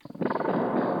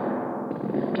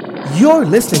You're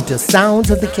listening to Sounds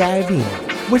of the Caribbean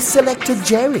with Selector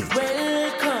Jerry.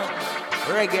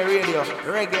 Reggae radio,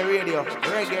 reggae radio,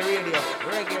 reggae radio,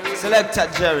 reggae radio. Selector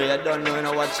Jerry, I don't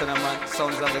know, watching a man.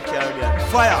 Sounds of the Caribbean.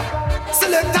 Fire!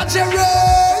 Selector Jerry,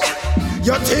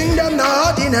 your thing them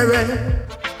not ordinary.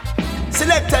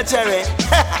 Selector Jerry,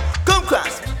 come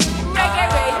cross. Reggae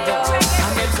radio,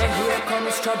 and them say here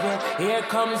comes trouble, here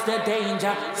comes the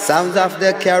danger. Sounds of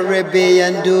the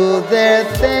Caribbean do their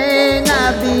thing,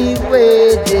 I be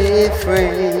way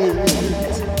different.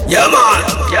 Yeah man,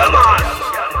 yeah man.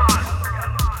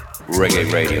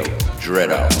 Reggae radio,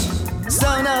 dread out.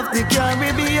 Sound of the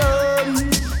Caribbean,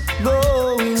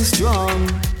 going strong.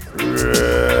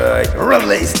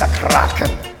 Release the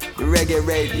Kraken. Reggae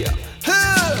radio.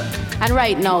 And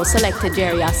right now, Selector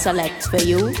Jerry, I select for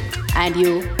you, and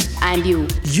you, and you.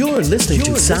 You're listening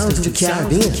to Sounds of the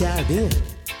Caribbean.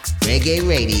 Reggae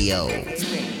radio.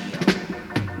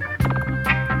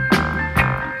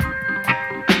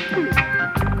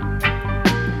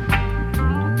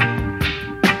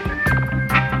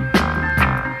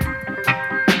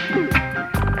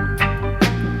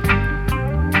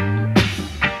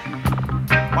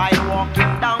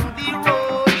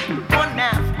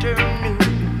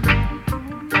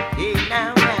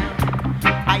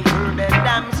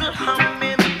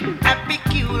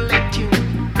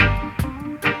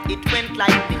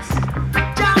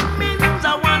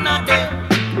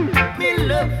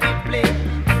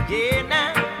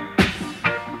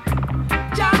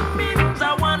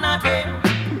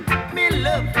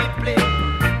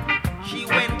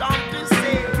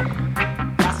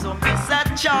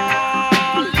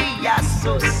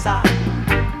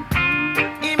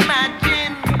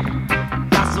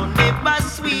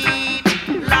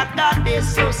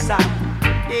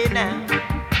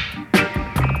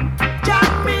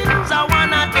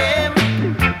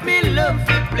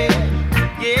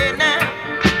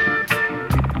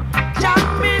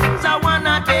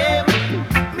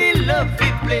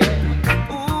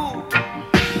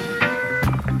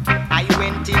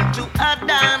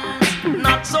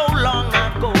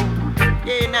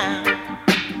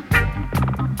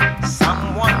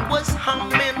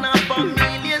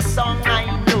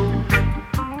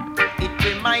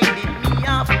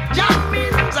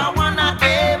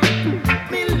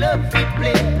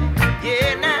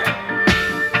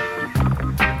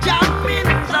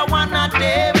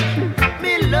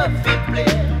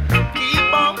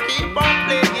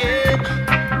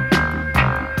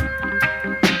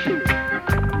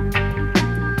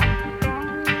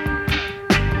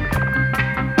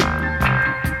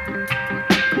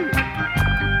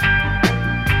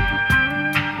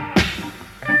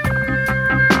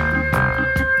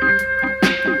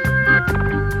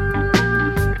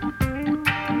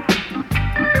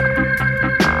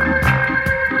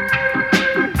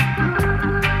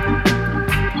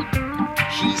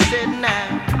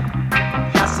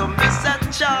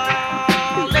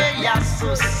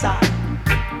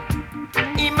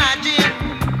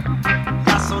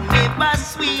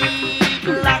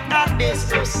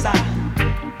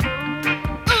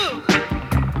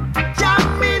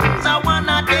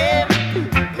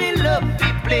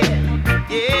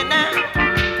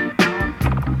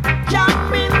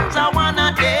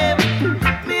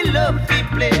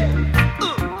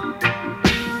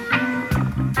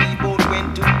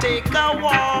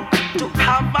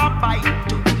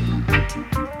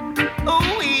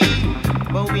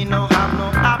 But we no have no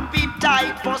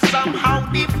appetite for somehow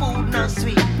the food not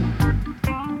sweet.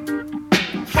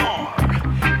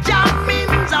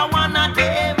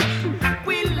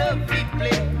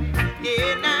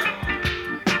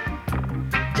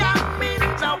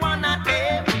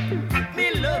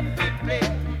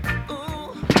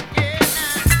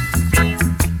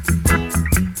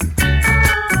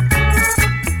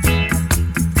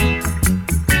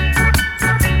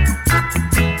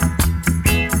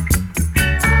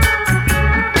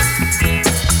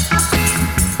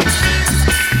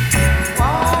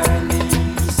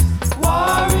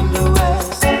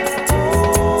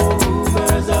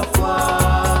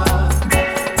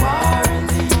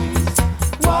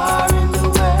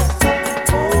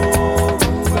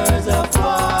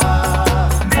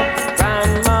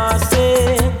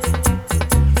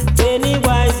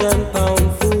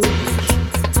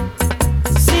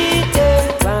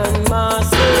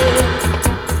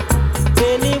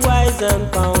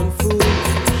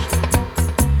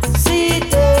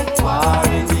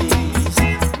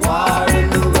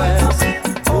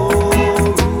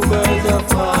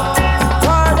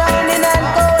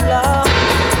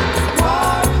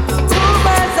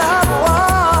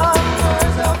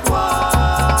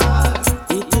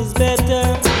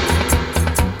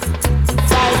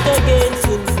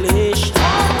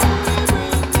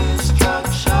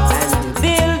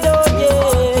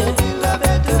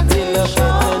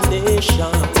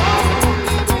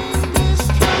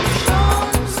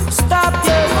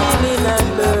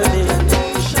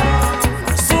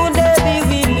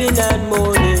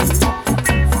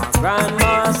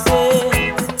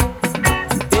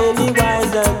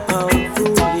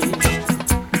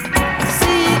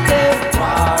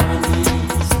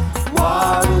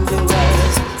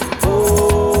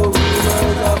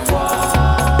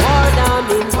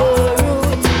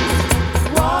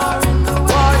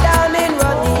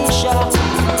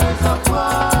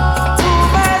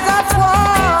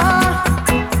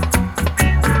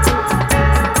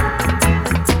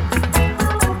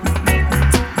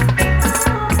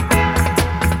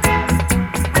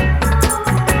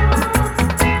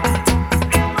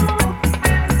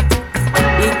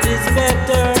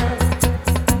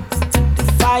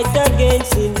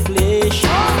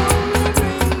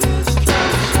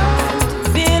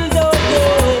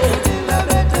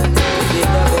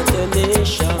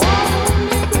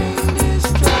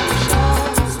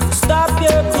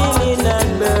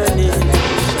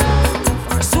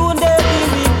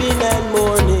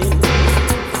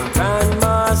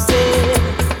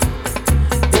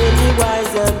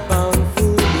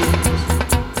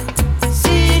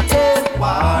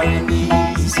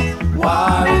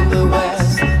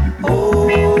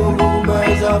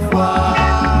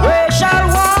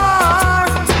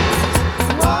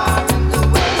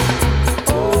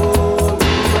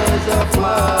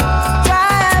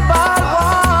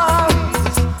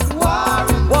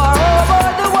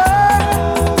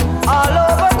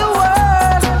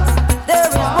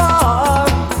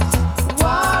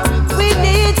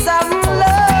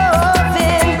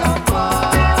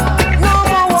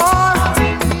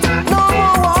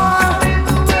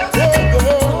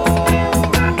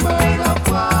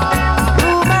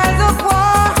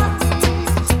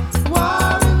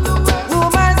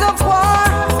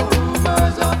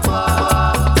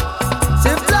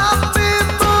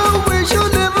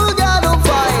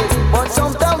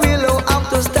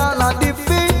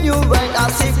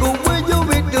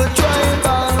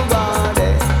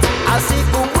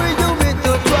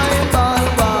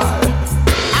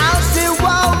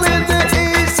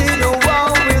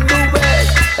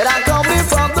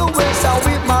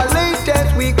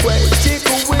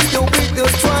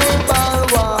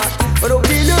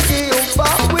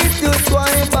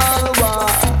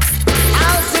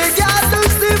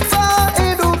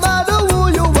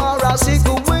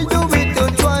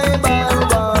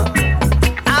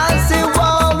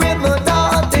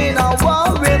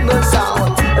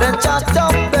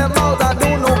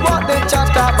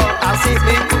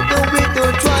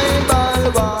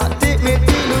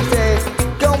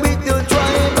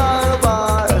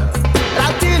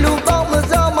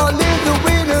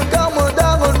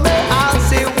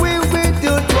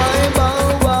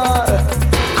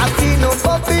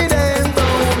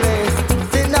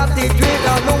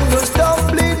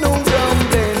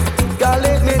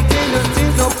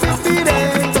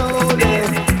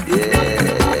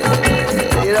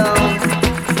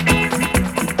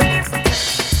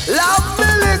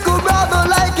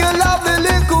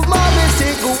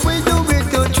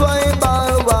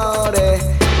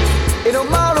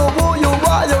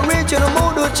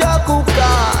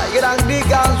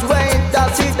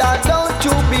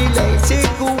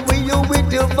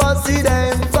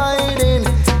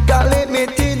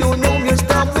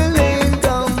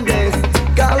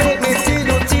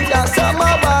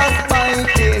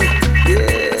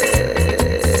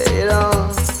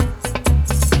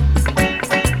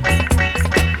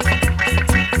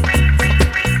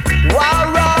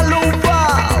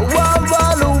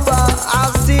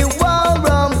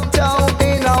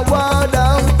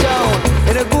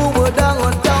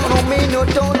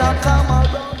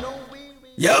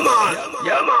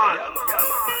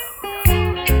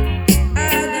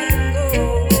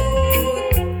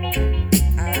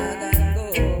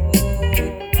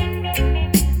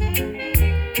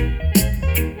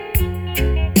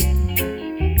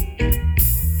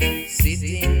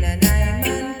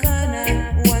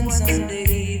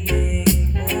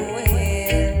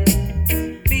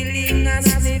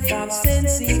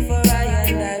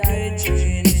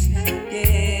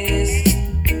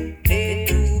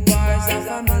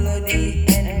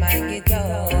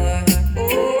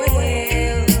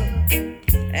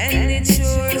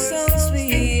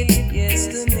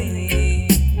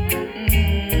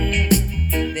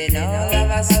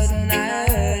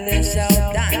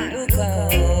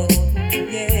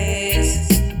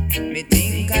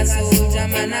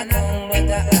 a come, but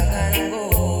I can go.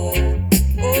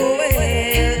 Oh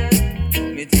well,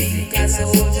 me think a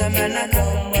soldier man a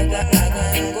come, but I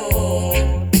can go.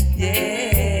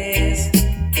 Yes,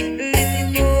 little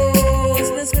mouse,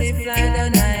 the split fly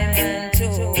down I'm and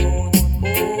throat.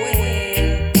 Oh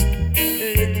well,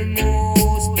 little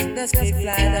mouse, the split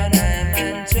fly down I'm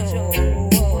and throat.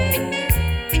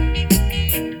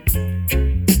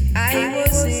 I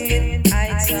was in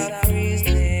heights of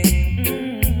reasoning,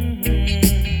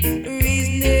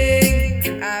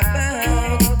 reasoning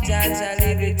about Jaja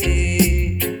liberty.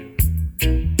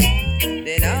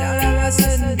 Then all of a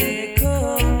sudden there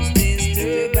comes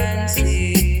disturbance.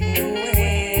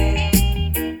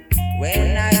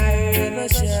 When I heard the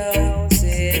shout,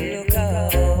 said look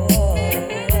out.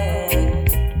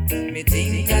 Me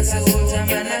think a soldier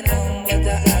man a come, but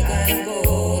I can go.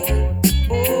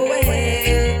 Oh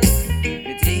well.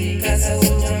 Cause I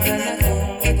want a man a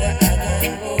come, but I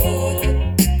can go.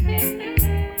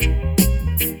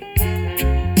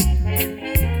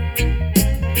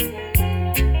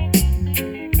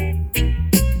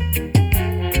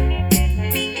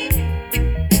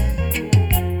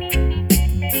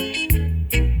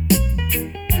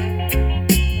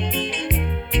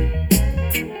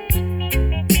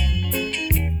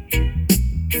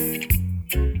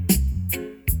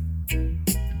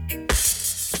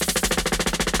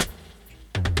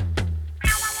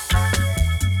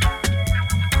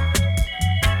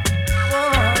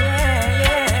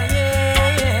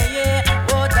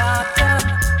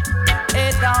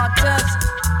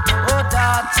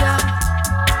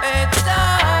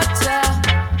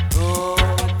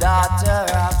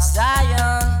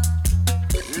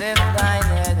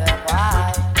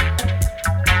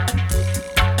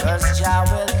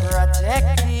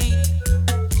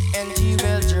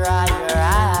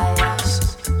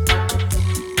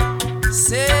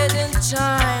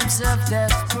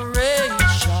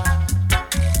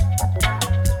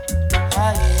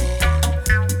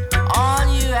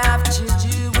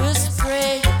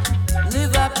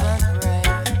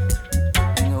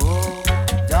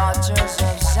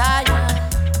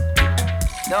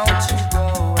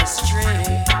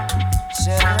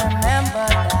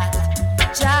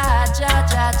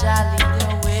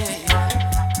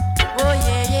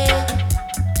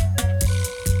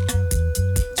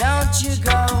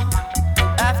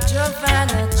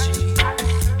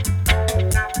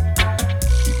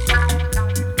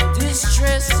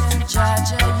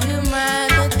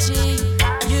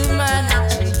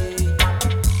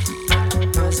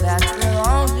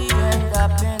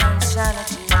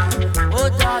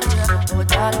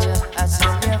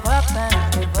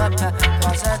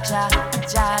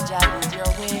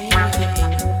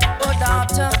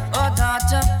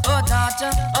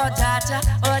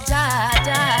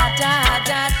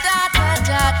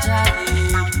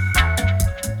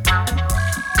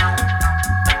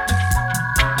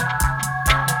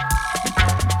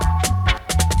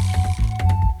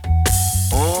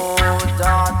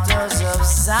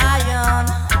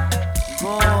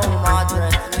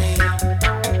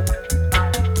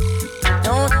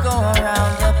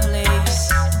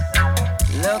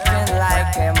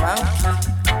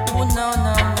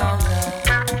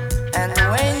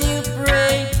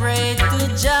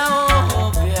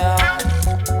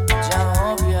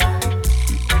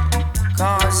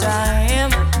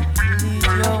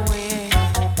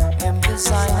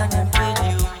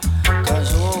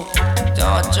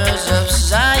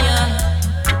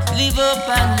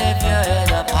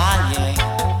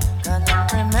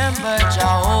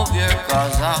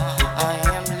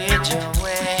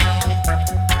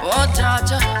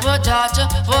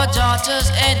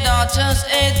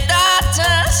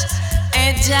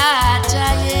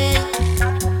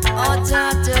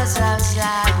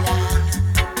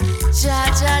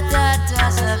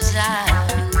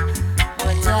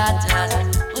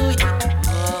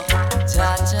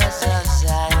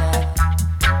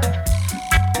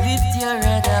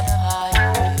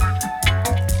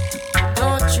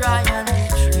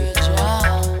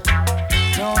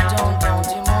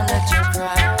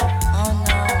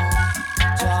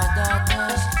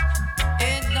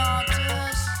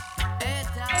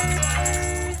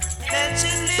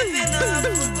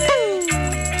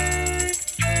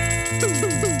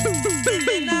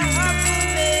 Living a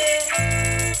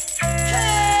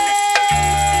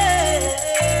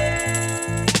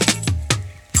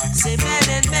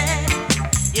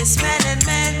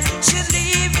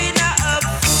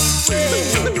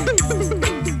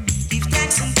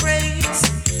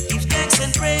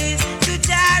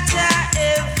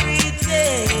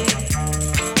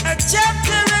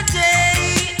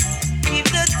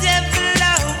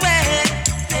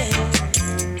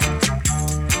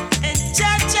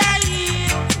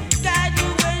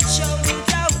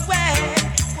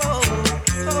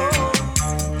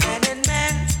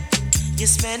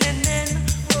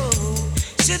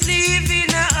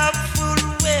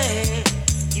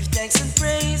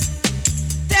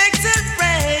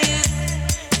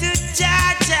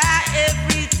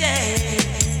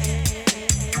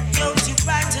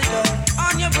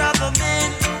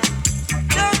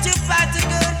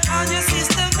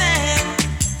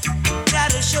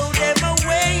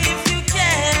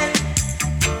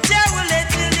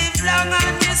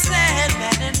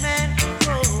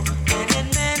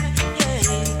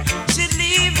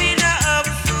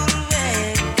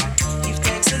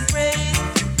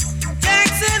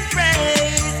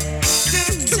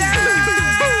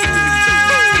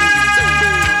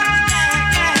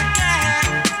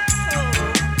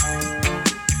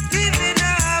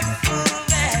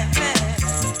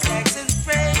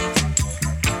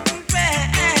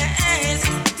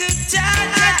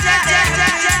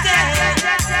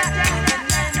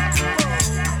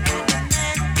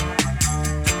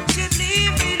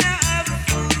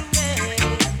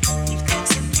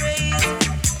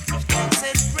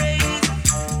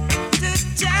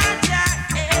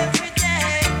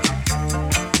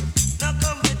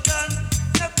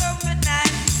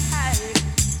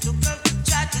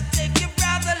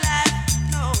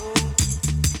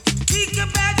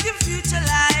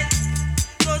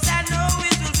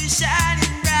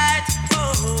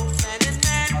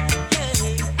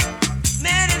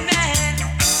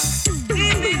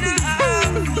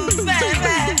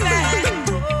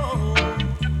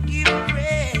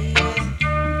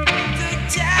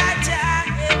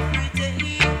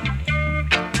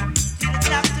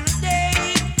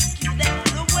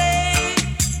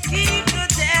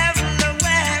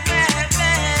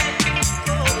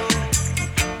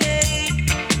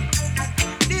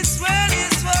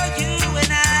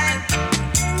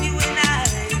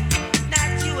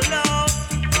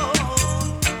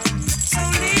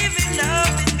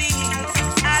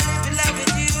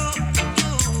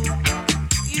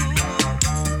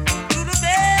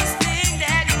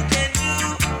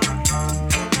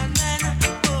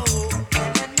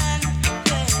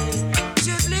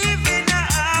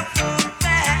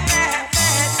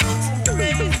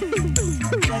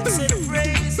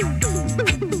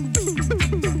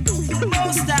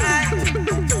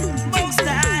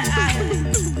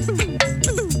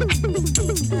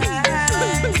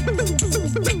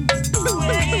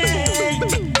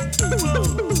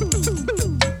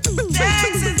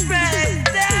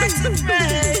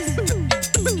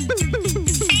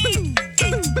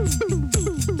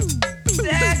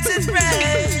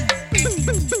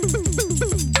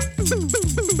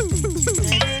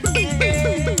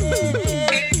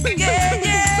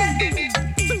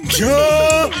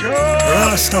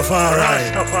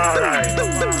Rastafari.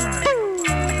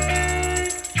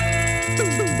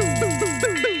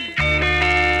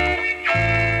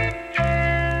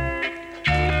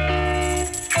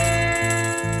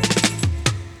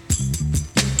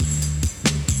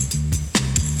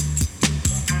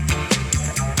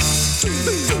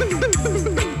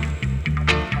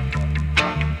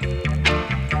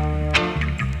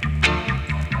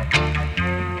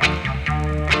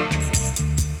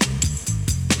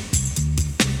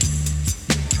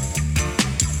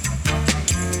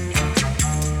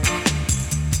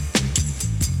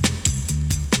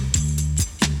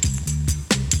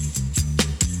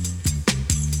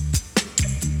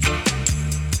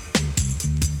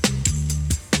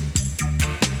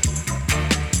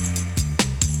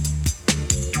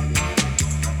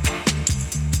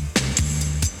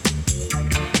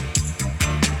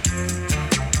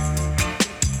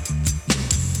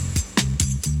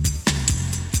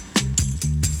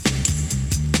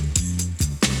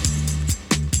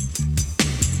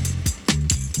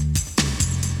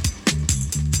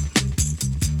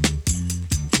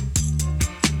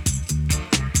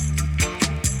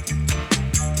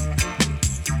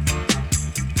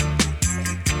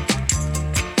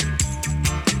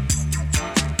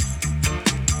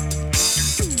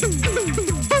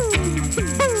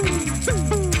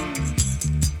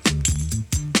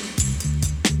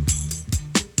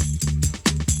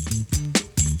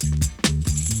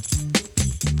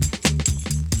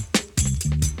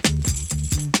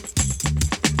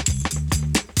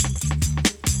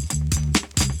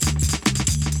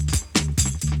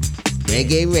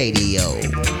 Reggae Radio.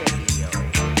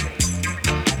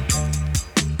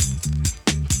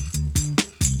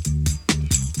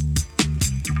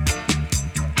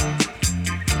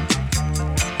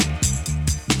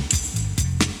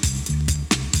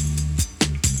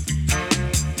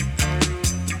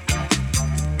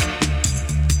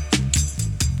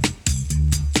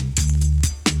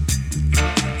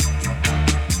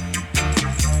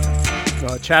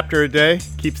 A chapter a day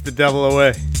keeps the devil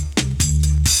away.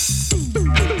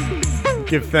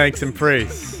 Give thanks and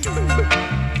praise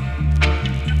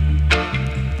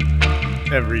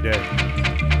every day.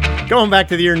 Going back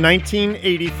to the year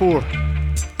 1984,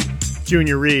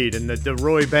 Junior Reid and the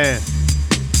DeRoy Band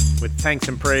with Thanks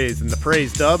and Praise and the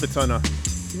Praise dub. It's on a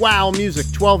Wow Music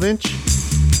 12-inch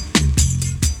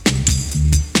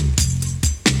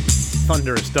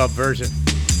thunderous dub version.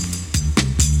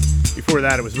 Before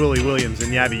that, it was Willie Williams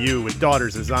and Yabby U with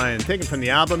Daughters of Zion, taken from the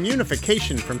album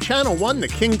Unification from Channel 1, the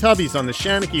King Tubbies on the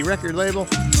Shanachie record label.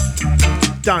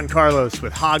 Don Carlos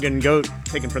with Hog and Goat,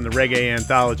 taken from the Reggae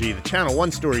Anthology, the Channel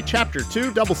 1 story, Chapter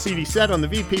 2, double CD set on the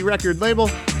VP record label.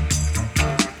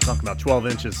 Talking about 12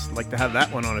 inches, like to have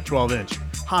that one on a 12-inch.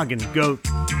 Hog and Goat.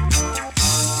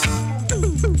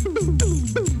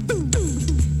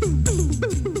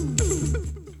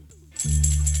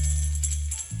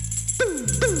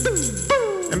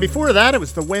 And before that, it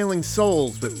was the Wailing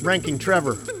Souls with Ranking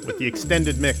Trevor with the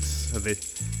extended mix of a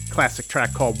classic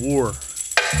track called War,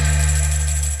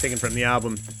 taken from the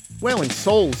album Wailing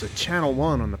Souls at Channel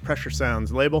 1 on the Pressure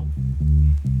Sounds label.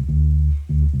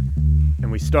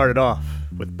 And we started off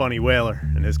with Bunny Wailer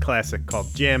and his classic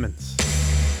called Jammins,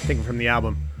 taken from the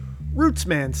album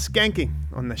Rootsman Skanking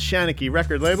on the Shanachie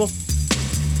record label,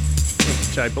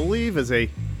 which I believe is a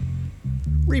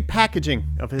repackaging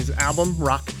of his album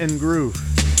Rock and Groove.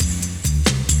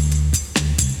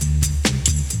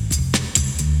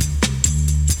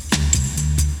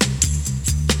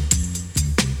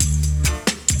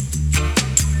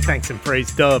 Thanks and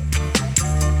Praise dub.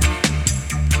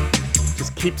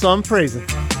 Just keeps on praising.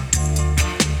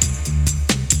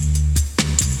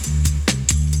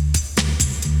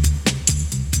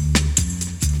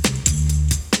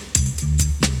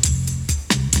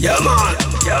 Yeah man,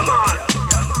 yeah man.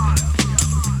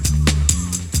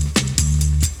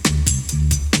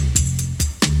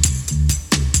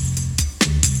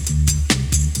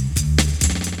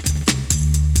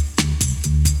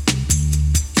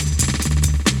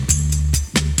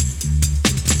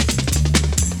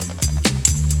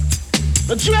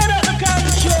 Dread at the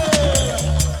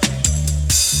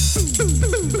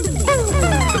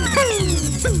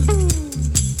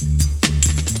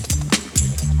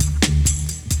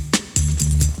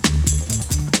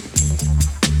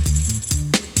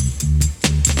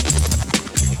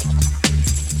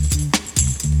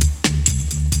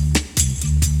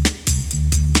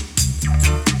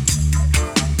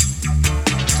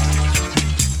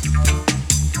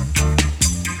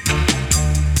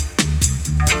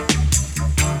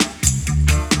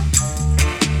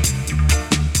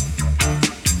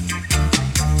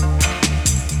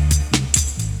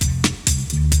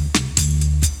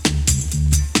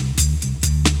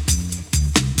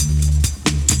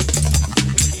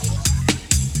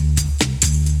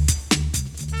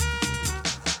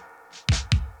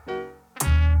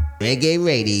Reggae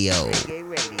Radio.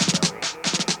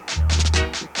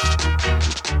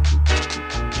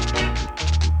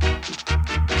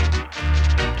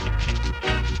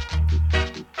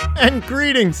 And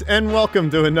greetings and welcome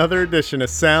to another edition of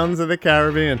Sounds of the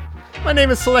Caribbean. My name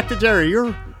is Selecta Jerry,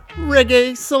 your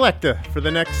reggae selector for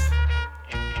the next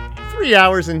 3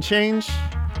 hours and change.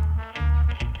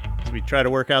 As we try to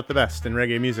work out the best in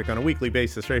reggae music on a weekly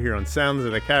basis right here on Sounds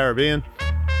of the Caribbean.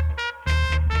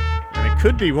 And it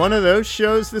could be one of those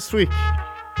shows this week,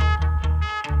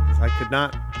 as I could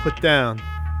not put down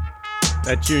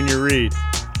that Junior Reid,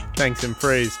 Thanks and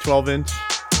Praise 12-inch.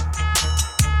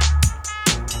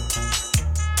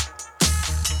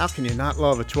 How can you not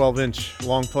love a 12-inch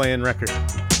long-playing record?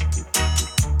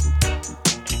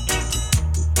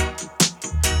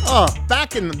 Oh,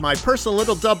 back in my personal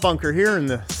little dub bunker here in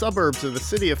the suburbs of the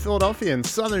city of Philadelphia in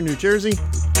southern New Jersey.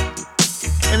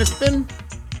 And it's been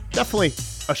definitely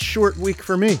a short week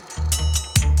for me.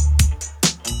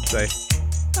 So I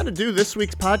had to do this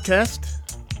week's podcast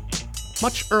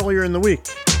much earlier in the week,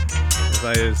 as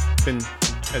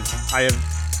I have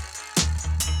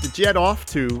to jet off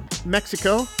to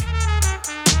Mexico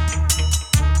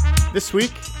this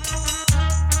week.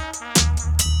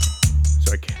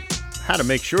 So I had to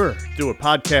make sure to do a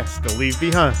podcast to leave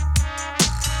behind.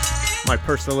 My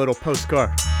personal little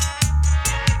postcard.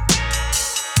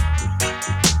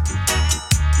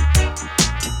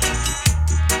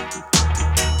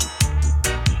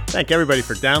 Thank everybody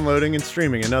for downloading and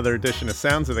streaming another edition of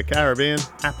Sounds of the Caribbean,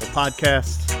 Apple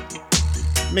Podcasts,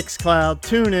 Mixcloud,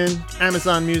 TuneIn,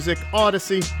 Amazon Music,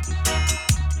 Odyssey,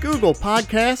 Google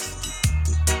Podcasts,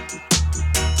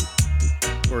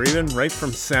 or even right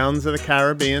from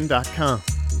soundsofthecaribbean.com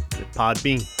at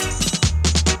Podbean.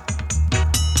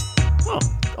 Oh,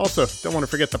 also, don't want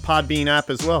to forget the Podbean app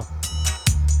as well.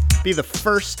 Be the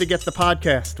first to get the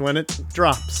podcast when it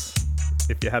drops,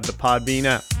 if you have the Podbean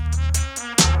app.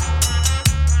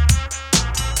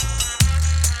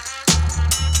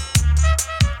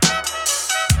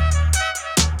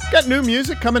 Got new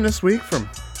music coming this week from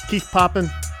Keith Poppin,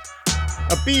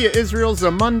 Abia Israel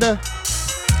Zamunda,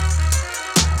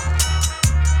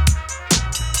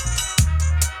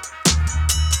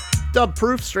 Dub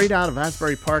Proof straight out of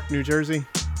Asbury Park, New Jersey.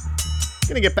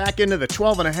 Gonna get back into the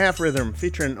 12.5 rhythm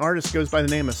featuring an artist goes by the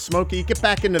name of Smokey. Get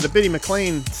back into the Biddy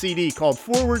McLean CD called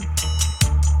Forward.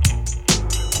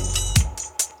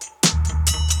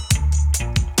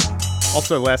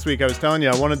 Also, last week I was telling you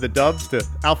I wanted the dubs to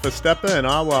Alpha Steppa and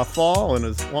Awa Fall, and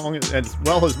as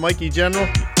well as Mikey General.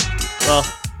 Well,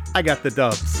 I got the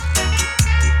dubs.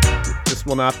 This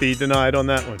will not be denied on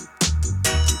that one.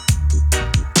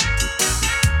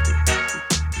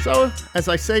 So, as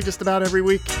I say just about every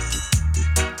week,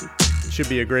 it should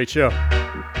be a great show.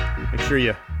 Make sure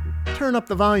you turn up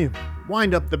the volume,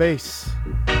 wind up the bass.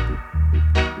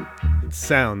 It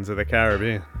Sounds of the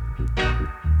Caribbean.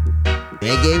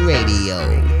 Reggae Radio.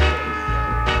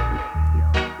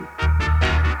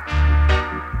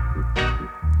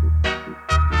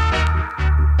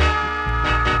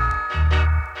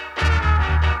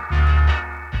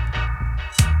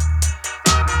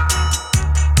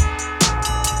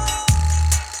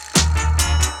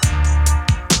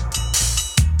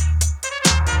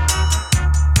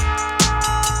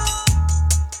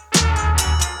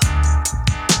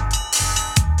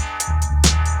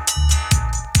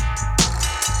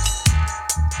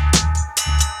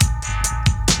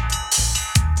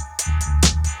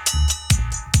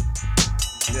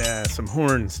 Some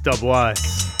horns,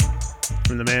 dub-wise,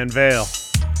 from the man Vale,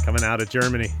 coming out of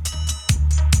Germany.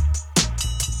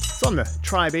 It's on the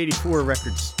Tribe 84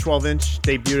 Records 12-inch,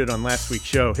 debuted on last week's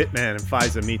show. Hitman and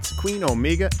Fiza meets Queen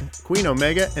Omega,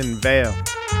 and Vale.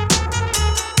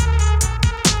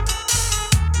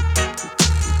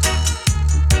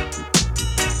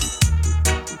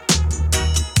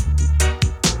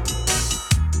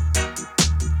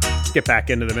 Let's get back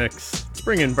into the mix. Let's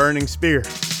bring in Burning Spear.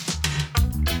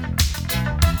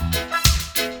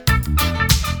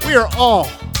 We are all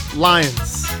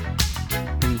lions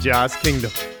in Jah's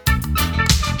kingdom.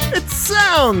 It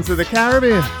Sounds of the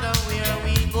Caribbean. Where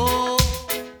we go,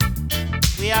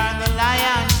 we are the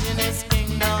lions in his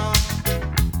kingdom.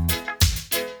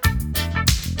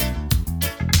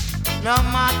 No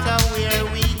matter where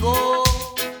we go,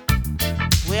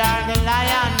 we are the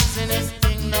lions in his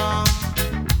kingdom.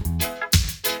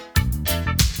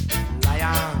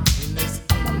 Lions in his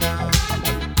kingdom.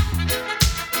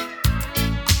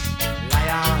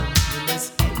 Lions in his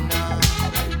kingdom.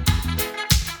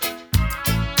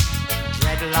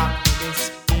 Dreadlock in his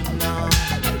kingdom.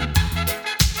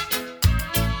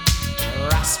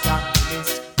 Rasta in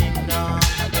his kingdom.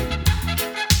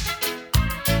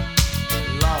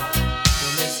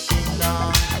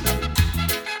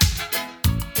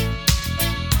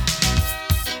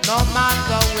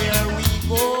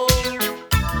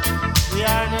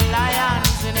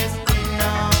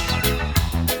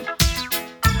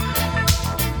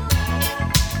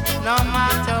 No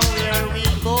matter where we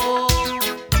go,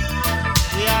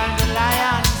 we are the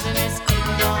lions in his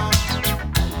kingdom.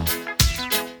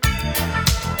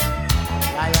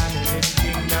 Lion in his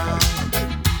kingdom.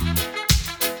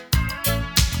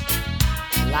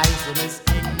 Lies in his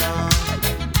kingdom.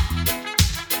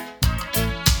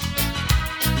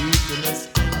 Deep in his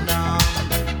kingdom.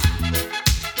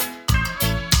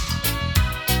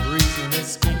 Breathe in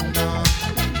his kingdom.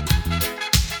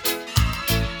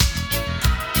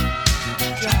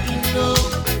 Jack Kingdom.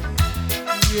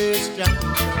 Yes, Jack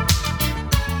Kingdom.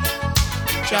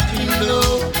 Jack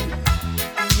Kingdom.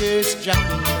 Yes, Jack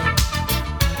Kingdom.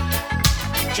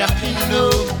 Jack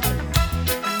Kingdom.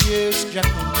 Yes, Jack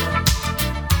Kingdom.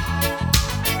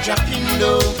 Jack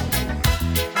Kingdom.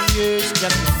 Yes,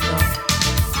 Jack Kingdom.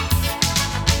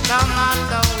 No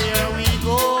matter where we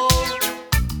go,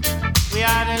 we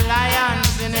are the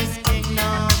lions in his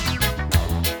kingdom.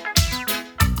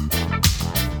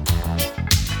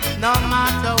 No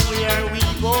matter where we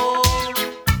go,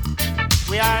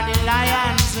 we are the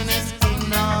lions in his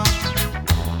kingdom.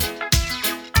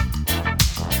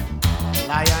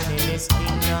 Lion in his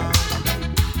kingdom.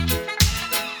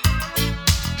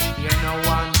 Fear no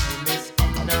one in his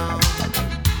kingdom.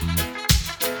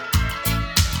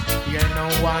 Fear no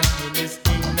one in his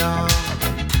kingdom.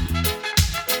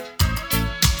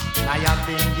 Lion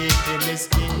been given his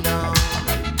kingdom.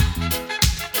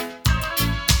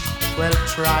 12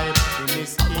 tribes in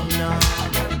his kingdom.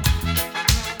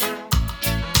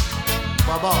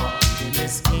 Baba in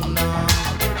his kingdom.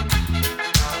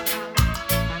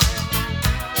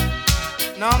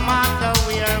 No matter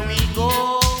where we go,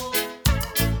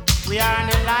 we are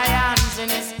the lions in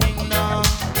his kingdom.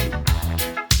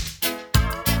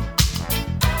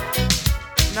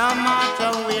 No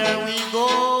matter where we go,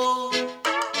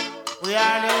 we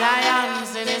are the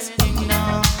lions in his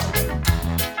kingdom.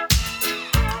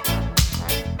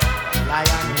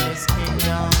 Lion in his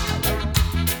kingdom.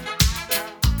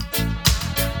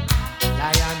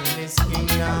 Lion in his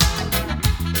kingdom.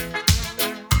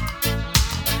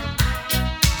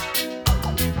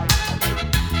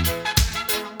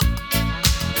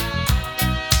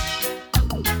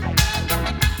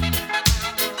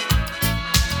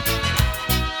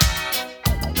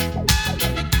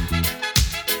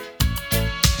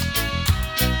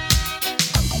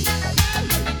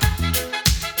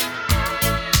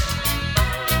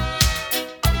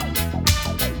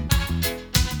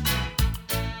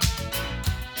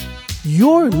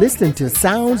 You're listening to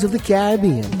Sounds of the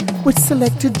Caribbean with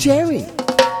Selector Jerry.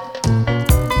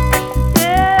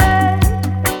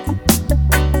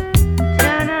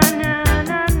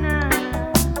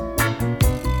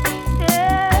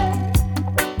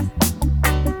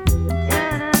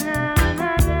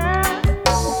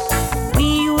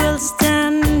 We will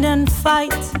stand and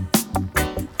fight.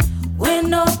 We're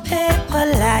no paper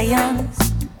lions.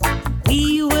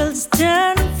 We will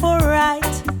stand for right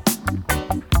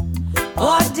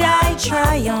or die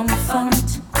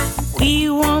triumphant. We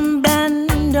won't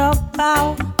bend or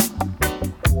bow.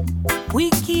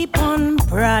 We keep on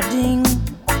prodding.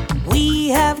 We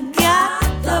have got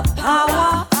the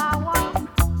power.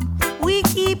 We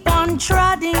keep on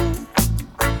trotting.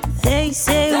 They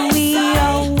say we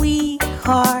are weak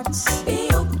hearts.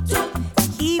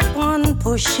 Keep on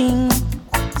pushing.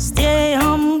 Stay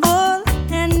humble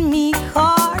and meek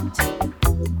heart.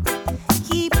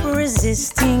 Keep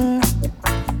resisting.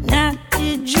 Not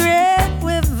to dread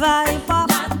with vibe.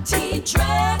 Not to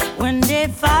dread when they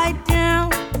fight down.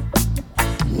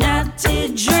 Not to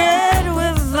dread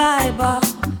with vibe.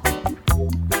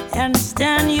 And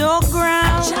stand your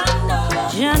ground.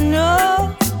 You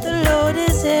know the load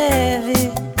is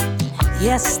heavy.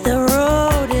 Yes, the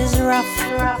road is rough.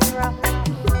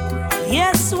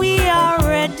 Yes, we are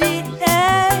ready.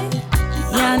 Hey,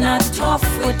 you're not tough,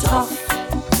 we're tough.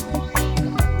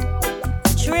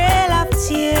 Trail of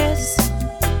tears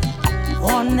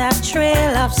on that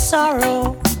trail of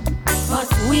sorrow, but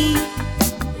we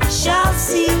shall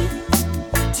see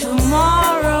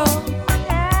tomorrow.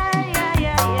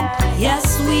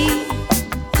 Yes, we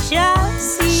shall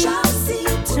see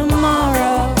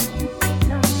tomorrow.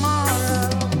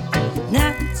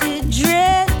 Not to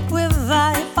dread with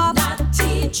vibe up. Not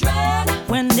to dread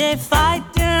when they fight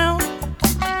down.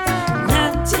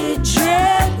 Not to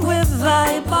dread with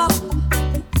vibe up.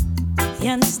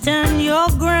 And stand your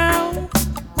ground.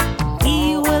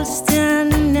 We will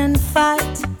stand and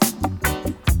fight.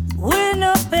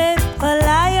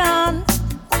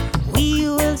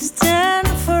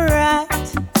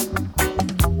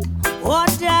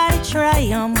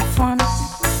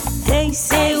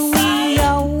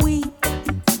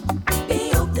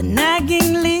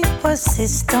 unswervingly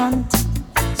persistent.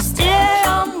 Stay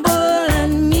humble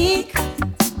and meek,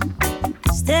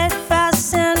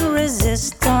 steadfast and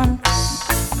resistant.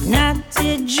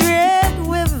 Natty dread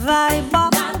we vibe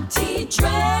up. Natty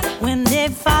dread when they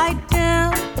fight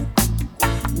down.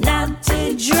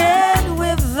 Natty dread we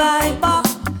vibe up.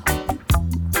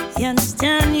 You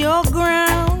stand your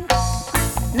ground.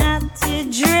 Natty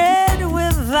dread we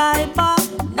vibe up.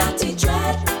 Natty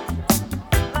dread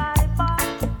vibe up.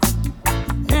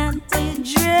 Natty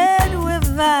dread we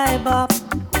vibe up.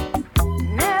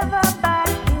 Never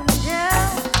backing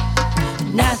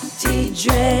down. Natty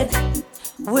dread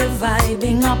we're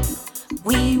vibing up.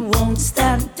 We won't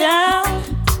stand down.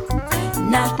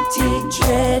 Natty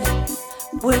dread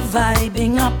we're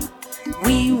vibing up.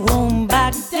 We won't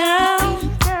back down.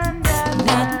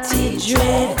 Natty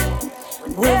dread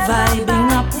we're vibing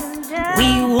up. We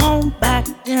won't back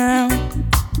down.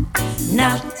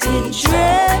 Natty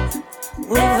dread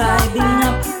we're vibing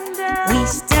up. We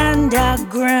stand our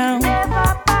ground.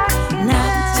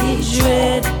 Natty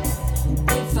dread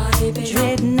we're vibing.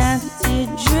 Dread natty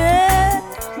dread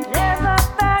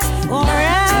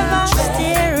forever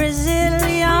stay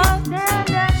resilient. We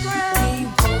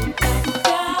won't back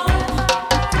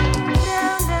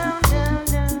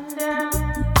down.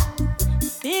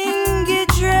 Bingy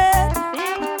dread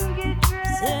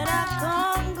said I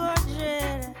Congo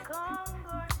dread.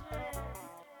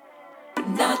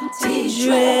 Natty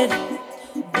dread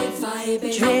we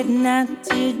vibing. Dread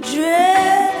natty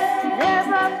dread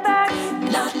never back.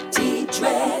 Natty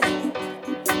dread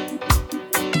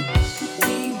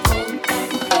we won't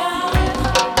back down.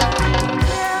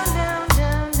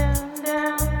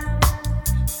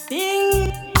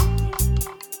 Bing.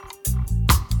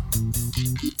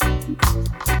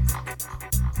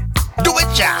 Do it,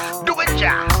 ja, do it,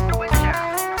 ja, do it, ja.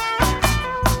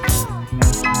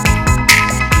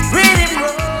 Rhythm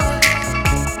roll.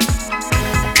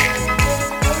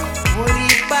 Worry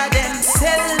about them,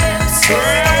 sell them,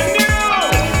 brand new.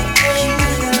 You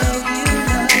know.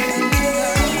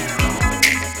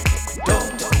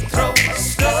 Don't throw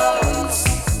stones.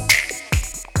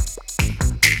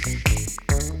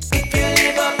 If you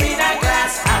live up in a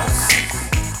glass house.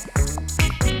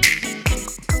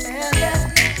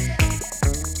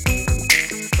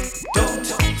 Don't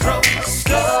throw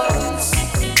stones.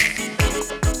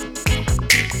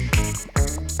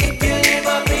 If you live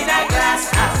up in a glass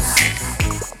house.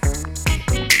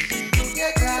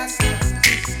 Your glass house.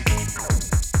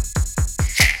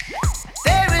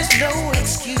 There is no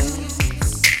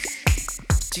excuse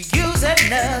to use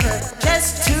another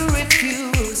just to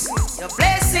refuse your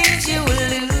blessings you will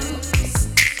lose.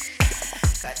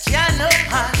 Cause you're no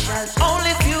partial,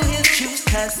 only few he'll choose.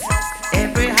 Cause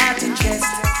every heart and chest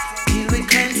deal with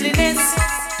cleanliness.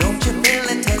 Don't you feel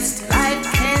the test? Life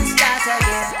can start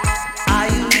again. Are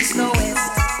you east or west?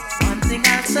 One thing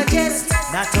I'll suggest,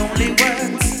 not only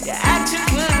words, your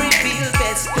actions will reveal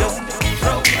best. Don't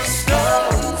throw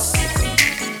stones.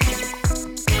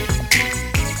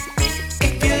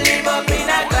 If you live up in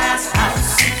a glass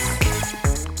house,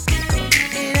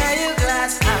 in a your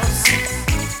glass house.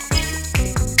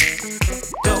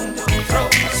 Don't throw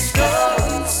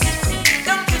stones.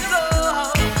 Don't you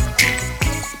throw.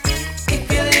 If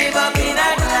you live up in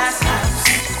a glass house,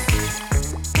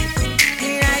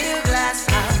 in a your glass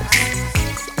house.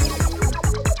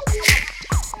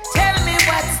 Tell me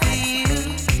what's the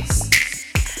use?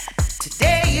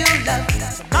 Today you love,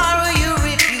 tomorrow you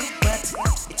review, but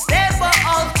it's there for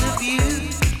all to view.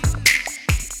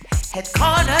 Head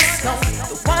cornerstone,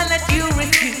 the one that you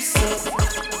refuse. So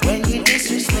when you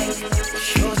disrespect,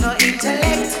 shows no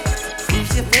intellect,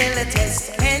 proves you fail the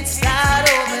test, can't start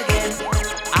over again.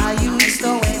 Are you east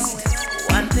or west?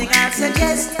 One thing I'd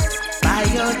suggest, by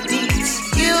your deeds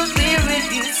you'll be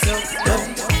reviewed. So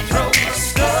don't throw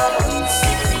stones.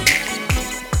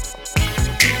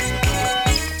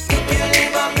 If you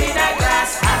live up in a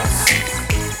glass house,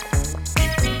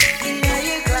 in a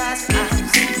your glass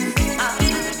house.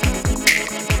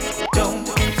 Don't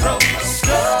throw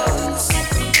stones.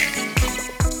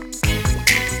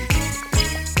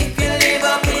 If you live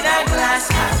up in a glass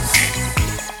house,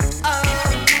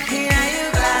 in a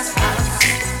your glass house.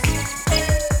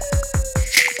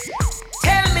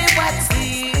 Tell me what's the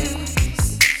use?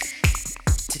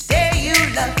 Today you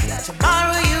love,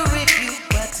 tomorrow you review,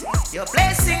 but your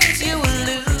blessings you will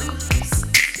lose.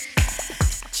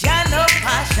 Jano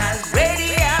partial,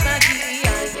 ready I'm a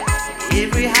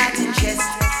every heart and chest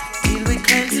deal with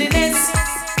cleanliness.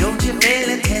 Don't you fail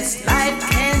a test? Life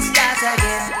can start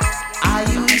again. Are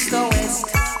you east or west?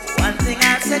 One thing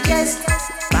I'd suggest,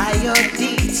 by your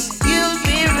deeds you'll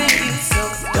be reviewed. So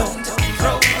don't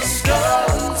throw stones.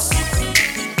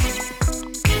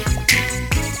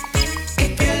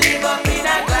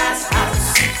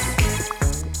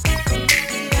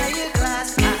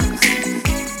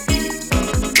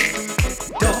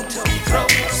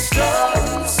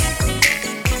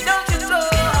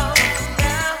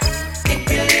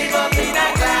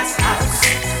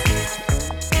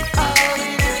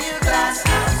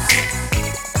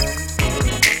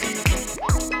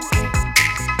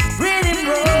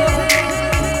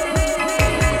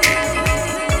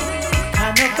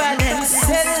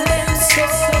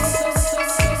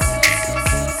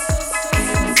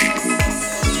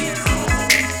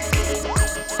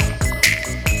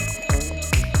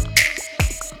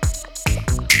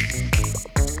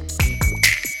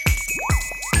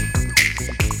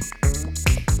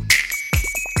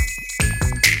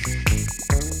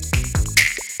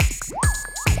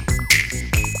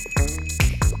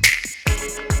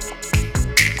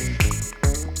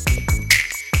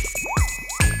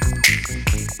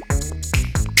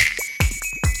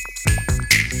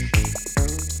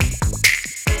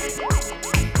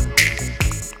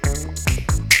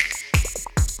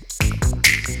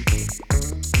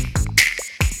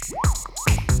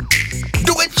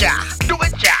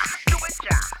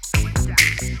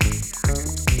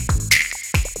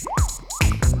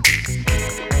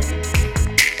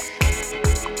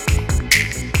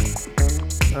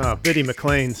 Biddy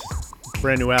McLean's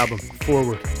brand new album,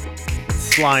 Forward.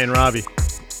 Sly and Robbie.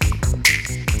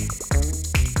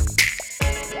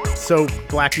 So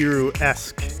Black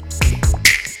Uhuru-esque.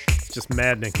 It's just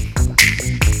maddening.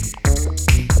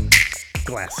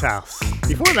 Glass House.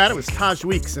 Before that, it was Taj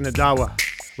Weeks and Adawa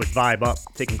with Vibe Up,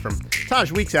 taken from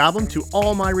Taj Weeks' album To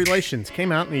All My Relations.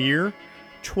 Came out in the year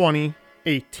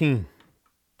 2018.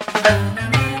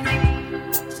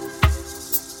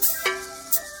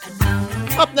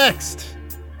 Up next,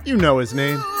 you know his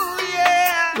name.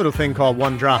 Little thing called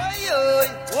One Drop.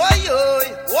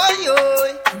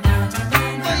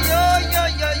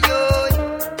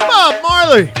 Bob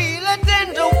Marley. Feel it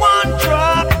in the one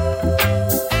drop,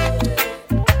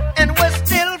 and we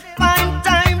still find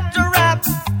time to rap.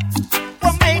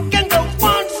 We're making the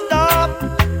one stop.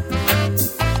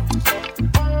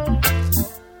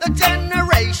 The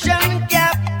generation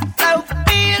gap, so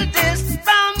feel this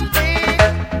from me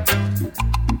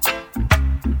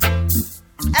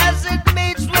as it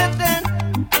meets within,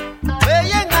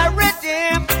 playing a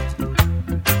rhythm.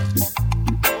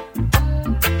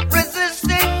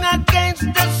 Resisting against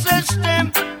the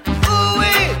system.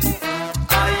 Ooh-wee.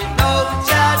 I know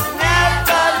Jah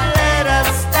never let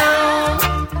us down.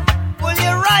 Pull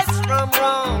your rights from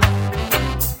wrong.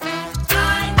 I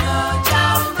know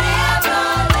Jah never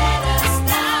let us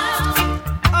down.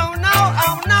 Oh no,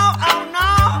 oh no, oh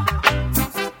no.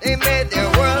 They made their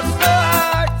world so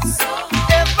hard.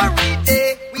 Every day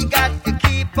we got to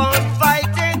keep on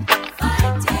fighting.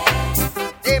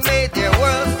 They made their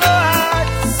world so hard.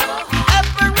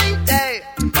 Every day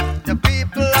the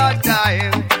people are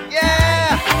dying,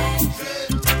 yeah,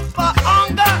 for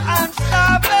hunger and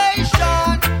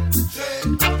starvation,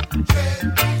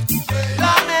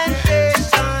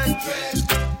 lamentation,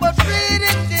 but read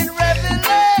it in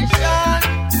Revelation,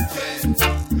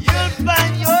 you'll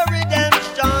find your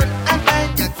redemption, and then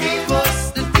you give us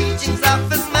the teachings of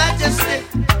His Majesty,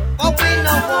 but we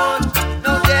no want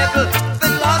no devil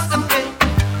philosophy.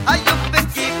 How you can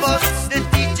give us the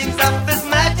teachings of His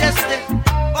Majesty,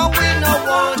 but we no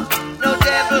want no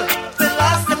devil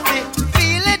philosophy.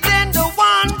 Feel it in the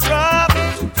one drop,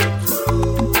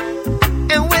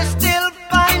 and we still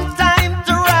find time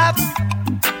to rap.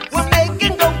 We're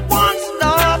making the one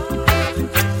stop,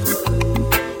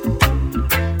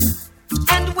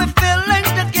 and we're filling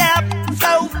the gap. So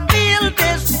feel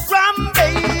this drum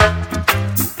beat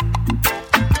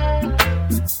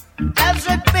as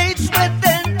it beats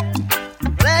within,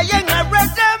 playing a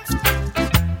rhythm,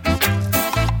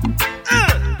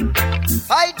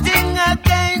 fighting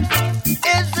against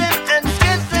ism and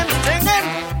schism, singing.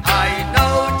 I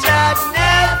know Jah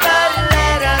never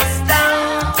let us down.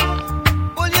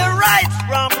 Pull your rights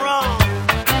from wrong.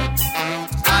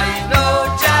 I know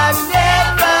Jah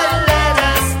never let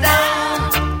us down.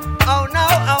 Oh no,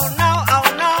 oh no, oh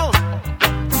no.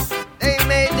 They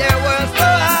made their world so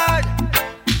hard.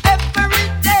 Every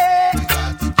day,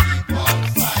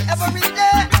 every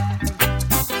day,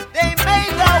 they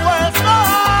made the world so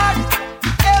hard.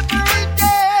 Every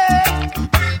day,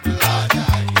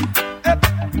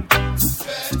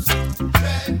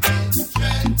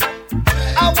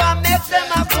 I want make them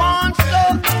a want so.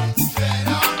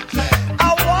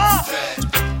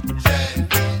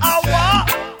 I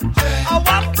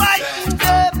want frighten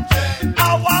them. I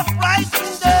want frighten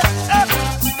them.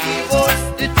 Give us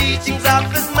the teachings of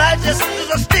His Majesty.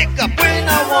 So stick up. We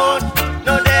no want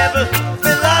no devil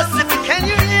philosophy. Can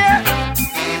you hear?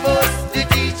 Give us the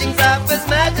teachings of His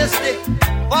Majesty.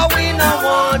 But we no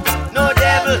want no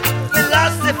devil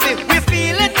philosophy. We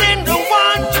feel it in the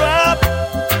one drop.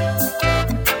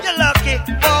 You're lucky,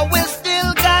 but we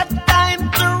still got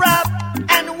time to rap,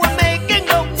 and we're making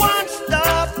the one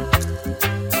stop.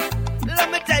 Let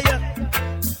me tell you,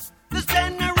 this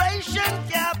generation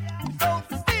gap. So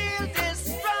feel this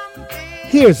from me.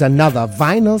 Here's another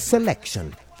vinyl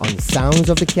selection on Sounds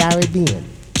of the Caribbean.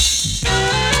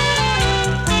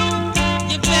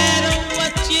 You better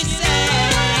what you say.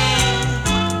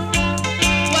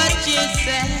 What you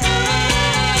say.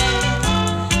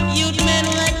 You meant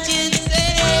what you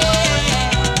say.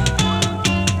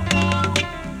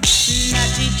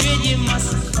 Natty dread, you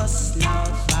must fuss now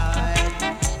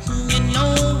fight. You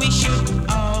know we should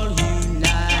all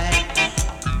unite.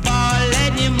 Ball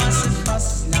and you must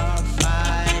fuss now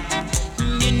fight.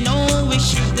 You know we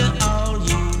should all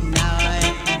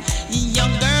unite.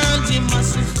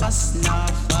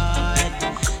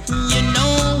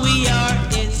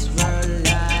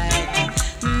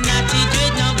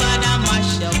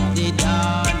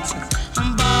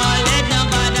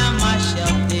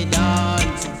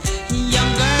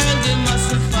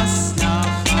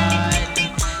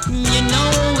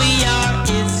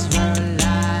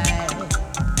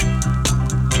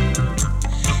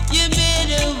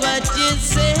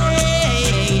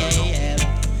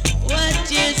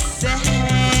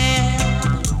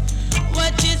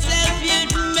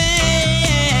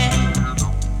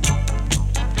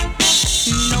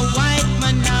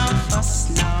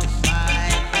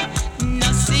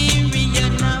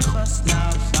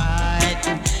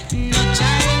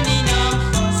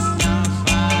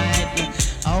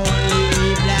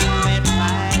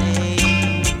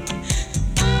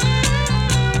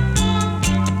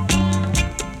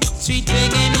 Sweet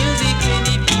reggae music when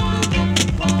the people them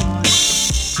want.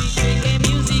 Sweet reggae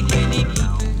music when the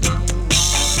people them want.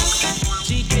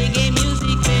 Sweet reggae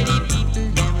music when the people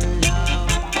them love.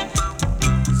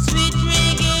 Sweet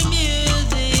reggae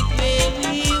music when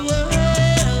we want.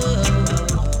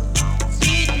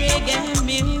 Sweet reggae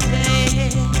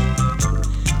music.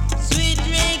 Sweet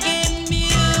reggae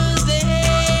music.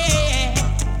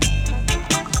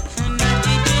 And not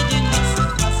the rhythm must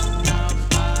not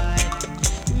fight.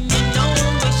 You know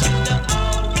we should have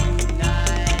all one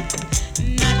night.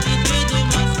 Not the rhythm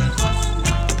must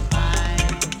not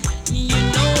fight. You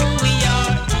know we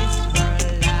are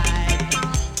Israelite.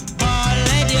 All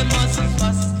lady must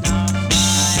not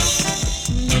fight.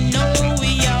 You know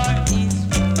we are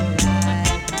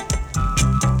Israelite.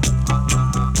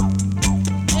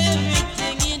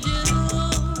 Everything you do,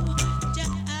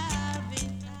 Jah have it.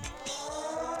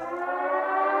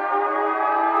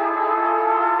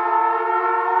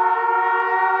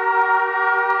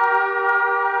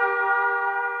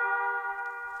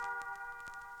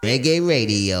 Reggae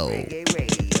Radio.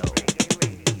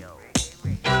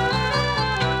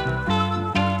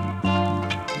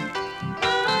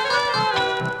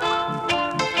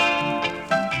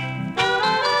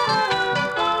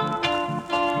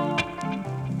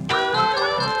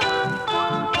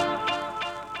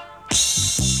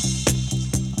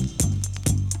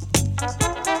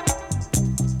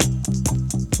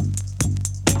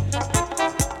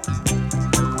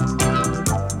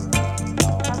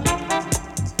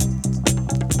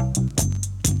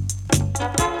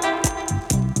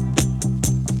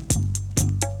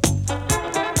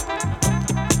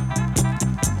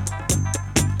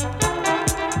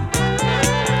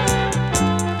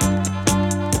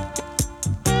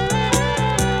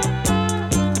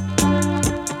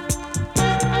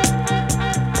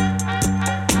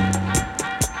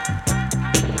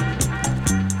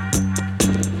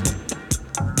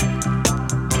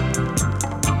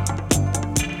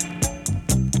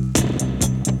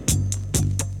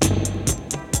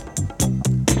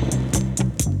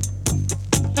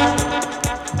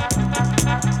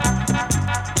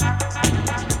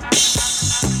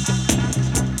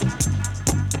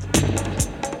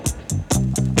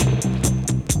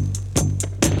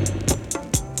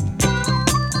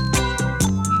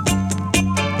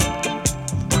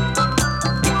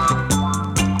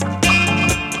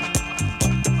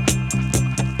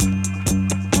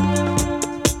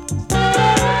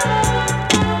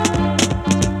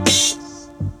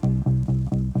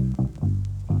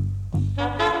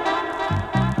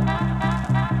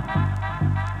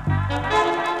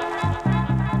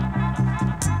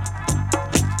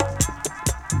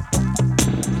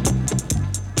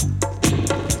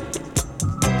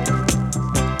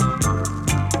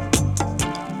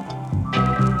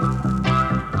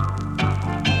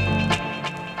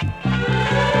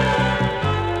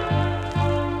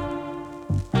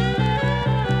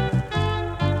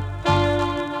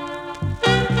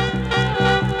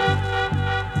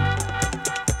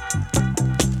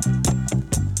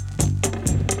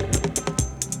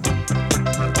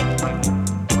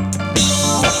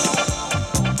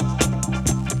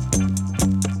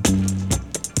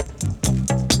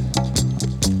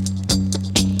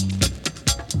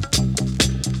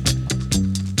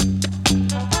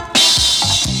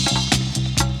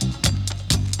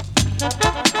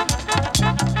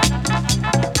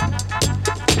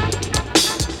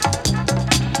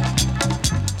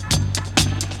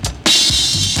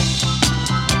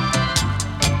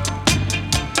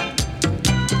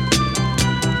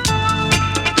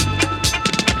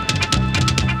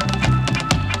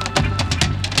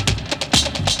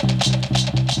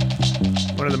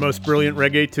 Most brilliant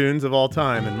reggae tunes of all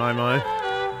time, in my mind.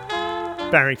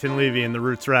 Barrington Levy and the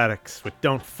Roots Radics with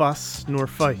Don't Fuss Nor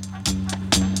Fight.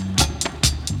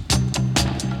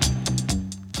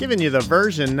 Giving you the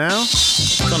version now.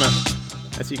 It's on a,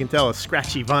 as you can tell, a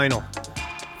scratchy vinyl.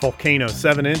 Volcano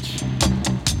 7-inch.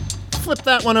 Flip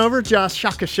that one over, Josh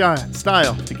Shaka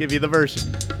style, to give you the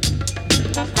version.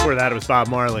 Before that, it was Bob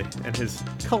Marley and his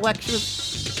collective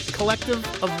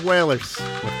of Wailers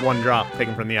with One Drop,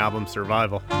 taken from the album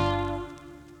Survival.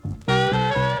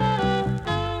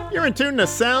 You're in tune to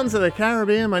Sounds of the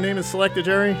Caribbean. My name is Selecta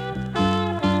Jerry.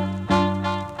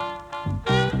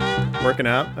 Working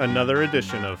out another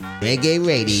edition of Reggae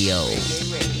Radio.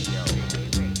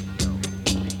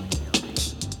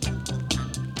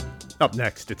 Up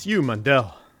next, it's you,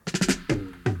 Mundell.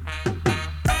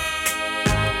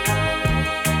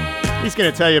 He's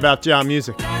going to tell you about Jah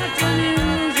Music.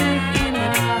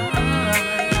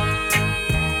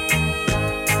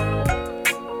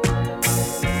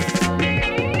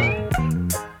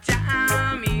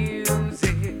 Jah music.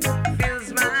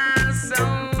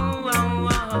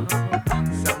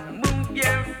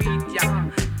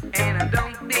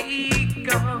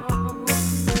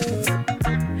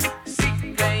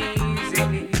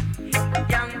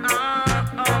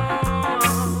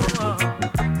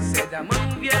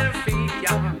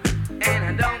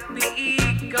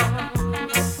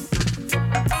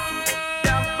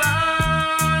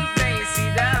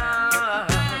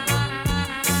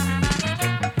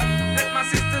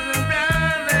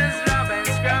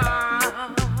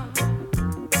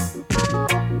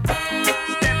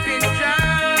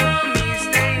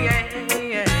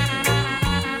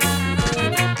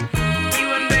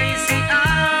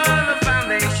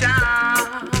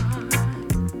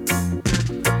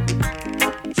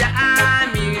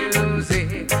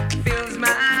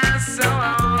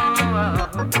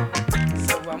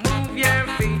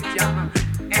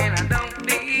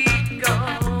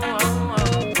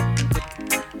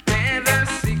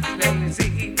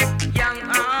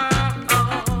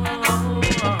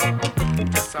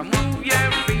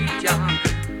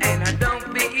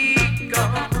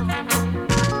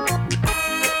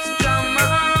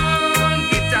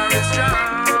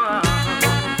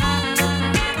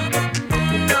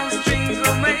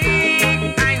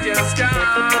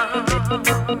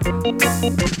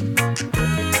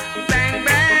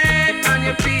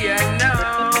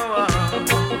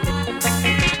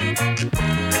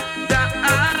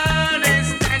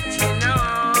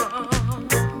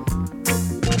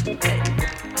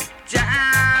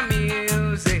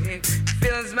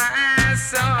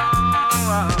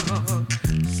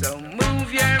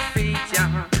 move your feet,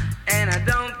 yeah, and I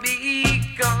don't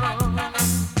be gone.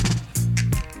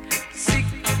 Sick,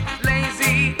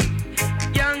 lazy,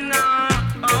 young,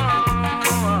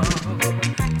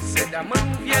 said I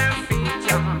move your feet,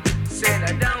 yeah, said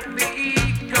I don't be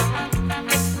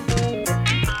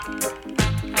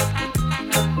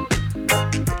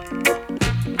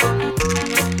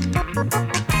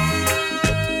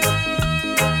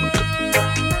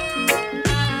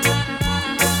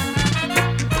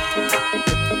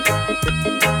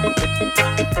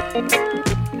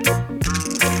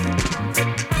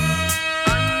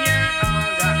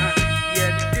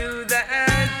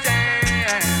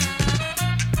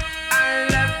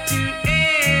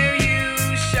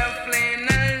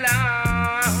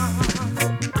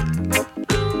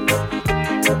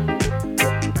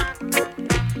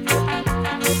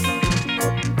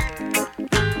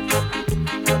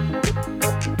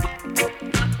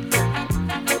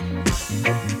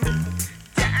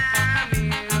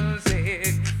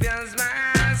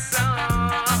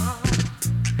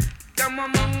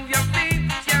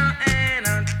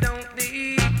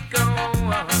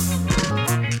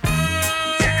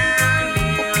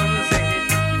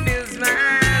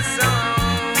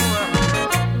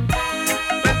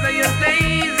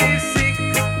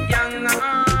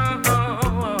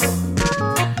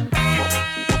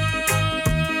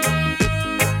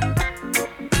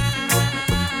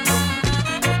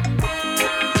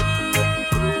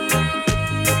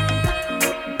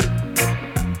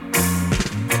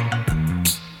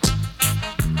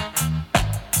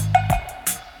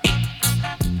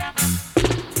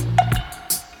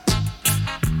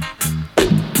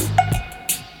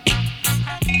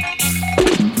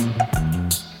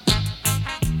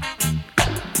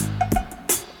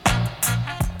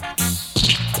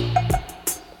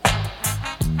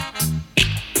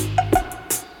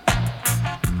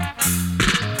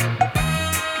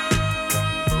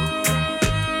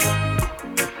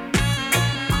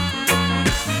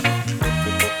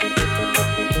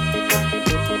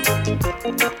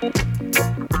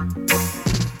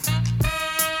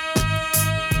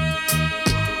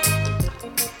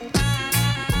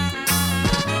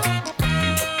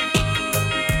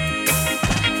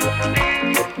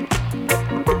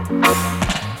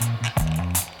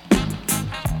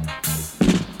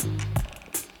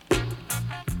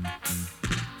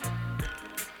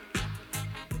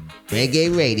Reggae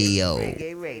Radio.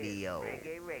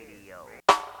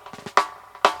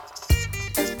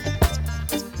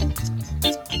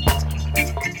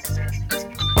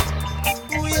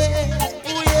 Ooh yeah,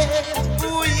 ooh yeah,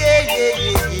 ooh yeah, yeah,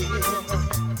 yeah.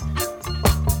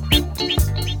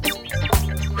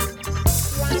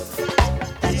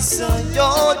 It's a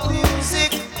yard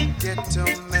music. Get to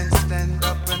men stand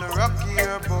up and rock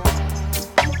your boat.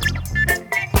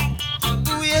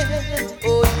 Ooh yeah,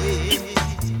 oh yeah.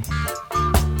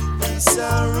 It's a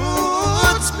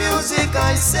roots music,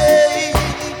 I say.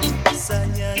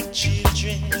 Zion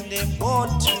children, they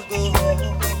want to go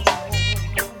home.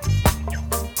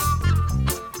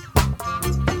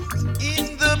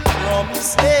 In the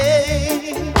promised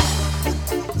land,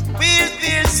 where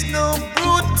there's no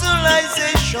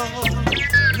brutalization,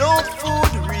 no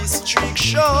food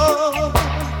restriction,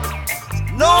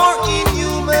 nor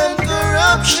inhuman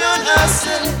corruption. I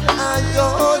say, I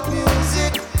yard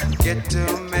music. Get to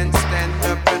men stand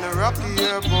up and rock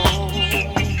your boat.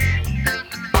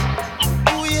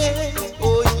 Oh yeah,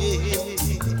 oh yeah.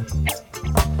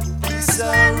 This a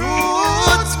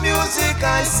roots music,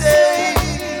 I say.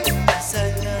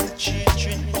 Silent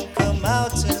children come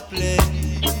out and play.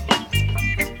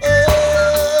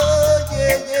 Oh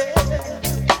yeah, yeah.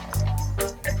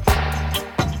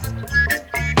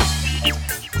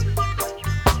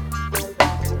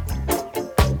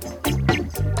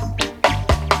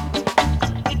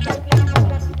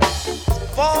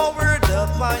 Forward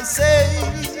up, I say.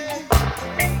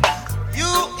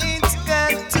 You ain't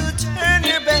got to turn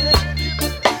your back.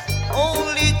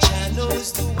 Only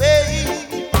channels the way.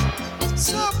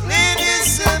 So play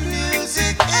this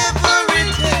music every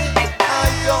day. I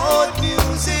yard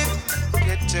music.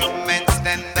 Get your men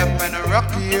stand up and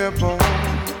rock your boat.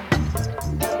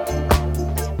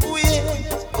 Oh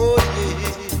yeah, oh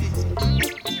yeah.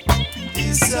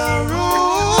 It's a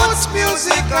roots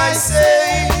music, I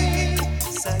say.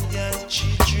 Zion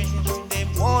children, they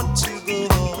want to go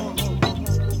home.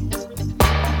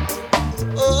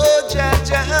 Oh,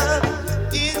 Jaja,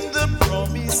 in the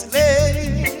promised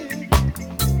land,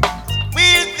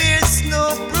 where there's no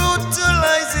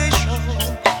brutalization,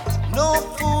 no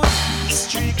food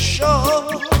restriction,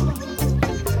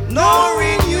 no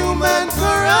inhuman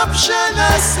corruption.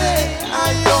 I say, I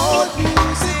yard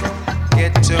music.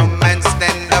 Get to man stand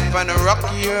up and rock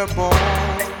your bones.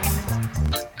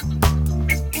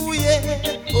 Oh yeah,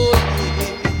 oh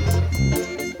yeah.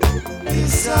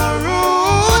 It's a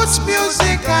roots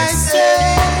music, I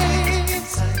say.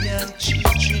 Zion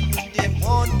children, they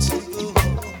want to go.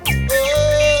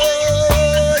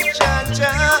 Oh, Jah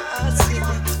Jah,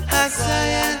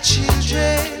 Zion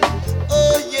children.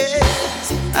 Oh yes,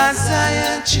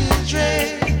 Zion children.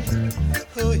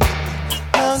 Oh yeah.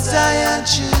 Mount Zion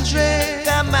children,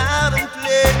 come out and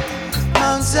play.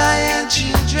 Mount Zion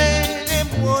children, they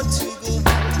want to go.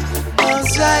 Mount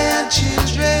Zion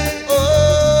children,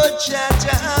 oh Jah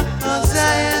Jah. Mount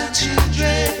Zion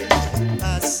children,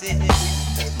 I say.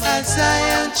 Mount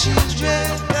Zion children,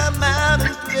 come out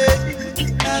and play.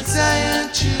 Mount Zion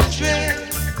children,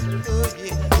 oh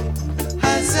yeah.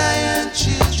 Mount Zion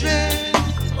children,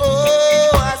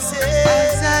 oh I say.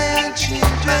 Mount Zion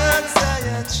children,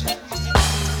 Zion children.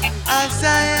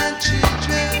 Zion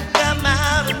children, come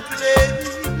out and play.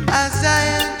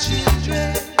 Zion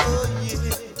children, oh yeah.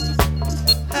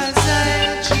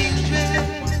 Zion children.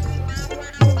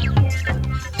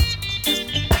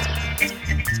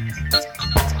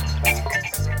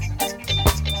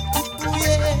 Ooh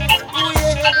yeah, ooh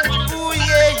yeah, ooh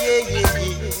yeah, yeah, yeah,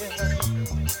 yeah.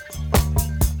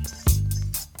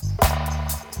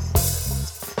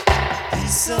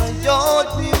 It's a yard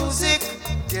music.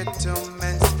 Get to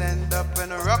men, stand up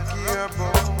and rock your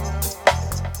boat.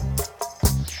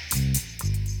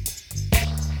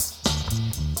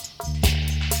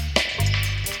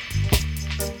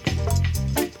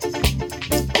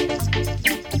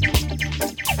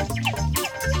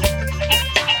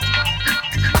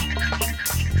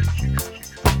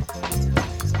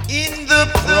 In the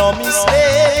promised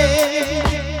land,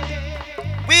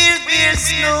 where there's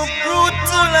no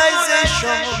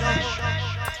brutalization.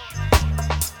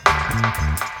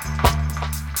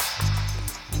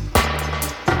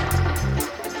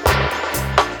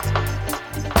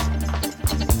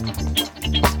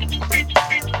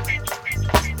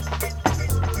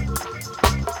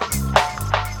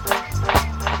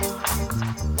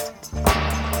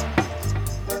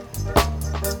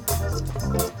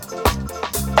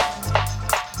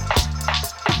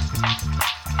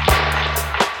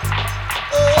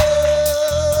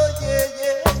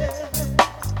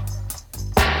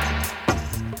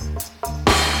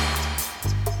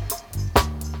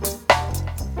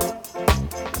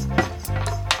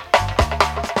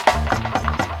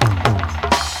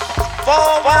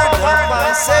 Forward up,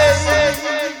 I say.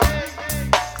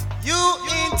 You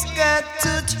ain't got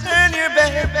to turn your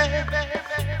back.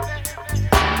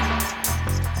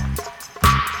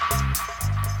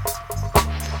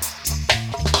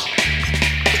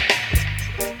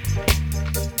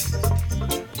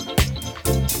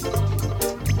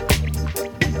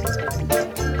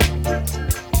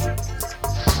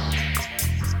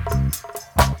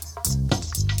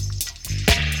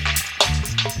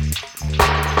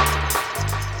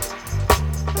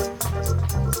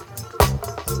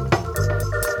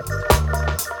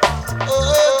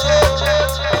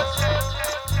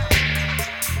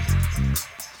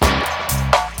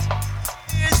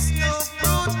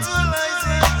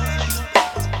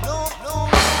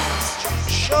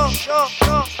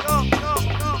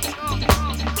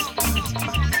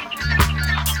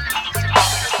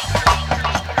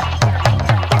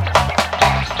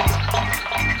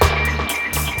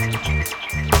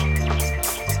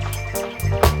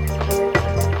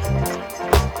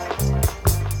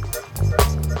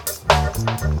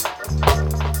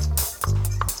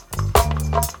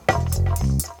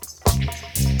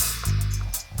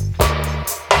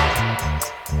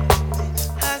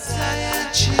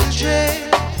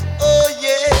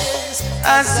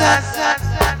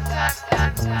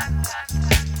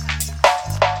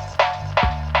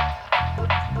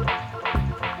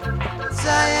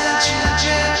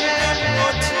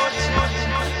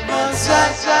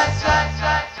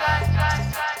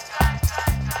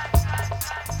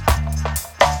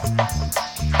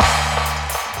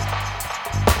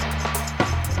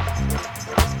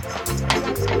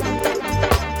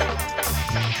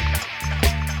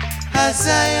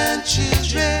 Zion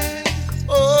children,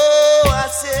 oh I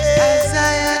say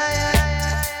Zion.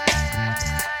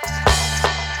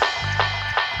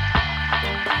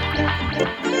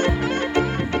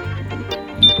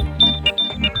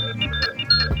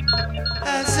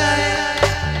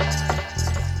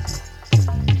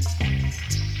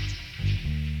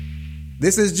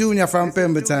 This is Junior from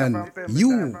Pemberton.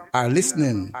 You are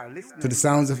listening to the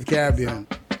Sounds of the Caribbean.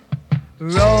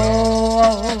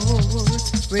 Rose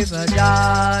River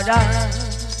Jordan,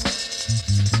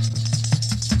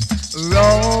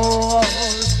 Rose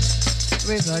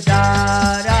River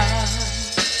Dada.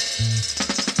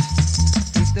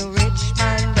 If the rich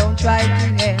man don't try to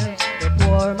help the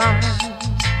poor man,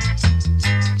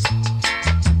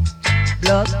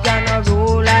 blood gonna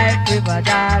roll like River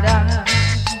Dada.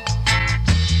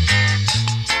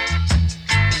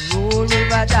 Roll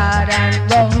River Dada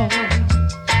and roll.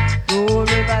 Roll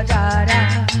River Dada.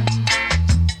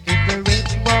 If the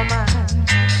rich woman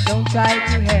don't try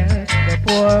to help the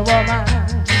poor woman,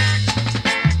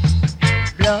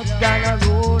 blood gonna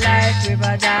roll like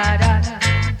River Dada.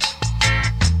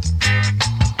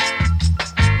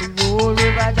 Roll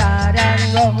River Dada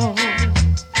and roll.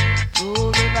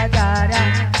 Roll River Dada.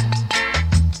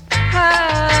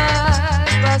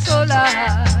 Ah, so Lord,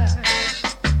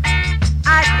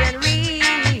 I can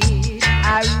read.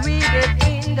 I read it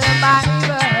in the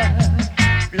Bible.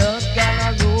 Blood gonna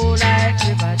roll like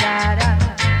River Dada.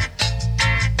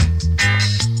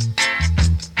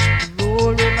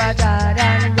 Roll River Dada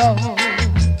and roll.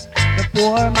 The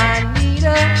poor man need a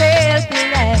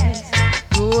helping hand.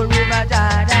 Roll River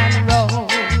Dada and roll.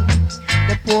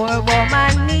 The poor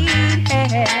woman need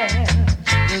help.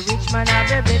 The rich man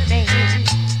have everything,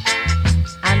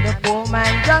 and the poor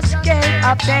man just can't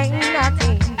obtain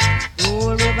nothing.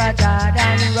 Roll River Dada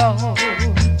and roll.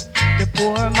 The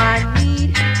poor man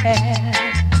need help.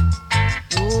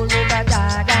 Roll River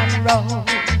Dada and roll.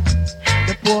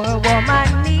 The poor woman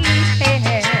need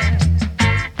help.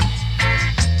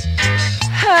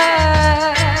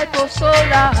 Help for so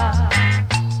long.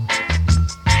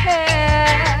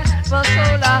 Help for so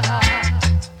long.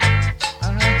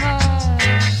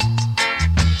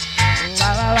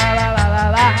 Wah wah wah wah wah wah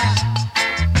wah.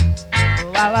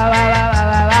 Wah wah wah wah wah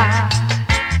wah wah.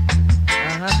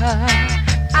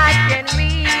 I can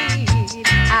read.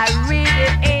 I read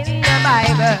it in the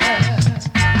Bible.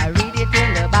 I read it in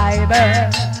the Bible.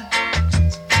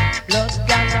 Blood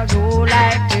gonna roll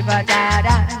like River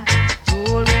Dada.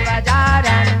 Roll River Dada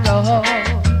and roll.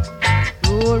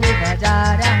 Roll River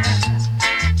Dada.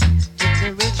 If the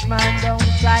rich man don't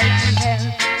try to help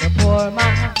the poor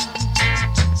man,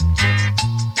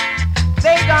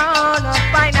 they gonna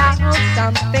find out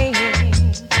something.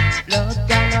 Blood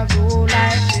gonna roll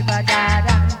like River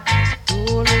Dada.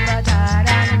 Roll River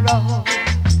Dada and roll.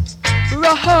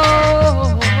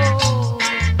 Roll.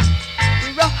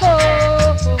 Roll.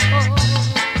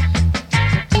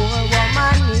 The poor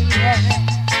woman need help.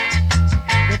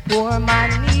 The poor man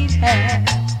need help.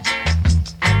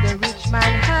 And the rich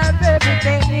man have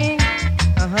everything.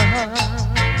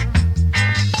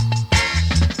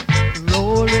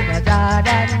 Roll River Dada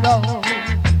and roll.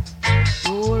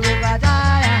 Roll River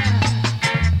Dada.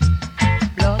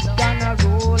 Blood gonna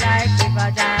roll like River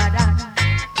Dada.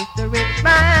 If the rich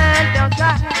man don't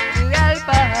try to help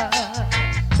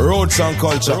us. Roots and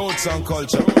culture. Roots and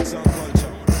culture. Roots and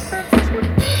culture.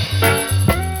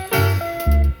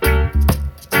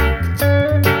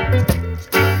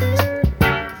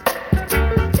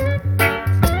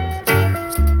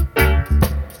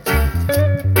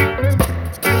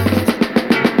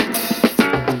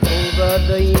 Over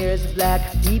the years, black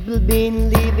people been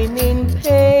living in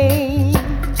pain.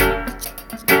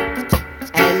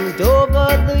 And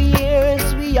over the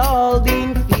years, we all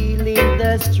been feeling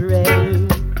the strain.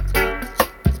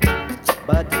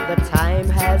 But the time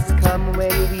has come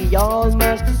when we all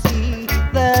must see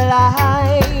the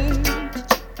light.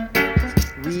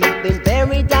 We've been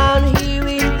buried down here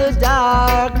in the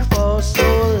dark for so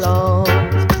long.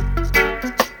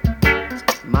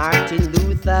 Martin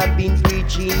Luther been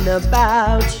preaching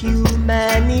about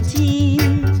humanity.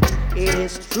 It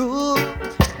is true.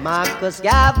 Marcus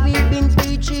Garvey been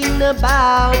preaching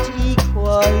about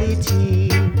equality.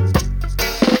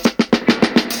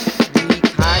 Weak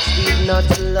hearts did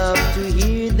not love to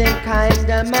hear them kind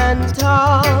of man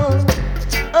talk.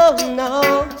 Oh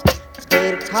no,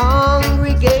 they'd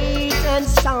congregate and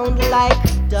sound like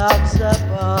dogs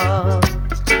above.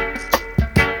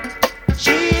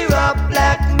 Cheer up,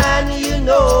 black man, you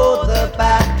know the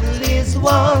battle is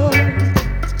won.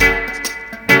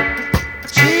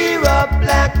 Cheer up,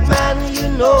 black man, you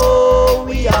know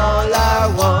we all are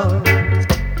one.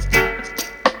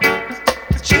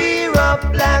 Cheer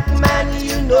up, black man,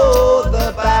 you know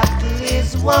the battle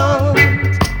is won.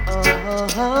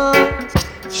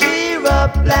 Cheer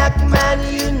up, black man,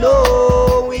 you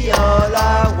know we all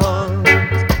are one.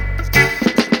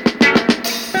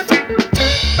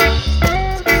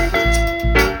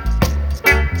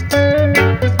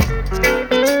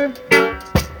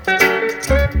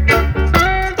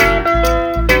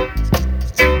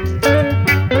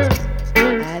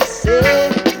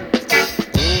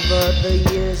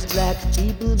 Black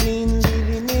people been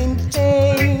living in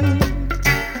pain.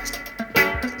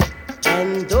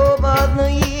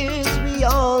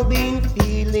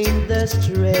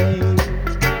 train.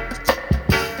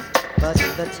 But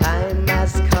the time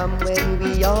has come when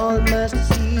we all must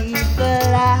see the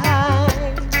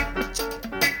light.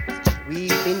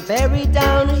 We've been buried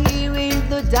down here in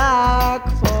the dark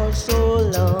for so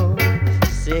long.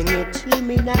 Sing it to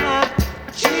me now.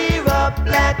 Cheer up,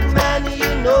 black man,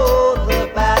 you know the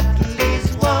battle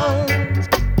is won.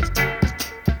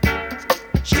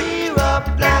 Cheer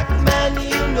up, black man,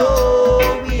 you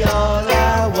know we all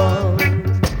are one.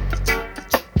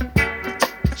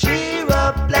 Cheer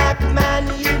up, black man,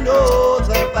 you know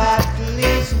the battle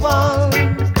is won.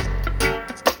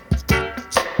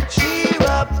 Cheer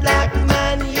up, black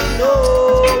man, you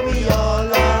know we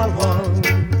all are one.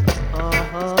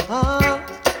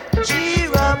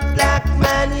 Cheer up, black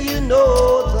man, you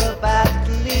know the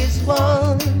battle is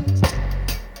won.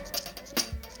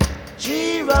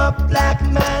 Cheer up, black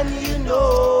man, you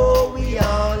know we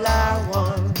all are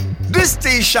one. This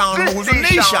station rules the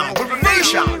nation, rules the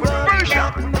nation, rules the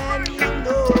nation.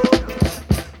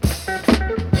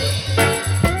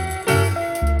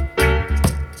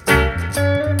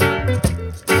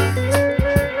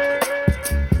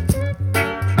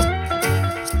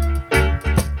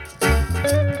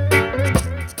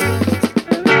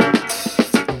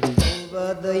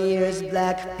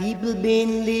 Black people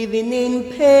been living in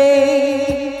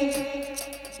pain,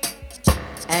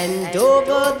 and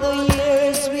over the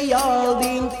years we all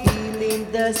been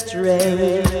feeling the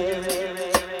strain.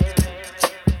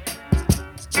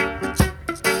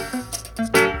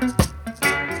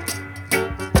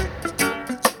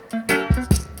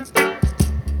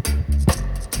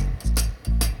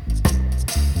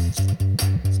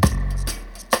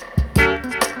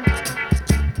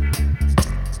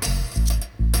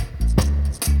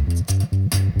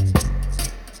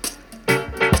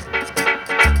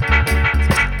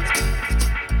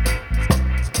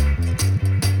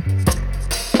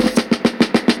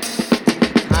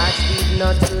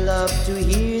 To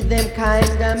hear them kind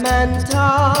of man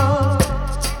talk,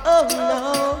 oh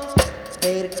no,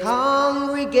 they'd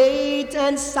congregate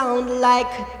and sound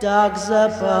like dogs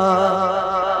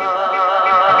apart.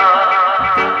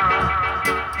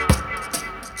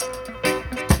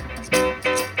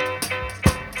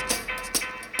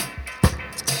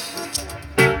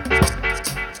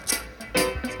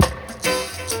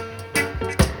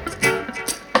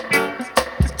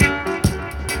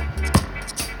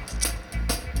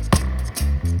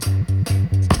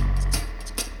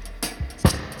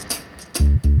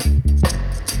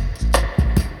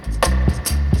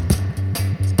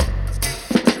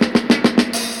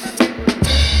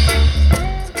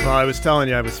 I was telling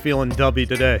you I was feeling dubby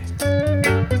today.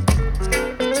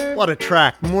 What a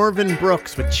track. Morven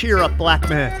Brooks with Cheer Up Black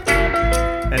Man.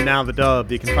 And now the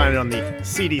dub. You can find it on the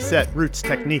CD set Roots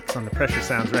Techniques on the Pressure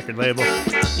Sounds record label.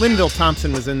 Linville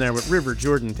Thompson was in there with River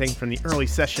Jordan, taken from the early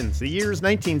sessions, the years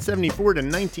 1974 to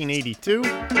 1982.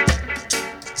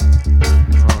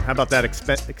 Oh, how about that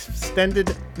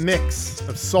extended mix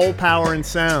of soul power and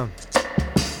sound?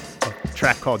 A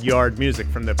track called Yard Music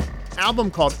from the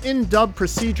album called In Dub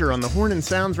Procedure on the Horn and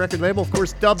Sounds record label, of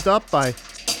course dubbed up by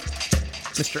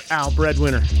Mr. Al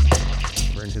Breadwinner.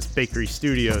 We're in his Bakery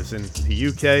Studios in the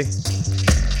UK.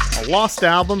 A lost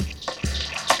album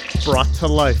brought to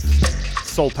life.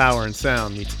 Soul Power and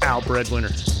Sound meets Al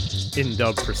Breadwinner. In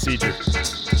Dub Procedure.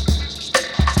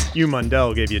 Hugh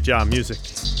Mundell gave you Jaw Music.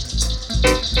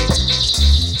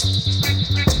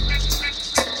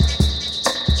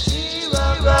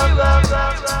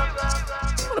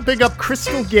 Big up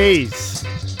Crystal Gaze.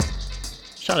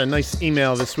 Shot a nice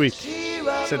email this week.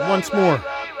 Said once more,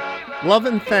 love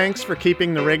and thanks for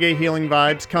keeping the reggae healing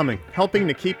vibes coming, helping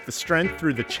to keep the strength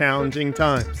through the challenging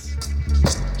times.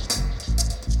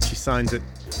 She signs it,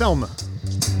 Thelma.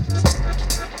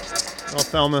 Well,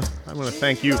 Thelma, I want to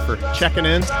thank you for checking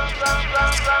in.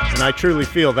 And I truly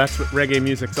feel that's what reggae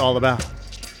music's all about.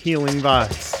 Healing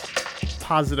vibes,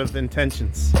 positive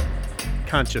intentions,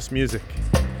 conscious music.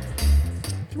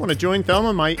 If you want to join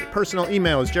Thelma, my personal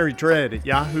email is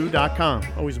jerrydread@yahoo.com.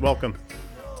 Always welcome.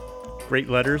 Great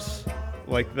letters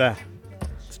like that.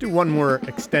 Let's do one more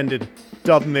extended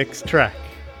dub mix track.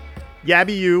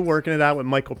 Yabby U working it out with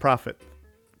Michael Prophet.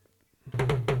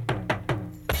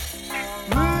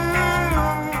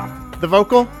 The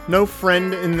vocal, no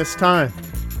friend in this time.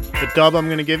 The dub I'm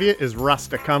going to give you is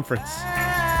Rasta Conference.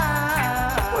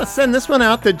 I want to send this one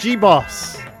out to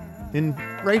G-Boss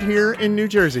right here in New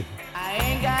Jersey. I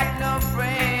ain't got no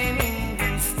friend in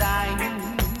this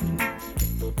time.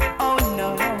 Oh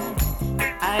no,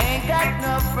 I ain't got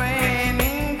no friend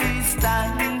in this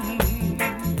time.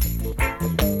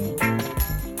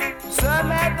 So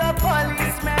met the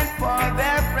policeman for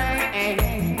their friend.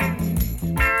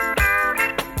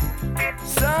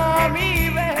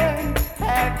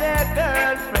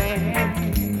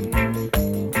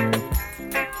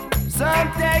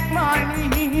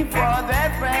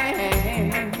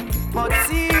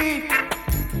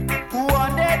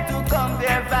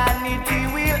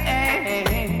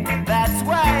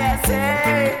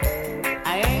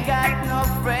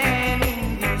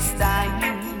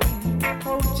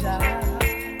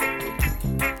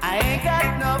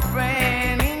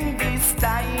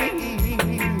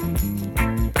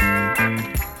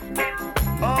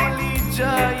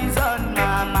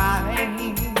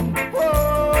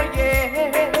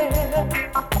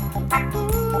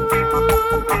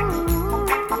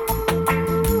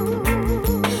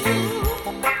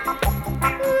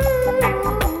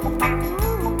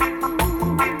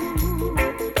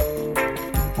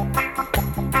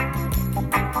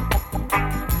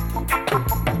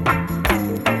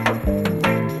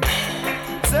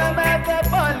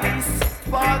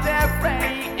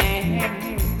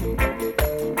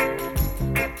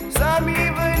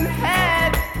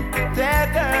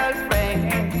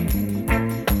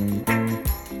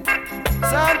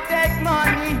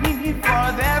 money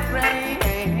for their brain.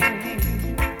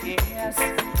 Yes.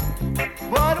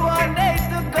 But one day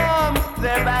to come,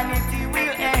 their vanity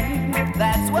will end.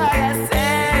 That's why I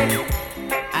say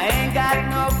I ain't got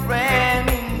no friend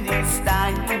in this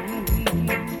time.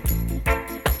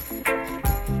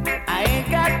 I ain't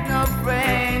got no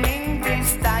friend in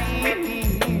this time.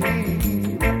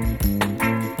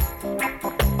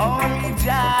 Only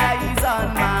Jah is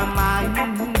on my mind.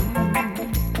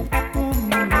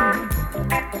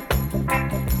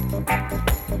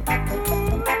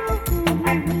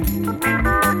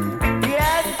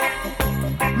 Yes,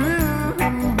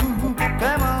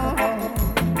 come on.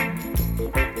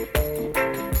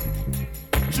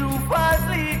 True false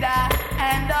leader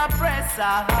and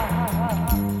oppressor.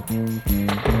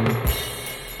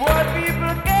 Poor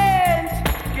people can't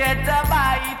get a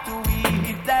bite to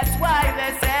eat. That's why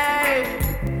they say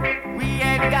we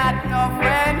ain't got no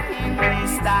friend in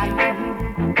this time.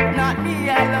 Not me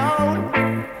alone.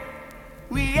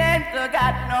 We ain't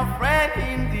got no friend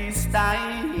in this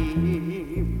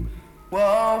time.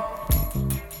 Whoa,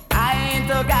 I ain't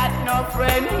got no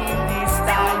friend in this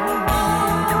time.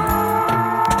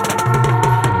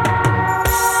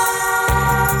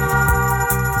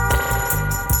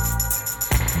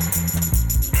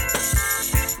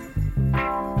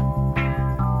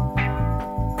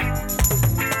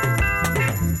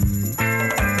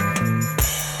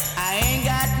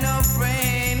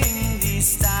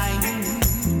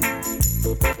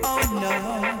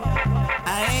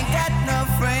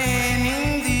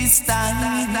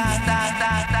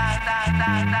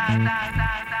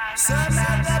 Some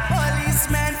of the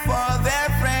policemen for their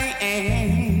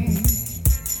friends.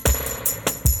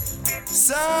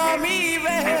 Some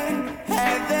even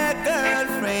have their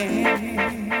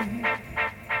girlfriend.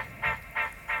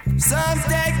 Some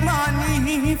take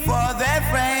money for their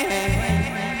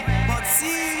friends. But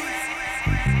see,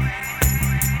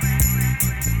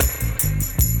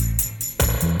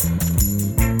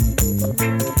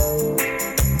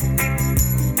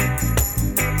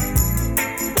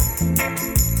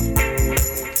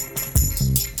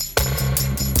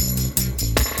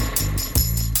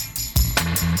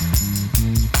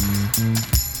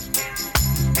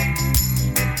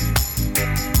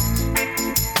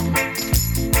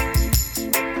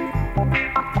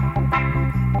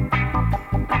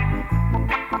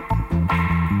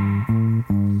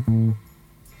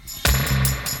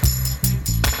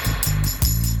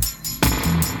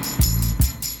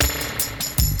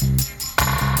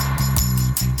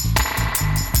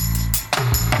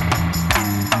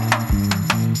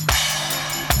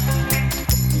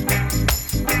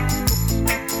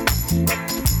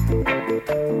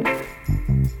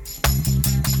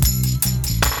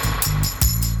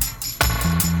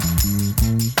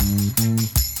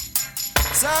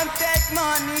 some take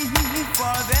money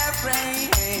for their friends.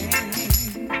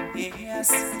 Yes.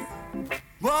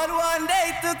 But one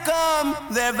day to come,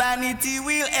 their vanity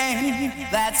will end.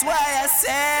 That's why I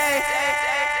say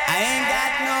I ain't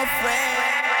got no friend.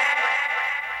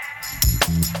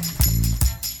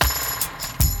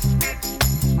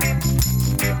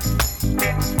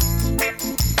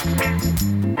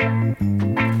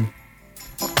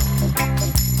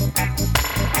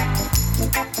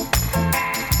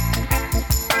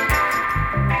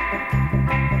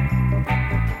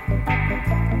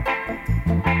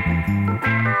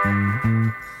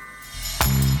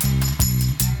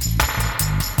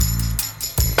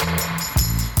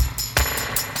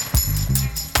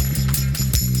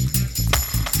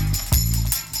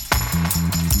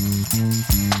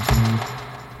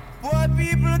 Poor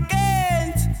people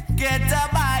can't get a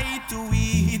bite to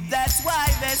eat. That's why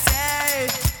they say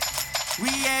we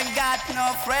ain't got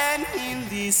no friend in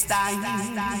this time.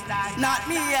 Not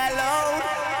me alone.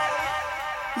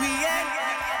 We ain't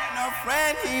got no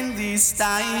friend in this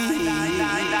time.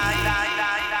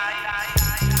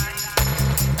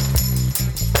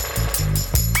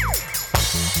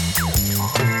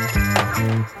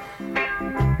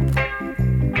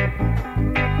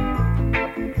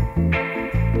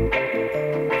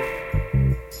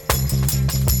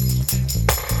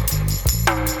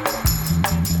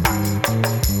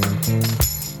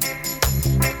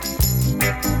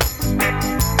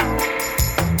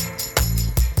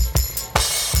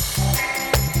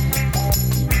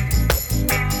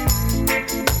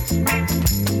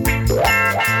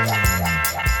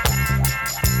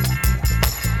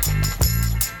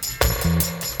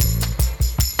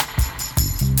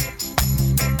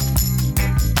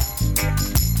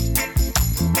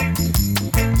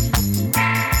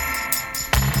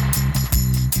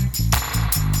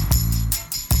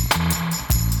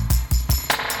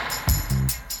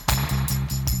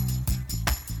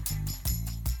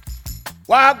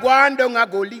 Wagwan down a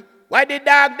gully. Why the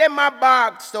dog them a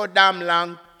bark so damn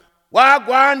long?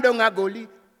 Wagwan down a gully.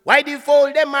 Why the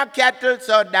foal them a cattle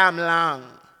so damn long?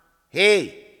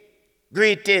 Hey,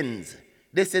 greetings.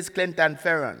 This is Clinton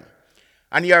Ferron,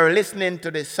 and you're listening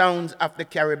to the Sounds of the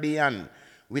Caribbean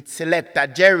with Selector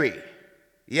Jerry.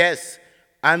 Yes,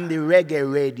 on the reggae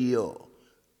radio.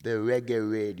 The reggae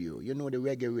radio. You know the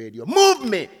reggae radio. Move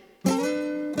me!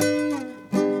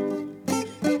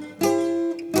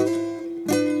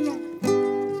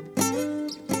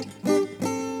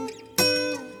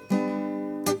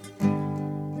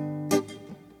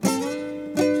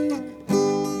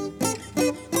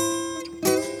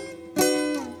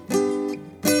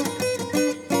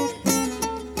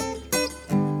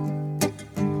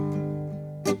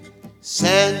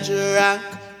 Sanjarak,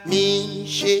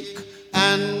 Meshach,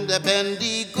 and the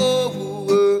Bendigo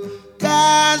were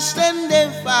cast in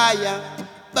the fire,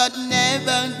 but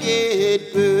never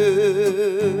get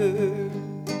burned.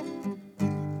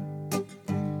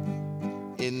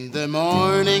 In the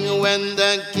morning when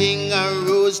the king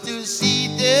arose to see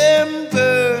them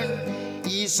burn,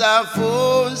 he saw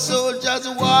 4 soldiers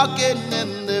walking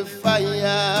in the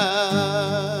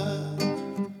fire.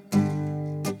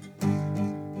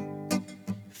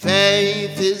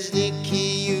 Faith is the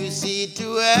key, you see,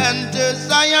 to enter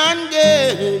Zion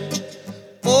gate.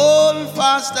 Hold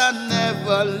fast and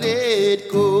never let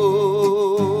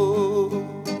go.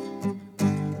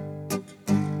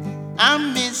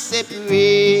 And me say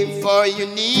pray for your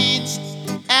needs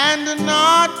and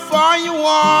not for your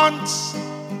wants.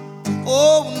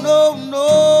 Oh no,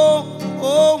 no,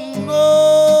 oh no.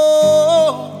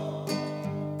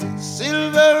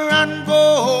 Silver and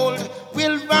gold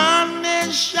will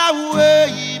vanish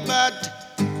away, but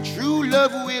true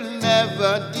love will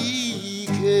never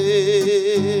decay.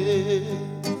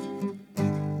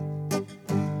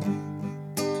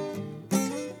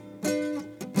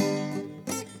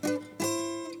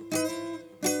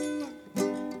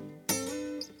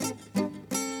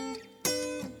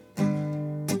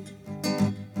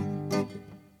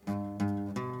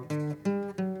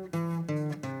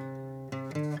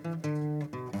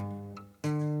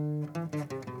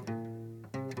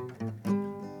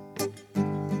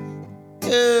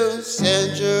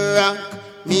 Sanjarak,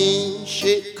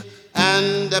 Meshach,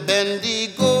 and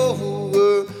Abednego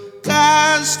were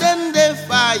cast in the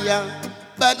fire,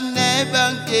 but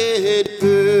never get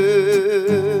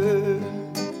burned.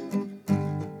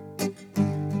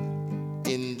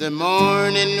 In the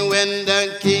morning when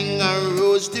the king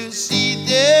arose to see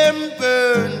them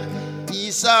burn,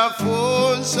 he saw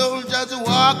 4 soldiers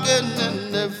walking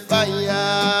in the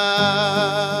fire.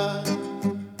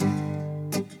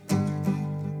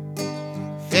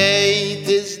 Faith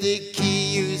is the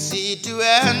key, you see, to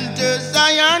enter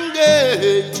Zion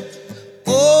gate.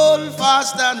 Hold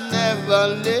fast and never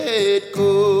let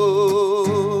go.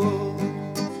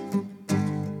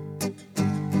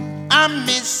 I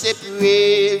miss it,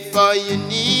 pray for your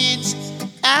needs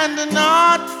and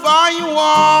not for your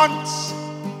wants.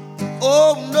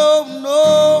 Oh no,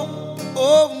 no,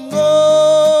 oh no.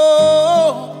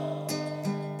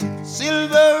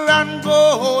 Silver and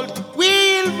gold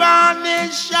will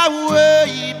vanish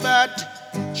away, but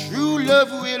true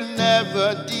love will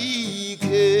never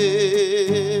decay.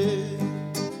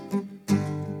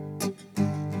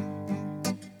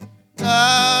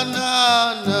 Na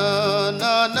na na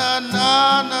na na na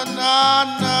na na na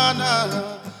na na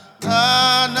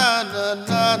na na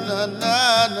na na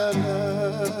na.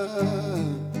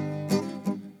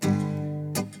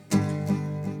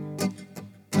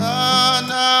 Na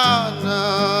na na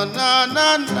na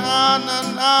na na na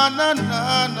na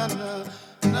na na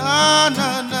na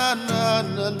na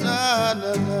na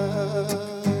na na.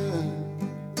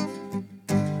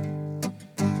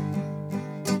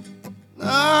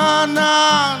 Na na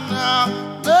na na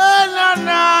na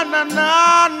na na na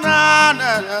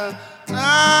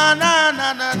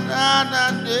na na na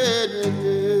na.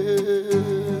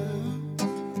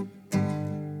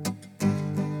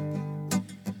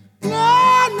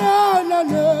 No, no, no,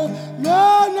 no,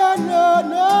 no, no, no,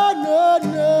 no,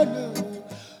 no, no.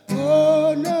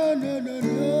 Oh, no, no, no,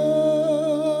 no.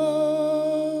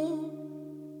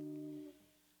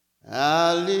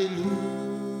 Hallelujah.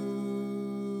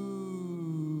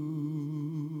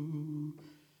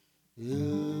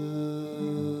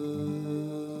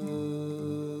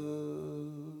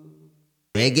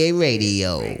 Reggae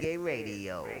Radio. Reggae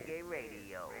Radio. Reggae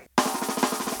Radio.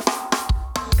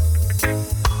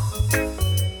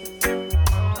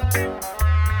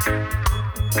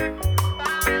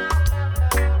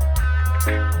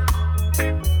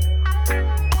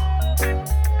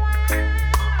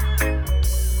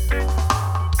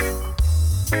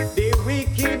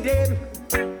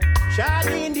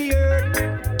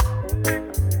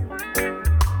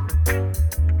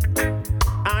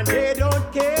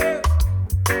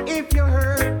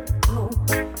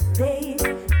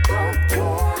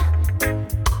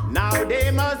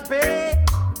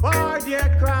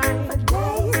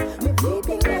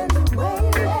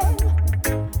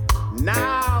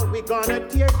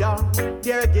 down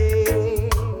their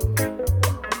gate.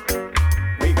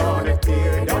 We're gonna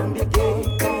tear down the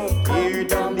gate, tear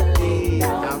down the gate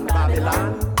of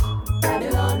Babylon.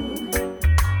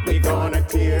 We're gonna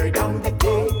tear down the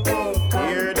gate,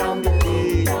 tear down the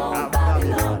gate of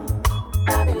Babylon.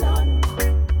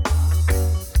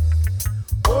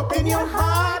 Open your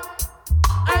heart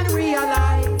and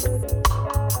realize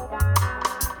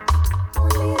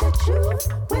only the truth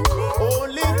will live.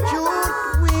 Only truth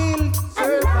will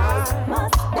survive.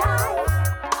 Must die.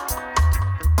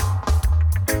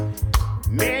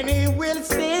 Many will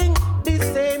sing the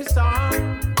same song,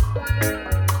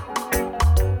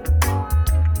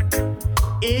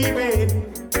 even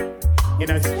in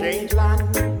a strange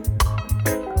land.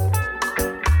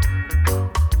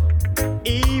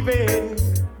 Even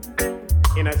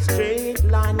in a strange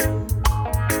land.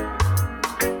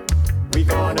 We're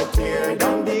gonna tear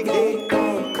down the gate,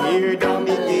 tear down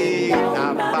the gate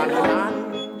of Babylon.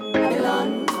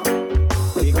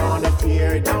 We're gonna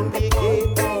tear down the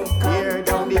gate, tear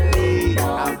down the gate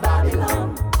of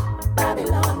Babylon.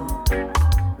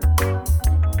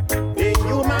 The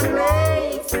human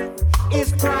race is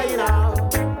crying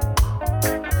out,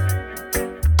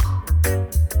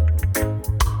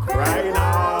 crying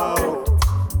out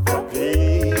for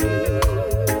peace.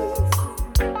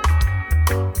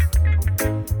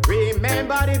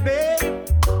 Remember the babe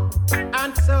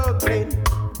and suckling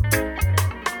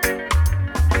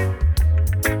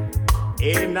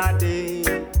in a day,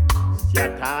 your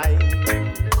time.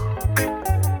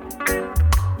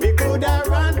 We could have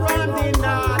run from the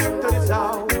north to the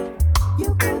south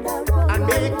and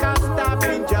make a stop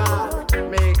in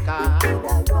Jamaica.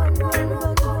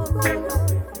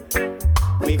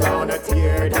 We gonna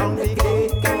tear down the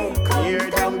gate, tear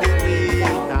down the gate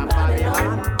of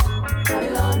Babylon.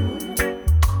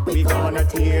 We gonna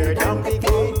tear down the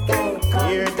gate,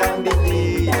 tear down the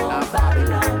gate of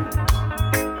Babylon.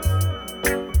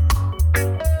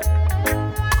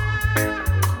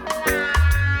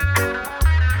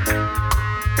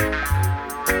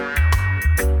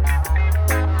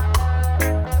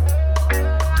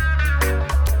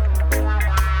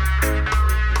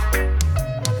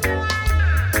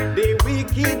 The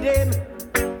wicked them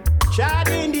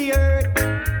treading the earth,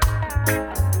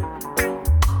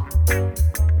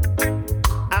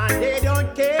 and they don't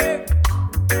care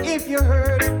if you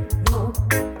hurt. No,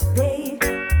 they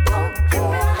don't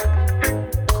care.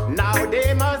 Now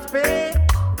they must pay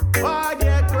for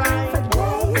their crime. For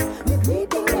days, we're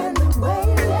bleeding and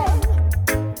wailing.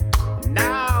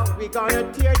 Now we gonna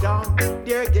tear down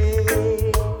their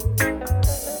gate.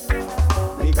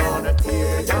 We gonna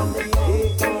tear down the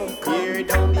gate, tear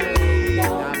down the gate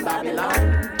of Babylon.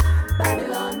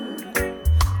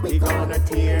 We gonna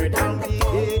tear down the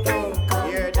gate,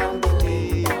 tear down the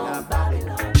gate of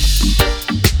Babylon.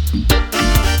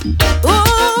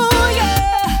 Oh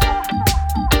yeah,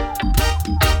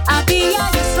 I'll be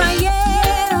on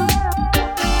Israel.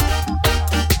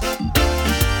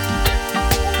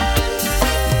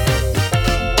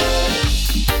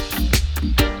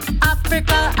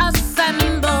 Africa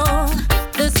assemble.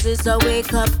 This is a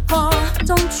wake-up call.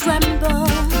 Don't tremble.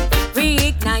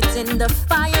 Reigniting the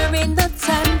fire in the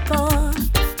temple.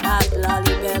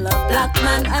 Lalibela, black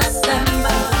man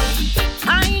assemble. I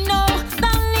know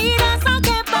the leaders are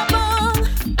capable.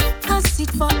 A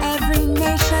seat for every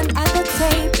nation at the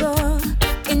table.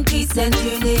 In peace and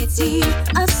unity,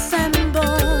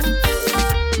 assemble.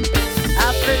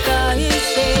 Africa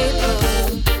is able.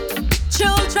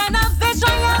 Children of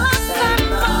Israel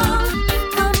assemble.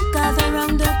 Come gather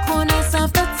round the corners of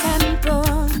the temple.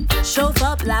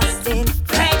 Shofar blasting,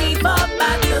 ready for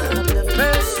battle. From the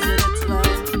first to the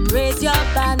 12th, raise your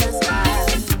banners high.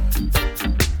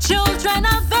 Children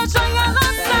of Israel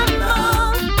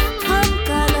assemble. Come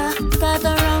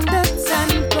gather round the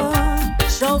temple.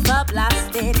 Shofar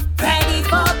blasting, ready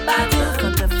for battle.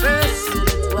 From the first to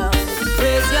the 12th,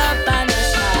 raise your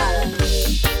banners high.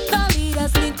 The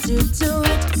leaders need to do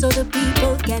it so the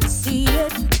people can see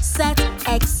it. Set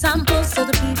examples so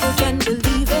the people can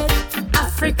believe it.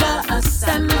 Africa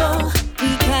assemble,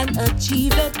 we can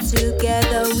achieve it.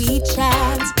 Together we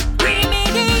chant.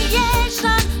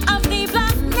 Remediation of the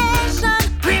black nation.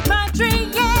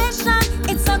 Repatriation,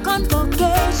 it's a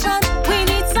convocation. We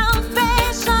need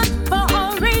salvation for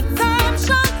all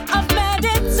redemption of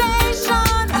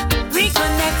meditation.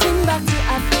 Reconnecting back to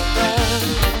Africa.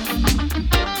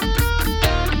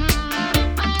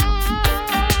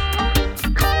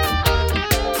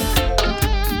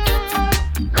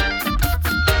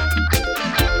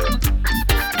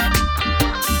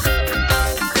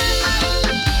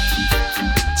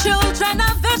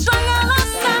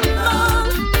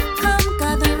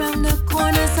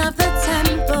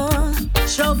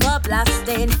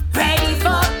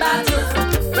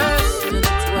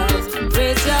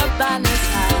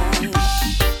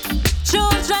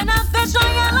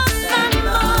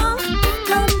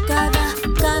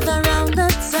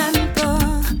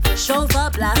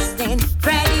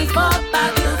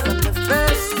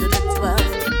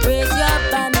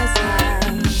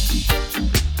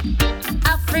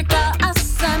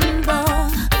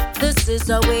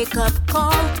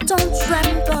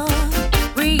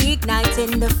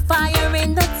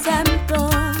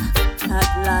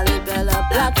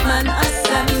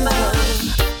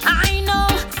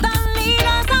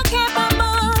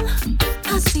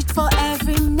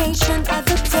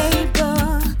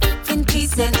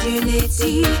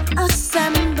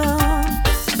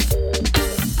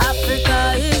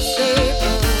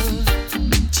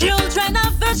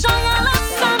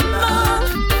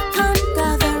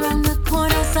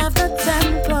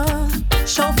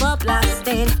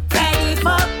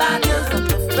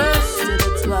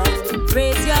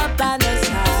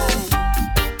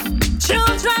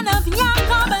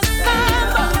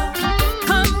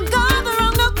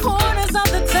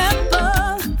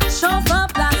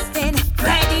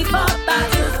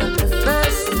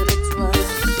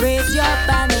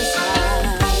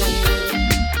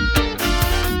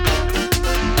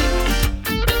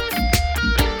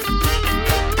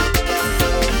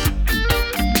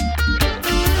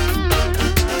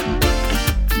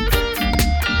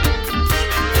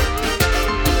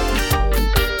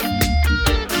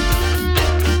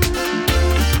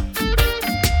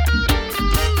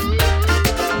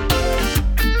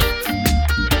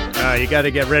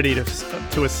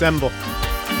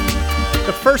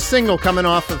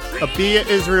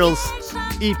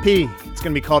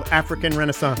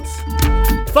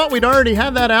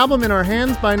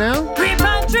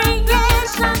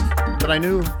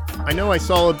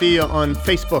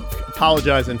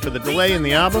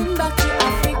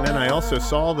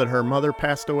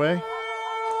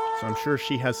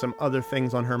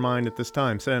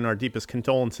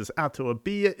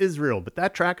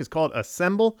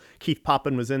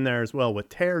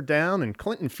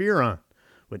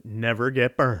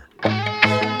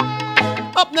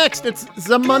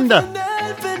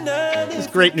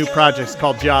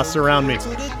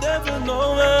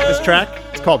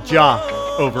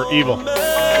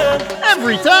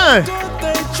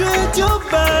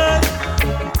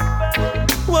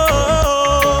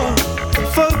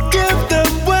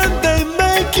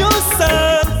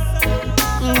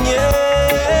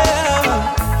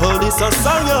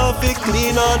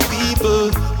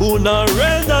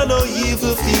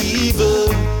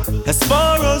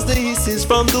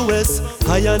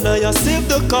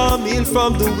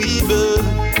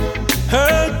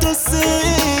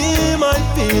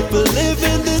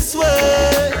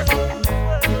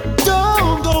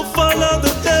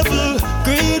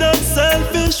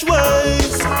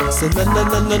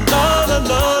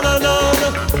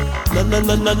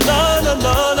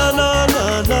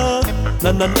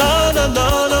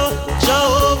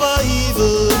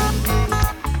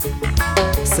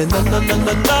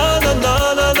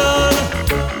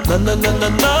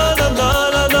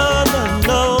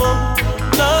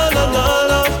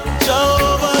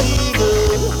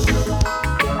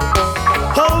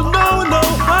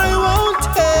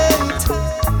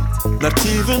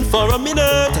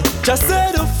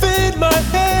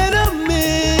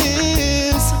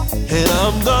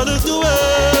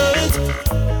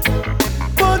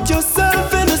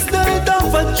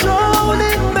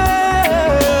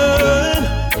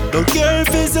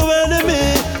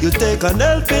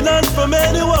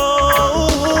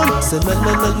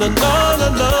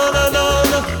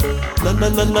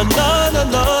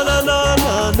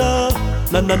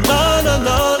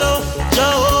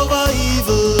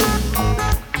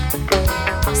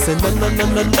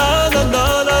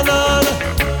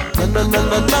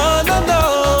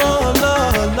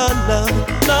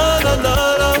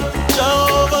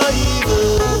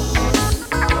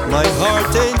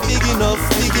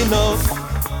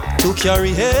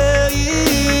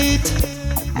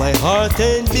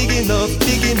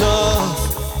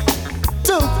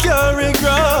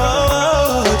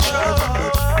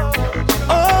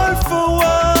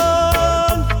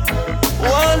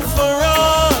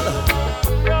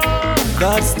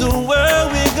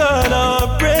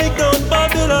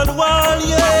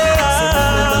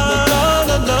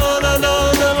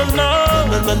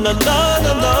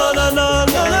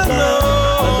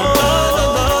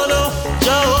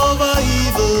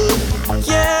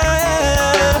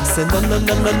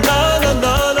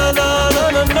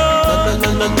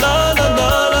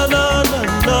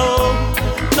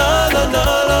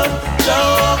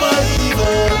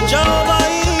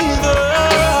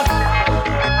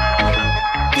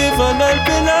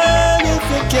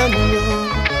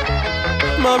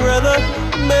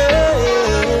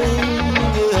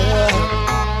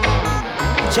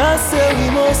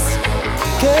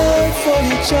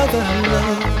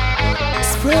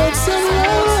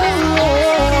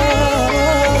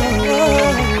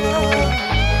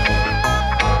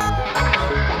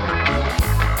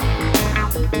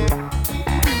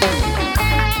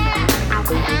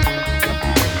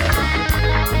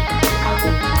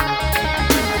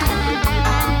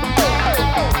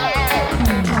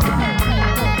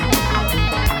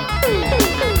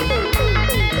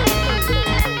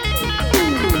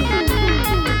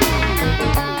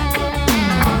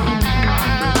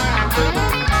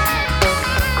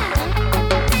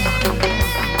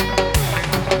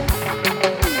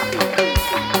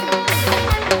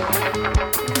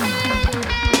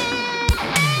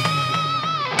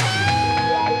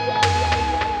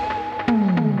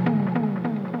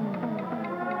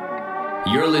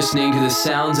 listening to the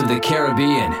sounds of the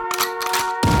Caribbean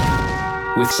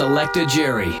with Selecta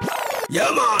Jerry. Yeah,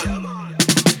 man.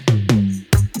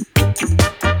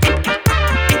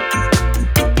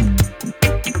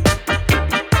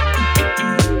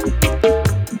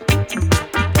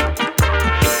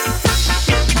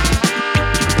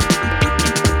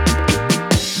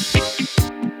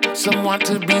 Some want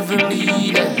to be the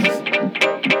leaders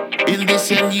in this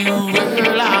new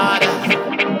world order,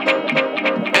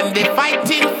 and they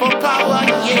fighting for power,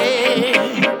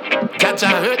 yeah. Judge, I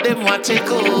heard them want to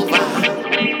take over,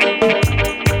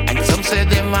 and some say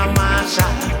them are marshal,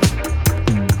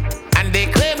 and they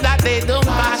claim that they don't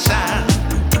marshal.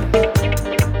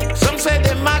 Some say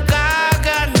them are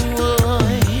gargan,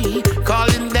 boy,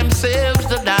 calling themselves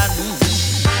the dance.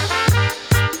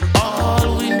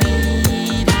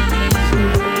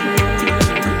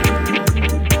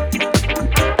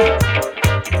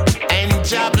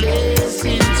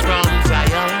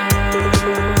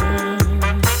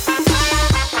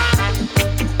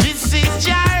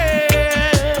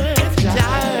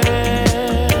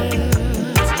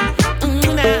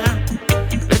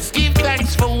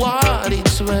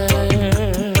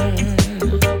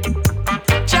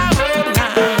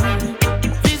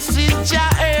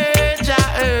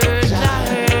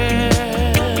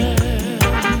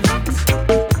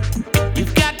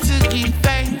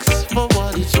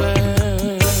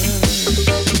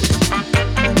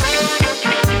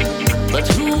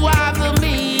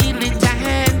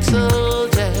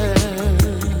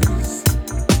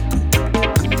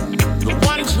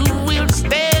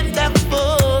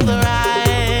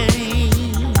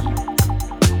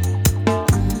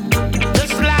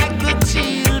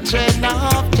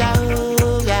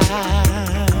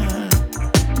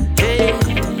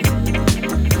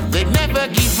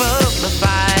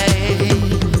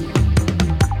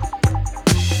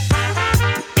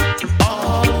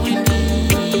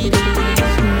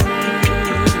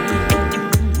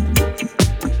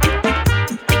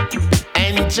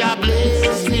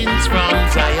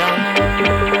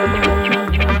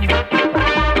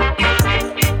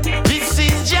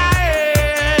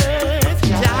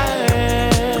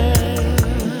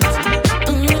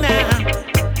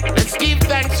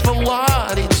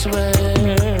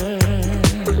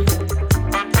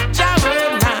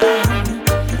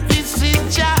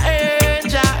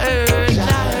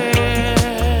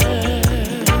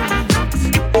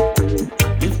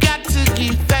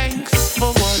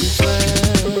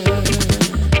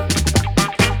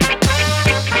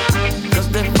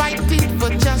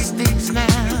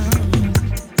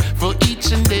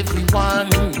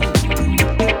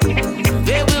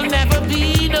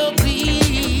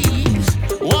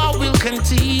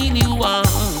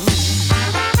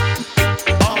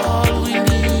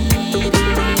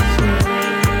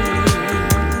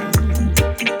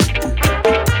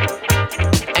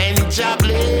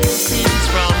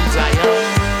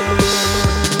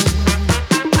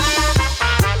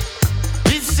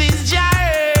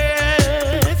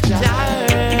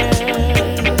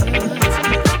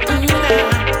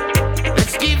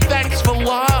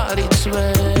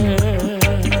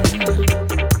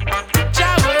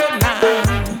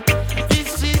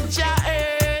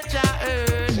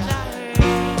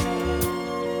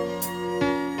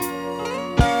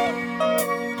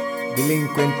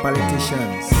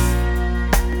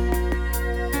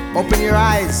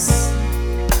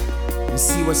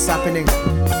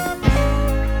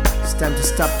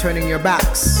 Turning your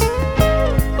backs.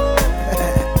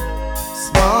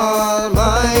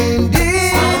 Small-minded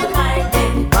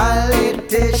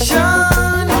politicians.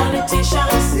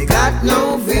 They got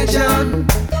no vision.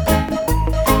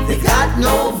 They got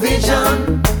no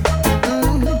vision.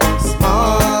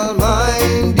 Small-minded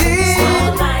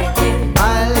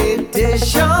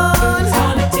politicians.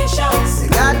 They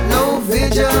got no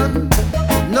vision.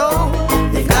 No,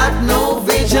 they got no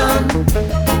vision.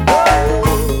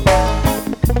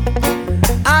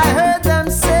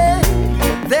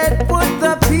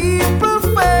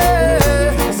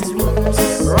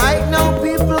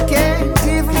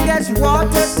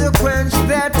 Water to quench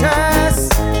their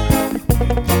thirst.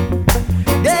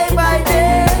 Day by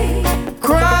day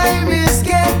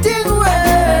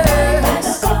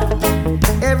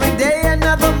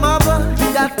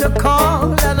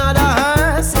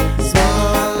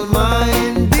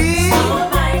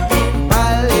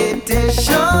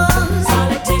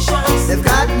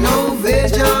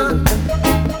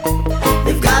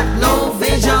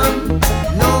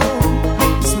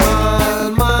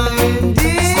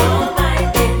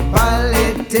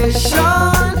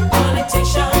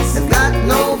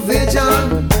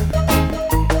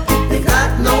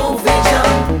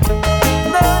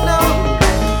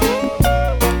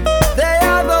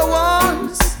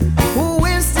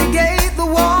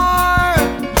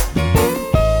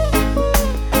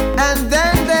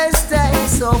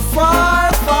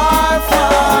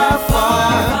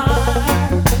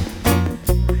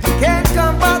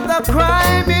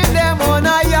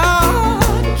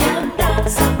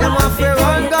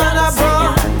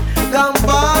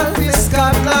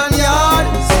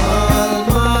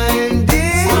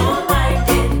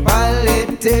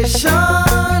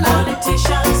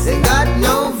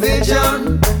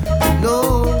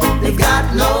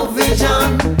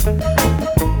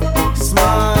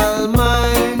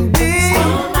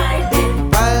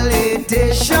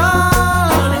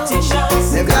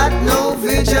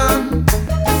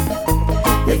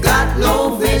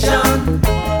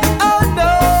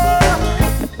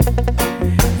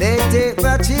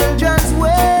children's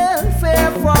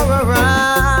welfare for a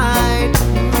ride.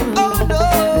 Oh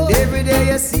no! And every day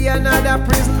you see another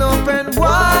prison open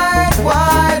wide,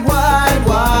 wide, wide,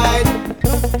 wide.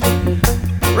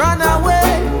 Run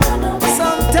away.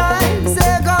 Sometimes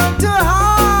they're gone to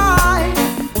hide,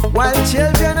 while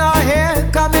children are here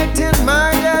committing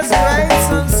murders, rapes,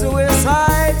 and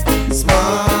suicides.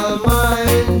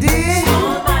 Small-minded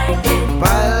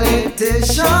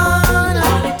politicians,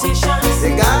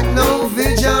 they got no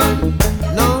vision.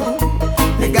 No,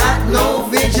 they got no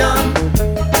vision.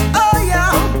 Oh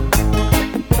yeah.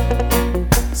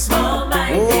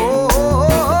 Small-minded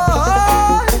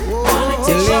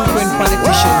delinquent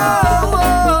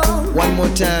politician. One more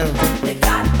time.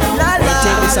 I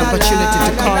take this opportunity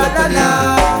to call upon you.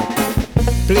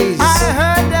 Please. I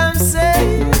heard them say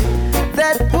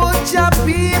that put your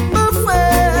people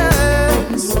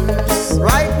first.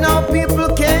 Right now people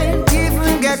can't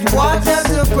even get water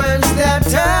to quench their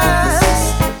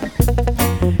thirst.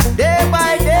 Day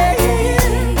by day,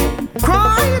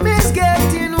 crime is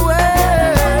getting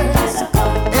worse.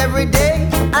 Every day,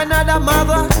 another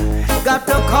mother got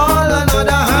to call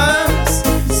another hearse.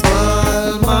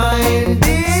 Small-minded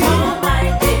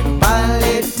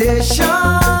politicians,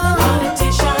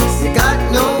 they got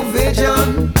no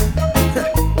vision.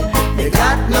 They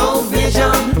got no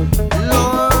vision,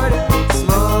 Lord.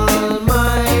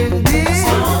 Small-minded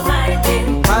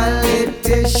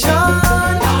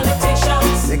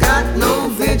politicians, they got no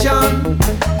vision.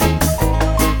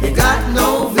 They got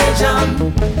no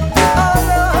vision. Oh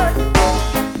Lord.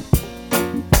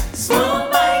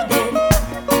 Small-minded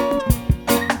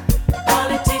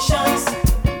politicians,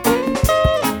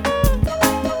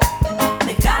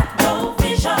 they got no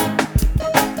vision.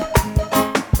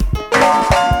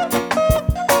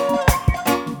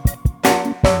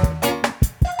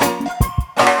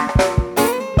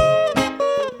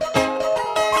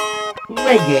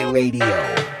 Reggae Radio.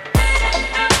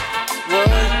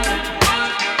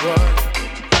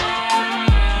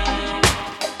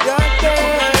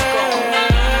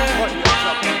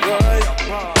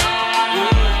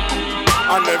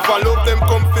 I never love them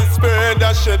come fi spread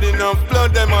a shedding of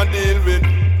blood them a deal with.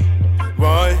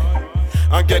 Why?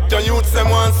 I get the youths them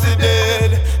want see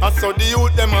dead, I saw the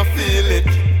youth them a feel it.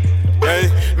 Hey,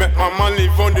 make mama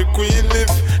live on the queen live.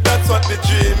 That's what the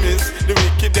dream is. The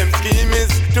wicked them scheme is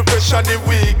to pressure the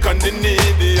weak and the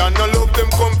needy. And I love them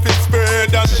come fi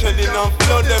spread a shedding of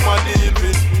blood them a deal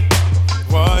with.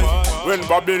 Why? When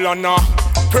Babylon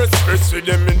press with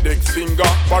them index finger.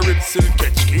 Barrel still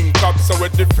catch king cock, so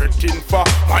what the fretting for?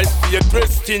 My feet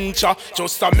dressed incha,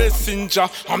 just a messenger.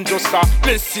 I'm just a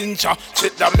messenger,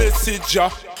 check the messenger.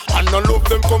 And I love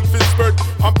them come fi spread,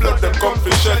 and blood them come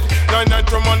fi shed. Nine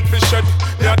night rum and fi shed,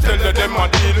 me I tell you them I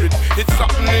deal with. It's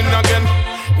happening again,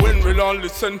 when we'll all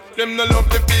listen. Them no love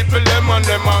the people, them and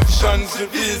them actions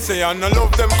easy. And I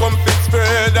love them come fi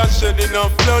spread, and shed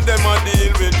enough blood them I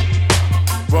deal with.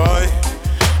 Why?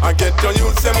 I get the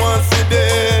youth them want see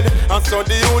dead, and so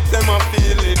the youth them a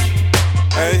feel it.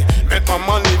 Hey, make my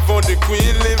man live how the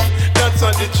queen live. That's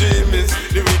what the dream is.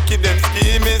 The wicked them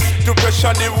scheme is to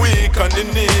pressure the weak and the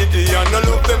needy. And I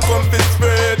love them come fi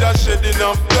spread, and shed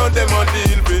enough blood them a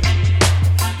deal with.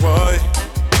 Why?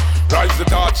 Rise the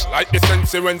torch like the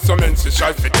sensei when some NC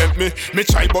try to tempt me. Me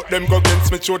try but them go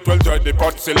against me throat well dry the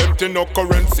pot still empty no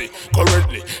currency.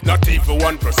 Currently, not even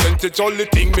 1%. Only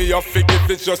thing me have to give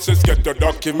is just to get the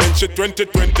document. Shit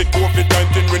 2020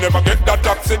 COVID-19 we never get that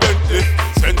accidentally.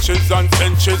 Centuries and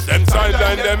centuries, them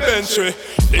sideline them bench we.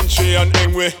 Lynchy and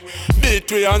Engwe,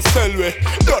 beat we and sell we.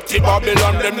 Dirty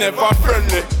Babylon them never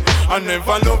friendly. I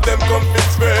never love them come fi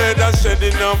spread and shed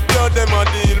enough blood them a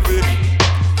deal with.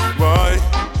 Why?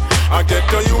 I get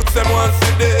the youth them want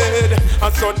see dead,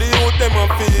 and so the youth them a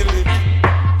feel it.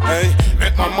 Hey,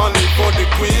 make my money for the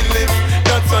queen live.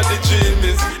 That's what the dream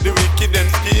is. The wicked them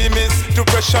scheme is to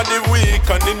pressure the weak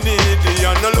and the needy.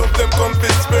 And I love them come fi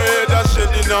spread and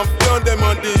shed enough blood them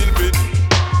a deal with.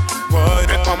 Why?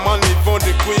 Make my money for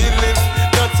the queen live.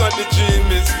 That's what the dream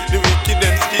is. The wicked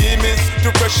them scheme is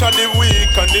to pressure the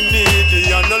weak and the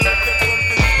needy. And I love them come fi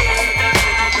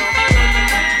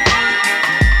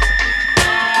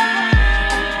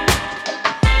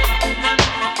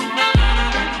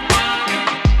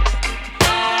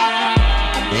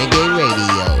Reggae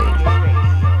Radio.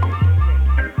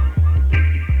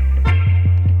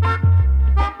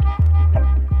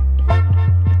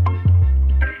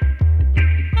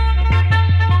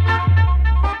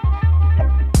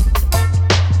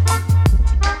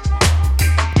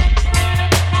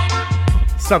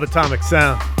 Subatomic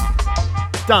Sound.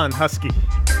 Don Husky.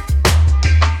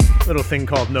 Little thing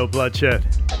called No Bloodshed.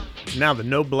 Now the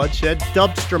No Bloodshed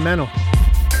Dubstrumental.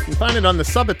 You can find it on the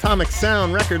Subatomic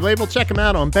Sound record label. Check them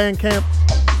out on Bandcamp.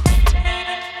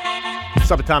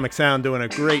 Subatomic Sound doing a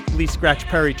great Lee Scratch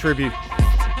Perry tribute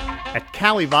at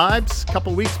Cali Vibes a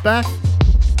couple weeks back.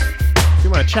 If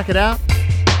you want to check it out,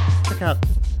 check out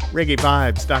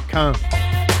reggaevibes.com.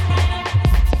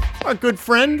 Our good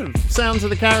friend of Sounds of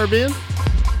the Caribbean,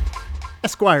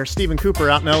 Esquire Stephen Cooper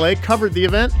out in LA, covered the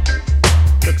event.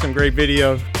 Took some great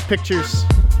video pictures.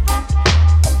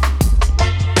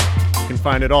 You can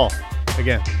find it all.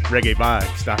 Again,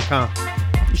 reggaevibes.com.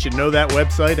 You should know that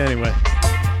website anyway.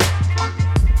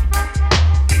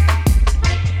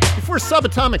 Before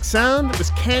Subatomic Sound, it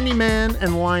was Candyman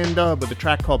and Lion Dub with a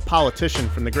track called Politician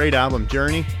from the great album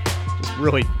Journey. Just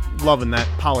really loving that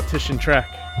Politician track.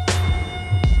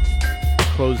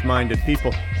 Closed-minded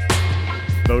people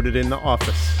voted in the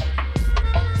office.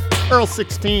 Earl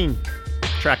 16,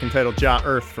 track entitled Ja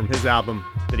Earth from his album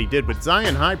that he did with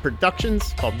Zion High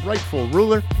Productions called Rightful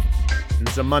Ruler. And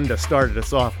Zamunda started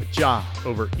us off with Ja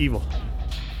Over Evil.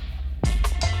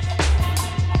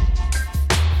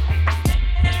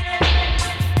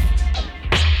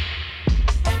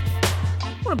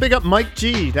 I want to big up Mike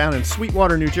G down in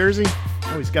Sweetwater, New Jersey.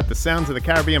 Oh, he's got the Sounds of the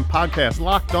Caribbean podcast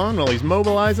locked on while he's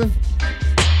mobilizing.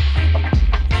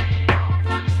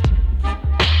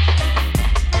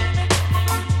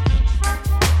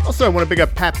 Also, I want to big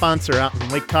up Pat Bonser out in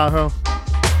Lake Tahoe.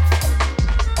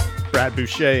 Brad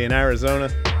Boucher in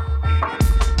Arizona.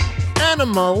 Anna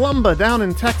Malumba down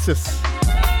in Texas.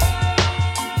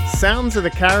 Sounds of the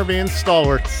Caribbean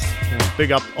stalwarts.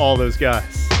 Big up all those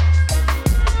guys.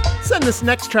 Send this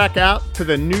next track out to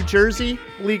the New Jersey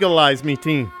Legalize Me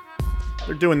team.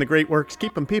 They're doing the great works,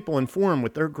 keeping people informed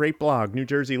with their great blog,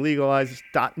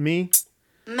 NewJerseyLegalize.me.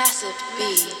 Massive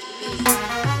B.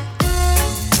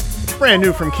 Brand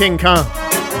new from King Kong.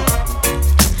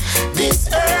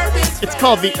 It's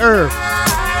called The Herb.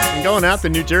 And going out to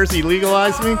New Jersey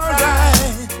Legalize Me.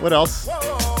 What else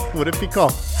would it be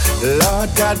called? Lord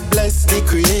God bless the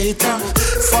Creator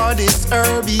for this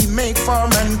herb He make for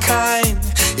mankind.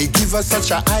 It give us such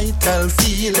a vital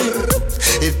feeling.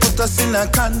 It put us in a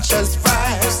conscious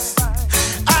vibes.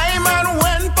 I man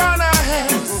went on our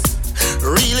hands.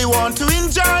 Really want to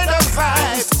enjoy the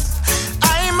vibes.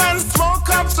 I man smoke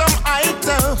up some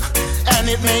item and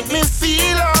it make me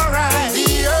feel alright.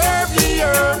 The herb, the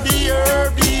herb, the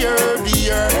herb, the herb, the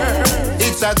herb.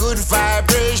 It's a good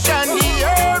vibration. The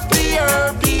herb, the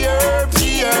herb, the herb,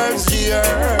 the herbs, the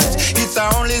herbs. It's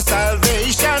our only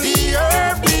salvation. The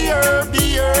herb, the herb,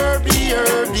 the herb, the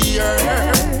herb, the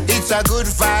herb. It's a good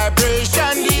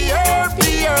vibration. The herb,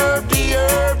 the herb, the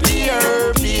herb, the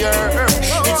herb, the herb.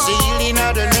 It's the healing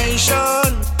of the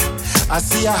nation. I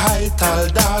see a high tall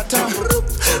daughter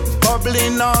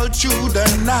bubbling all through the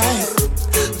night.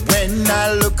 When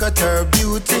I look at her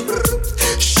beauty,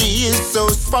 she is so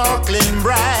sparkling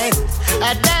bright.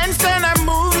 I dance and I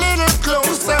move a little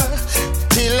closer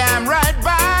till I'm right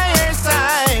by her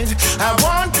side. I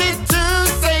wanted to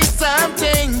say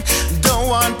something, don't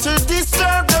want to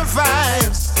disturb the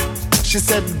vibes. She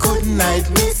said, good night,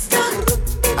 mister.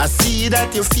 I see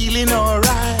that you're feeling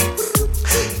alright.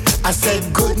 I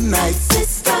said, good night,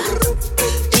 sister.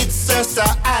 It's just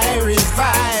a Irish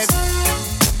vibe.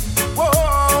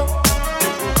 Whoa.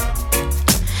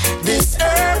 This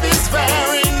herb is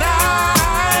very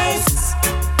nice.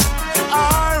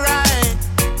 Alright.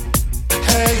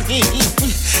 Hey,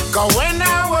 cause when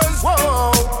I was,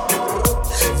 whoa,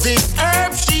 this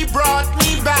herb, she brought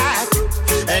me back.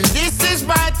 And this is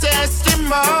my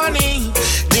testimony.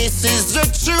 This is the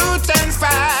truth and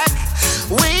fact.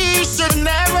 We should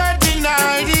never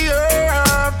deny the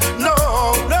herb. No,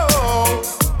 no.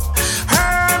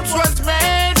 Herbs was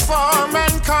made for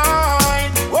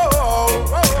mankind. Whoa,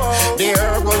 whoa. The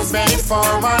herb was made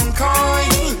for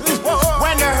mankind.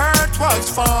 When the earth was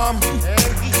formed,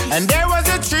 and there was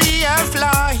a tree of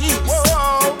life.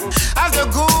 Whoa, of the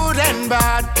good and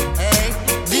bad.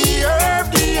 The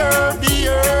herb, the herb, the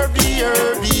herb, the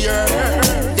herb, the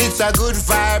herb. It's a good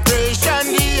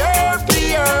vibration. The herb,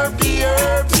 the herb, the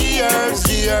herb, the herbs,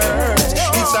 the herbs.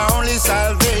 It's our only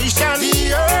salvation.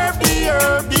 The herb, the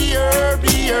herb, the herb,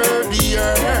 the herb, the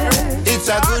herb. It's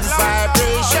a good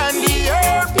vibration. The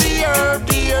herb, the herb,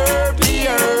 the herb, the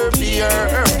herb, the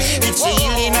herb. It's the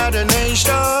healing of the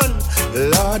nation.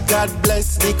 Lord God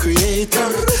bless the Creator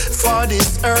for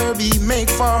this herb He make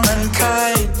for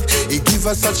mankind. It give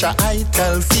us such a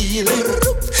vital feeling.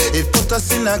 It put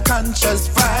us in a conscious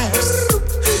vibes.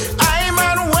 I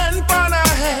man went on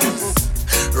our hands.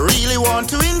 Really want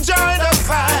to enjoy the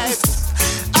vibes.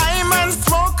 I man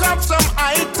smoke up some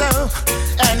item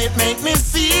and it make me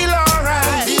feel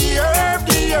alright. The herb,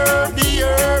 the herb, the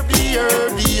herb, the the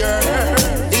herb, the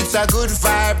herb. It's a good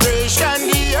vibration,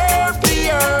 the herb, the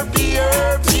herb, the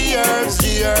herb, the herbs,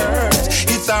 the herbs.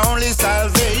 It's our only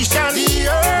salvation, the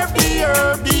herb, the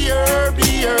herb, the herb,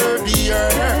 the herb, the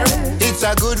herb. It's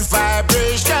a good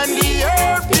vibration, the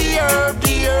herb, the herb,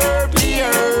 the herb, the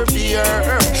herb, the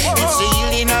herb. It's the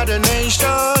healing of the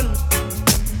nation.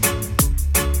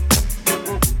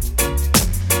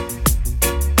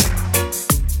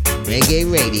 Reggae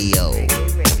Radio.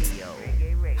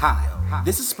 Hi,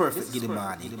 this is Perfect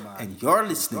Gilimani, and you're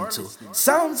listening to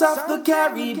Sounds of the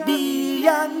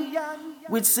Caribbean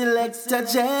with Selector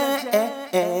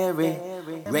Jerry.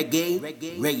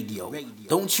 Reggae Radio.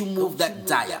 Don't you move that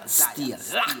dial, stay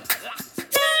locked.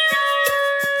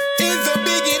 In the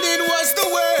beginning was the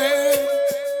Word.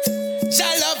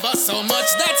 Jah loved us so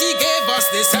much that He gave us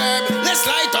this herb. Let's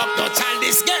light up the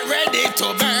chalice, get ready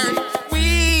to burn.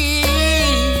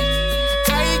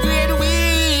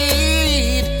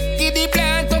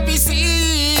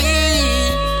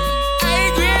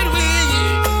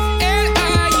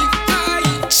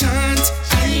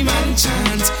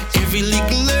 Every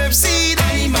little herb seed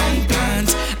I man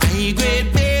plant, I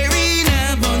great bear in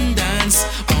abundance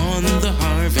on the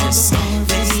harvest.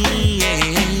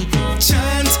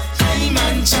 Chant, I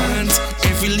man chant.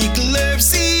 Every little herb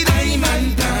seed I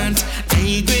man plant,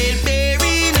 I great bear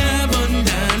in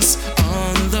abundance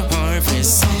on the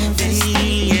harvest.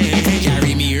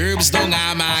 Carry me herbs down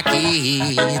a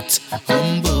market,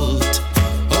 Humboldt.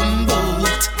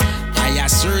 I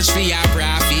search for your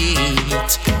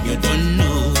profit. You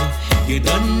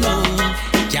don't know.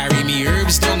 Carry me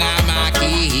herbs down a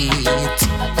market.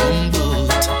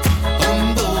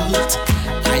 Humboldt.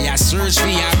 I search for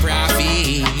your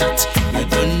profit. You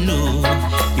don't know.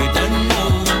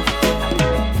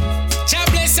 Jah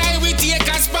bless I with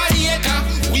acres per acre.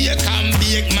 We can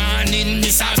bake morning,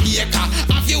 Miss a baker.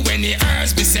 Have you any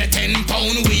herbs? Be say 10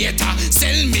 pound waiter.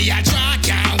 Sell me a draw,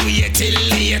 can't wait till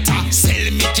later.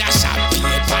 Sell me cash up,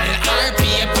 PayPal or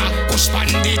paper. Push on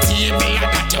the table, I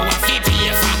got you a fit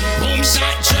paper. Boom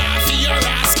shot, draw for your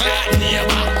rascal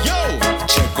neighbor. Yo,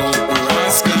 check out the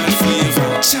rascal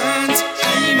flavor. Chant, I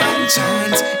man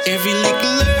chant. Every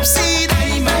little herb seed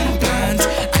I man plant,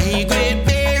 I great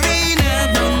bear in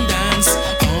abundance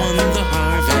on the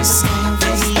harvest.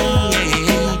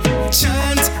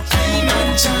 Chant, I man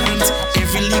chant.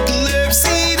 Every little herb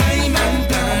seed I man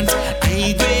plant,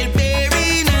 I great bear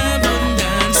in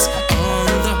abundance on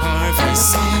the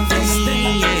harvest.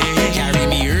 Carry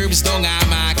me herbs down a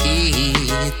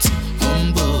market,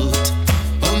 Humboldt.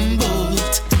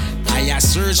 I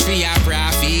search for your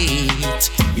profit.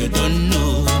 You don't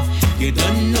know.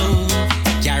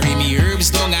 Carry me herbs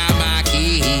down a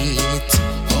market,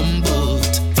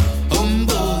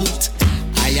 Humboldt.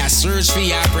 I search for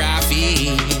your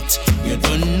profit.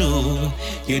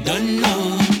 You don't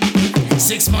know.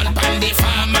 6 months on the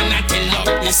farm and I till up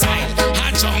the side.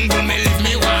 A jungle me live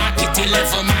me walk it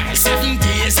 11 miles. 7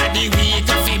 days of the week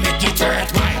I fi make it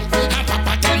worthwhile. And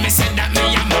Papa tell me said that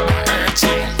me a mother her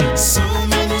child. So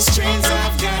many strains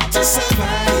I've got to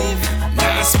survive.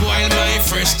 Now spoil my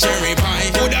fresh cherry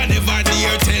pie. Coulda never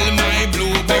dare tell my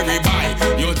blueberry bye.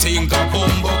 You think a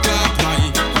bumbo clap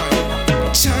pie?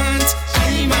 Chant,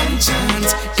 I man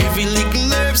chant. Every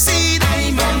little herb seed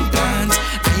I man plant,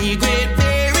 I great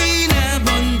bear in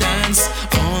abundance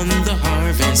on the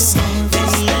harvest.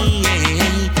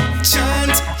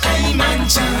 Chant, I man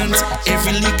chant.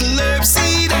 Every little herb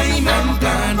seed I man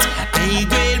plant, I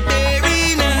great bear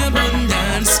in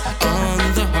abundance on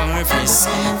the harvest.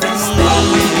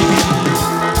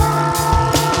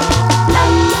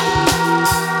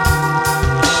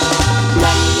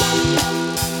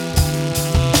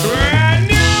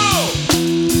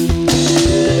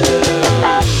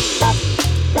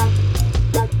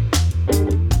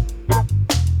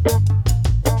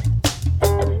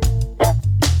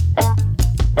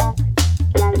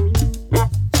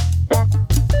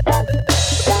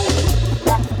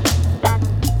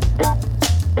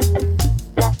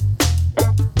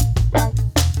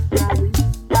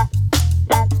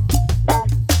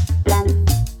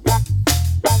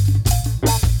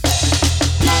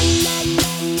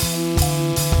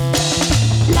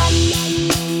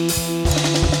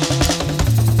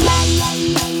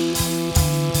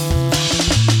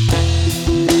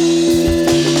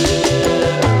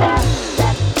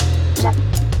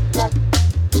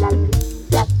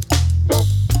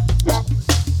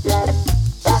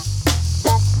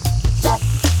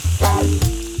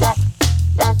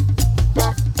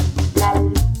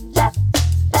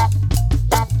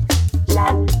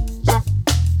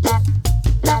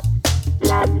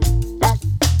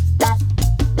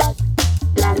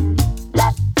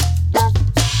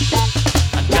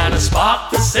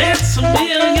 spark that sets a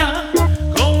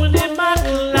million growing in my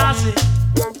closet.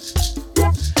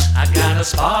 I got a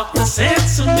spark that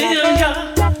sets a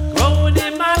million growing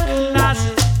in my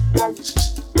closet.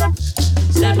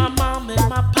 Said my mom and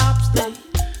my pops, they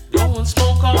go and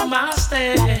smoke on my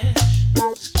stash.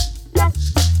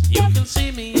 You can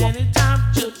see me anytime,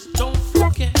 just don't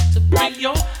forget to bring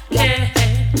your cash.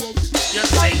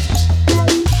 Just say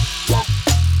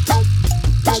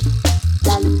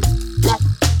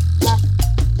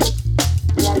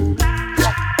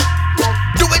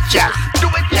do it, yeah, do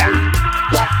it, yeah.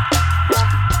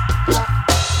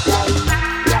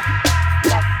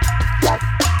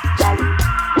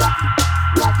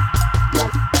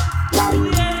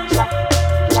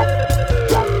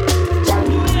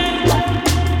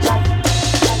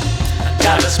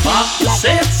 spark that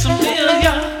sets a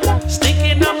million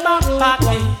sticking up my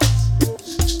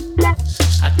pockets.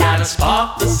 I got a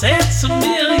spark that sets a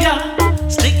million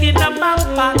sticking up my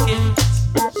pockets.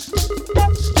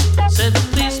 Said the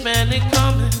policeman they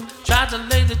coming, tried to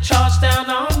lay the charge down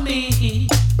on me.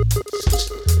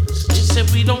 They said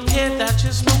we don't care that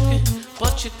you're smoking,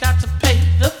 but you got to pay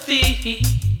the fee.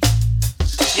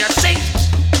 You see?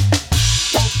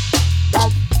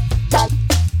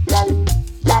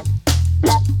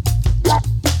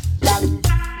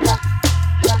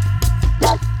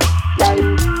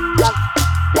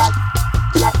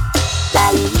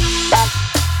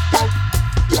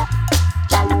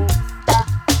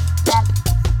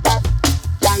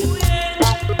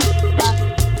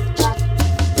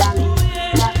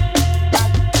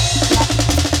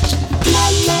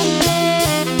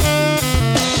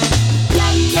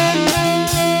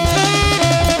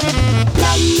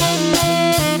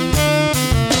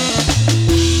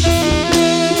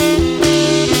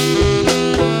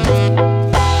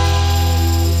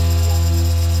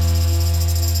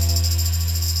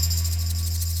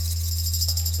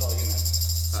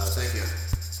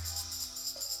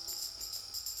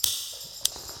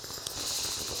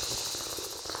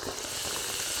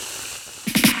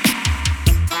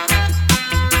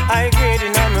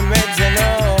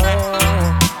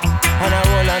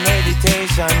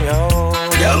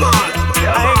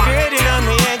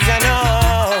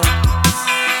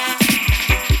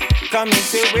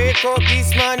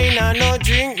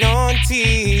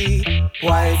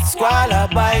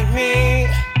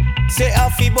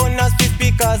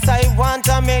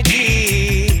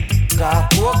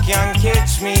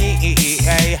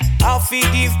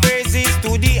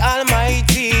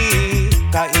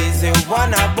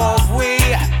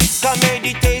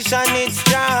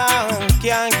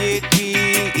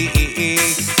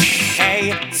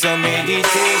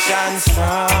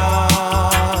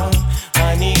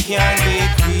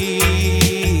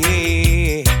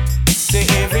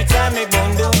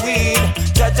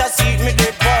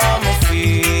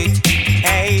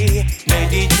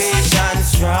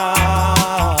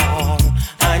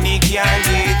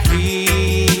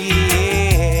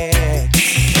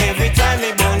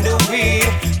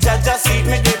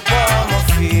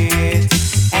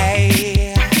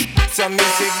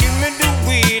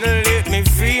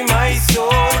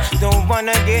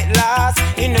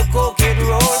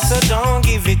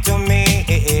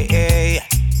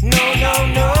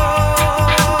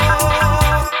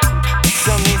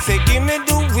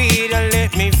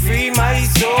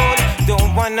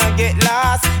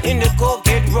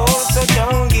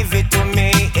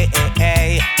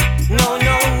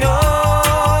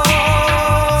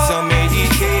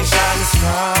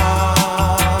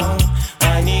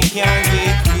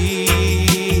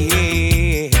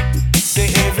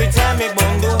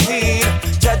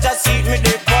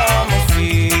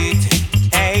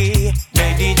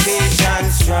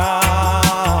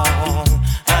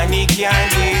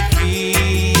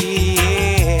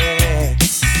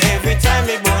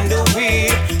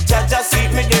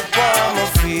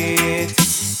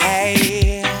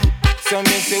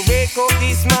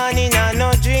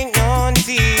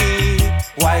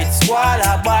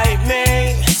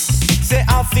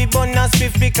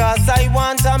 Because I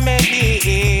want a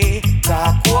melody,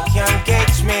 Kaku can't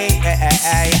catch me.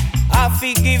 I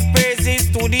fi give praises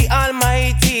to the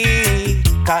Almighty,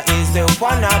 cause He's the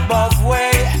one above way.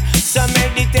 So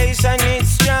meditation is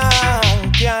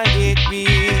strong, can't get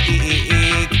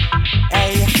weak.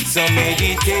 So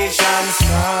meditation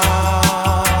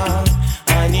strong,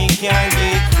 and it can't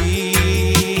get weak.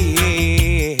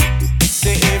 So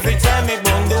every time I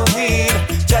burn the weed,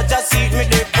 Jaja seat me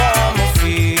the palm of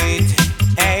feet.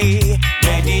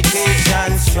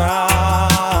 Meditation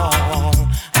strong,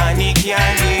 and it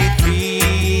can't get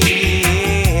weak.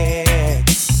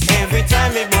 Every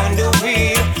time I burn the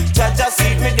weed, Jaja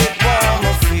seat me the palm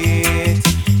of feet.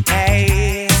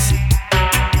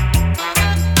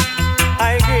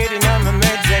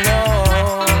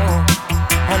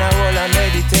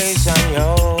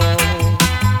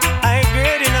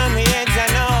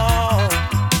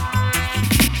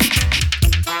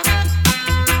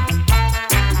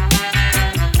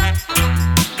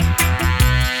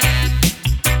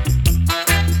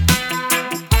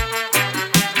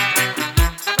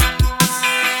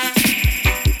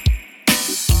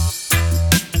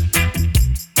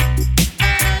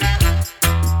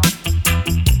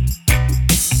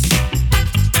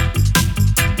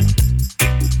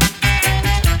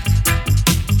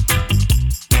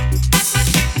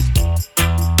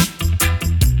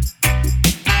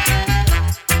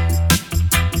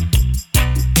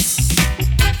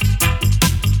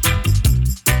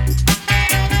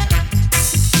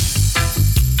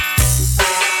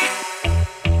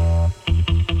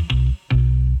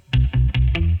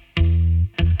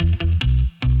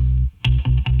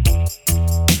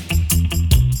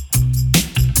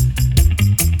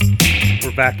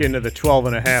 back into the 12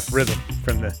 and a half rhythm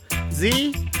from the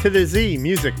Z to the Z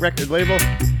music record label.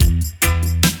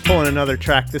 Pulling another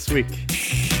track this week.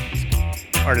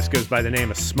 Artist goes by the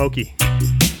name of Smokey.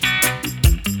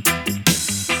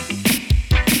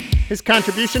 His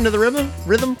contribution to the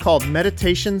rhythm called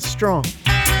Meditation Strong.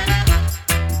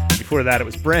 Before that, it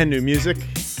was brand new music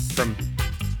from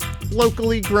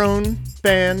locally grown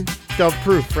band Dove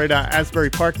Proof right out of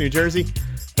Asbury Park, New Jersey.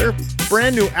 Their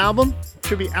brand new album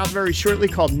should be out very shortly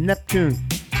called Neptune.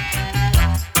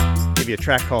 Give you a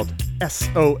track called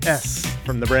SOS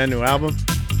from the brand new album.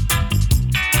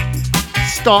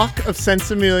 Stalk of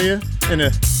Sensimilia in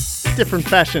a different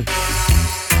fashion.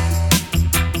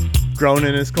 Growing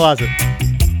in his closet.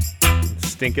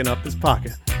 Stinking up his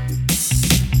pocket.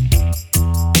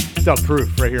 Dove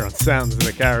Proof right here on Sounds of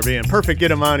the Caribbean. Perfect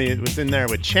Giddimani was in there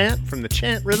with Chant from the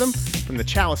Chant Rhythm from the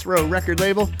Chalice Row record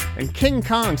label. And King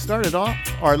Kong started off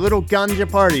our little ganja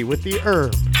party with the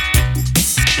Herb.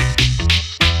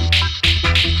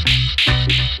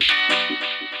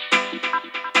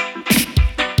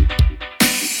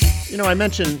 You know, I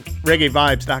mentioned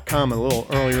reggaevibes.com a little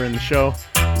earlier in the show.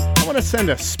 I want to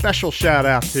send a special shout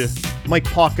out to Mike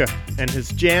Pauka and his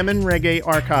Jammin' Reggae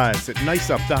archives at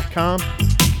niceup.com.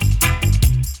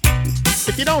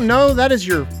 If you don't know, that is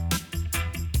your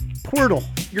portal,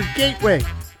 your gateway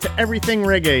to everything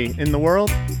reggae in the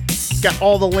world. It's got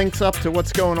all the links up to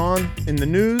what's going on in the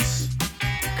news,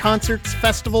 concerts,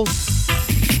 festivals,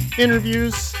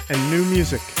 interviews, and new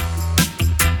music.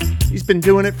 He's been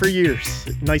doing it for years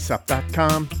at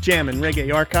niceup.com, Jammin'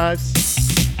 Reggae archives.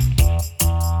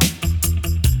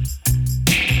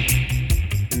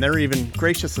 And they're even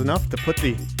gracious enough to put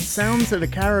the Sounds of the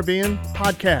Caribbean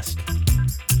podcast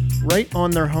right on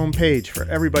their homepage for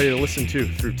everybody to listen to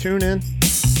through TuneIn.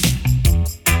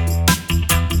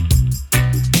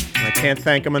 And I can't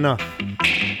thank them enough.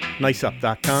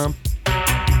 Niceup.com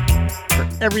for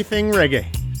everything reggae.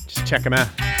 Just check them out.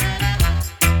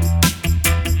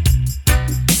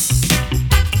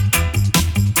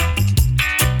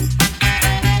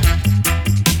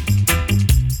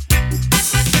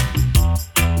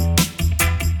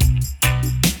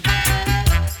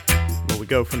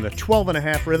 Go from the 12 and a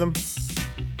half rhythm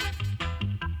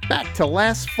back to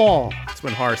last fall. That's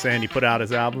when Horace Andy put out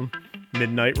his album,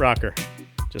 Midnight Rocker.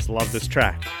 Just love this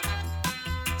track.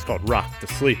 It's called Rock to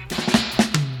Sleep.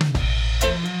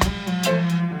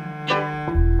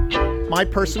 My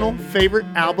personal favorite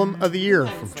album of the year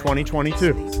from 2022.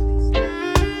 You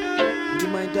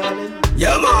my darling?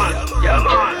 Yeah, man. Yeah,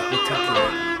 man.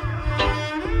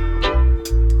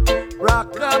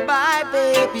 Rockabye,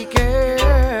 baby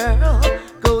girl,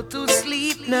 go to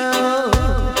sleep now.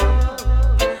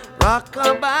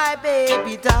 Rockabye,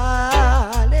 baby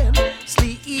darling,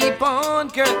 sleep on,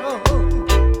 girl.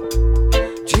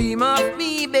 Dream of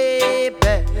me,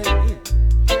 baby,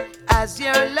 as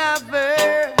your lover,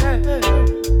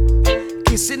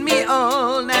 kissing me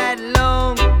all night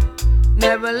long.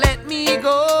 Never let me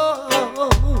go.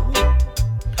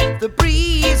 The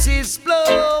breeze is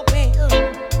blowing,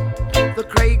 the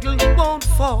cradle won't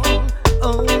fall.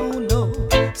 Oh no,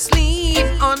 sleep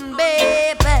on,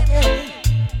 baby,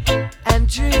 and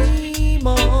dream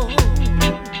on.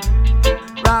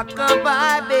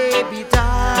 Rockabye, baby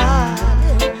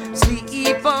darling,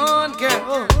 sleep on,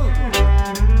 girl.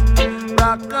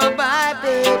 Rockabye,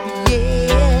 baby,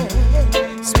 yeah,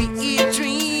 sweet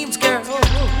dreams, girl.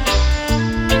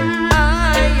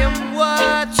 I am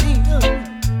watching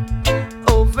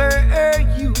over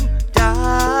you,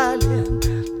 darling,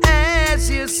 as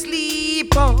you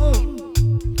sleep on.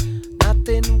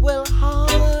 Nothing will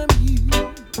harm you.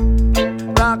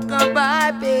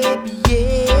 Rockabye, baby,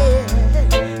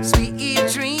 yeah, sweet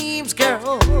dreams,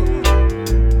 girl.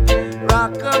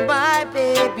 Rockabye,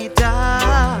 baby,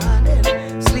 darling,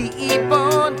 sleep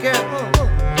on, girl.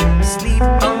 Sleep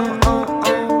on,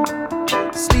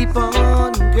 sleep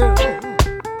on, girl.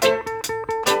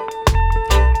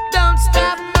 Don't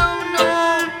stop, no, no,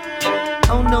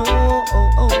 oh no,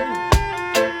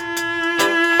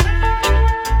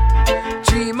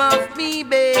 Dream of me,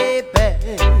 baby,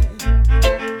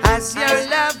 as your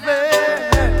lover,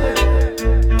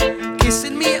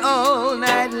 kissing me all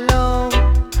night long.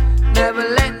 Never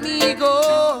let me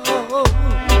go.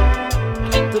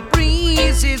 The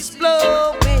breeze is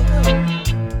blowing,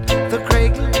 the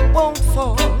cradle won't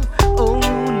fall. Oh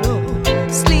no,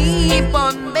 sleep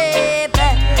on, baby,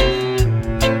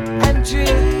 and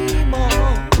dream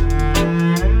on.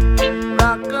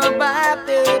 Rockabye,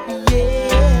 baby,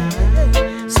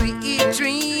 yeah, sweet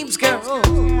dreams, girl.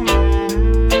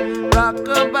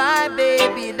 Rockabye,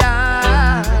 baby,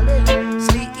 darling,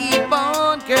 sleep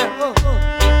on, girl.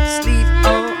 Sleep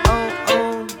on.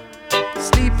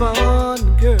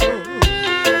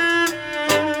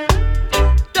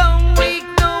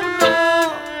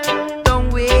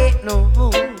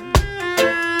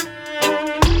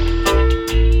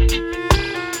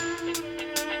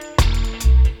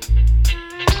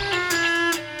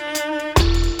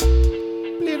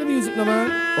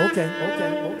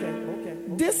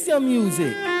 this your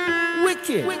music.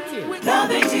 Wicked. Love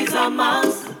it is a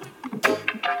must.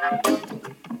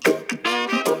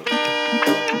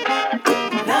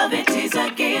 Love it is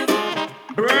a gift.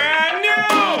 Brand new.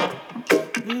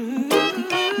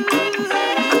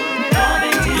 Love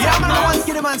it is Yeah, a man, I want must. to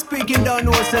get a man speaking, don't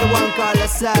know what's the one call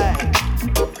aside.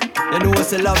 You know what's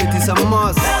the love, it is a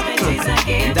must. Love it is a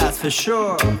gift. That's for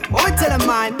sure. What we tell a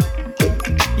man?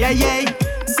 Yeah.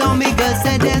 So me girl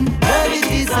said then, love it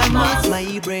is a must,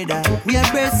 my brother. We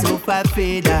are birds so far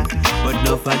fader, but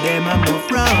no for them I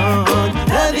move round.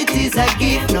 Love it is a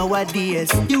gift nowadays.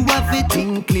 You have to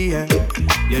think clear.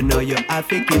 You know you have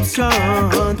to keep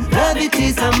strong. Love it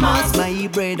is a must, my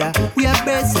brother. We are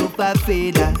birds so far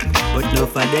fader, but no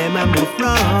for them I move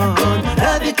round.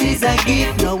 Love it is a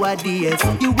gift nowadays.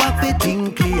 You have to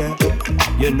think clear.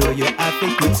 You know you have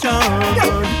to keep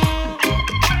strong.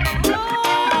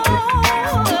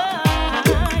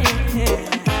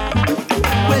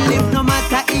 Well, if no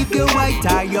matter if you're white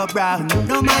or you're brown,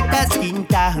 no matter skin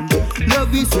tone,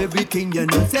 love is everything, you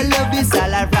know. Say love is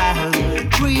all around.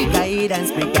 Free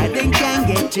guidance, because they can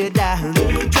get you down.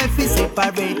 Try to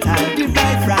separate and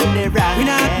divide from the wrong. We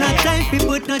not have no time to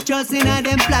put no trust in all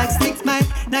them plastics, man.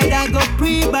 Neither go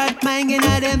pre-bad mind in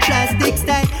all them plastic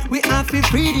style. We have to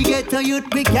free to get to youth,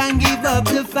 we can't give up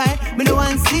the fight. Me no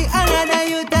want see another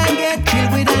youth and get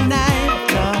killed with a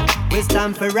knife. No. We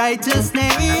stand for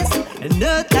righteousness, and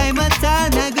no time at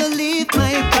all I go leave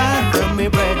my path from me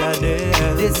brother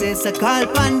there. This is a call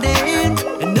on them,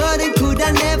 and nothing could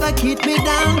have never keep me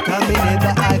down. Come me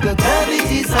never I go. Love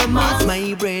it is a must,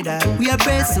 my brother. We are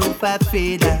best super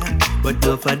fader, but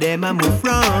no for them I move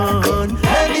round.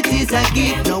 Love it is a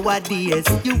gift nowadays.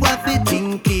 You have to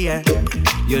think clear.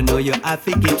 You know you have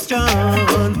to keep strong.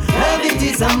 Love it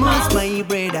is a must, my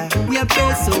brother. We are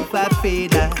best super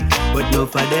fader, but no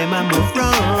for them I move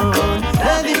round.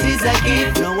 Love it is a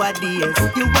gift nowadays.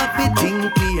 You have to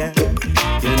think clear.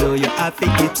 You know you have to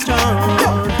keep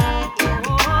strong.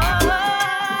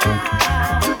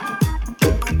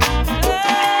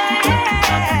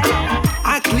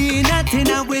 I clean it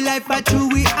in our life, but true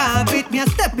we have it. Me a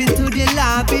step into the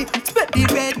lobby, spread the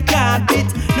red carpet.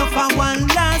 No for one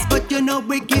last, but you know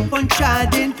we keep on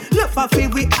treading. Look for free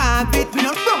we have it. We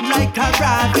not run like a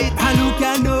rabbit. And who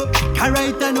can know? Can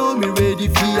right I know me ready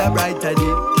for a brighter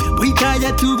day. We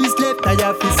tired to be slept, I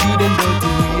have to see them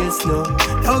dirty ways now.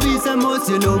 Love is a must,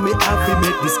 you know me have to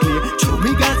make this clear. True,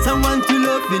 me got someone to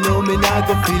love, you know me not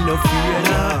go feel no fear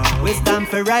now. We stand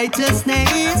for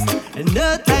righteousness, and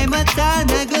no time at all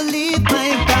I go leave my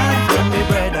path from me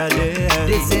brother there.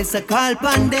 This is a call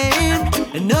on them,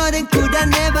 and nothing could have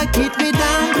never keep me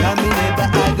down. Come me never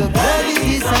I go. Love it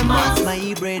is a must,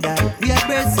 my brother. We are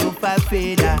birds super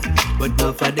fader, but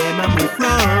no for them I move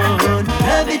round.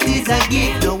 Love it is a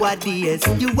gift nowadays.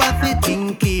 You have to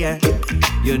think clear.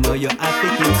 You know you have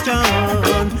to keep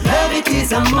strong. Love it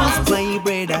is a must, my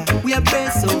brother. We are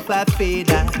birds super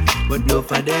fader, but no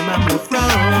for them I move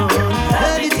round.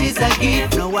 Love it is a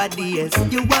gift nowadays.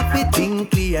 You have to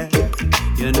think clear.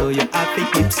 You know you have to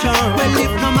keep strong. Well,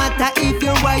 if no matter if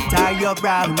you're white or you're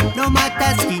brown, no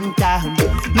matter skin tone,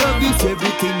 love is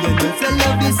everything, you know. So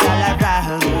love is all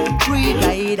around. Free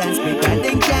guidance, because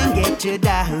they can get you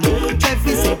down. Try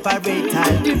to separate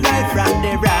and divide from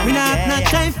the wrong. We not have no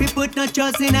time to put no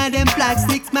trust in all them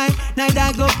plastics, man.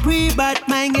 Neither go pre-bad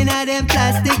mind in all them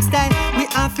plastic style. We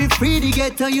have to free to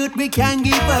get to youth, we can't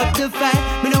give up the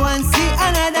fight. We no want see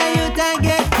another youth and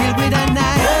get killed with a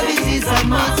knife. Love it is a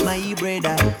must, my brother.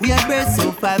 We are birds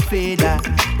super fader,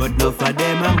 but no for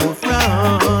them I move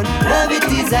round. Love it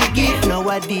is a gift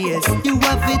nowadays. You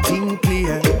have to think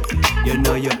clear. You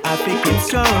know you have to keep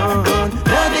strong.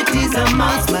 Love it is a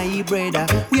must, my brother.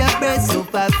 We are birds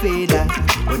super fader,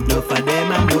 but no for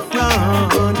them I move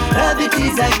round. Love it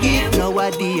is a gift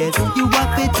nowadays. You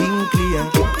have to think clear.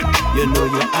 You know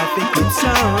you have to keep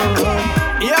strong.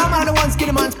 Yeah, man, the one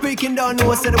skinny man speaking down.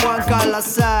 No, say the one call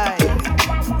aside.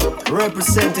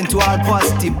 Representing to all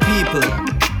positive people.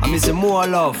 I miss more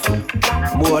love,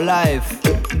 more life.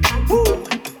 Woo.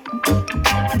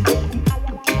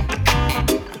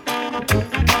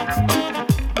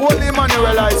 Holy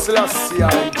Emmanuel I Selassie I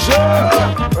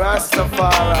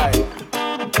Rastafari.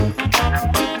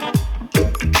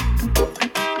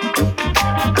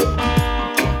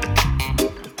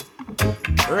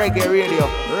 Reggae radio,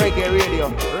 reggae radio,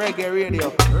 reggae radio,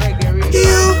 reggae radio.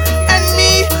 You and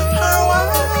me are one.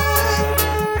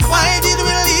 Why did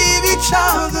we leave each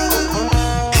other?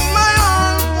 In my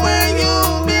heart where you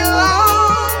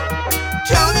belong.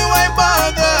 Tell me why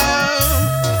bother?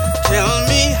 Tell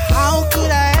me how could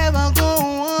I ever go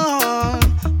on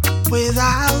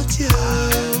without you?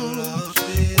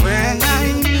 When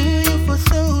I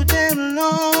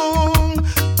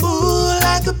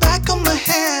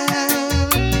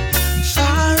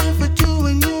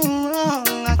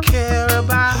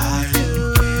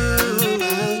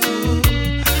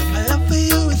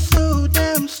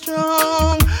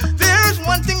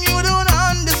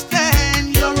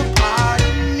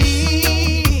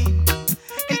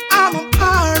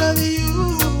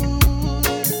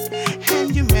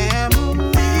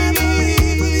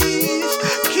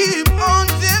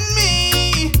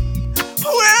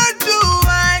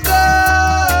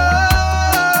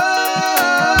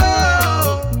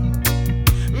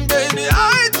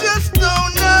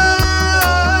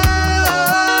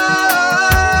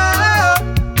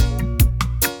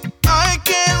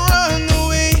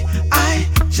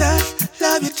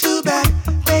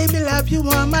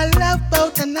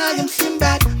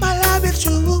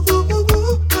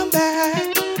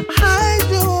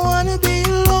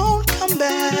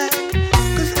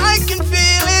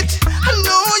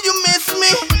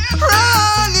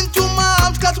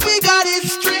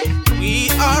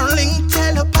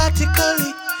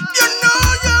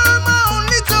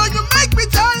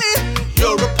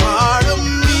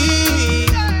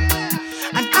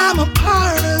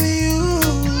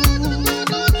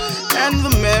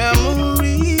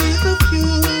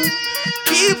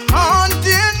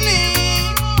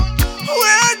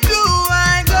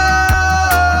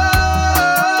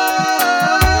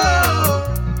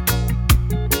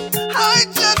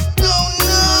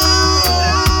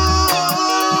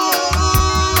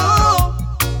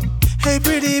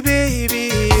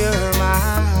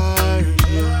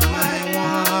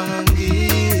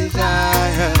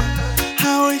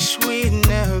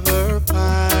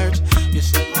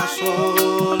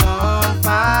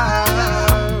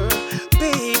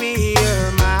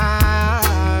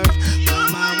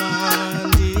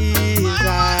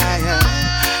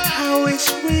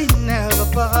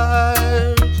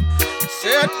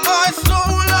my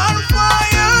soul on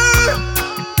fire.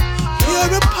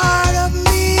 You're a part of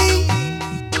me,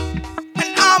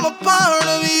 and I'm a part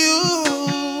of you.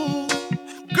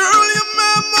 Girl, your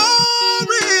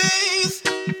memories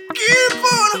keep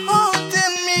on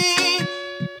haunting me.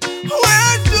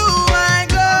 Where do I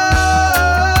go?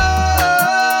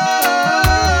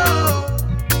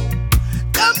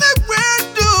 Tell me, where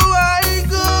do I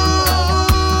go?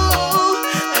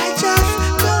 I just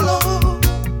don't know.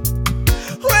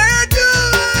 Where do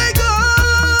I go?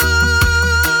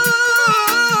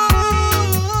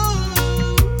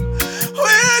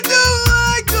 Where do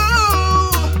I go?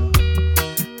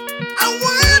 I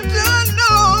want to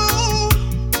know.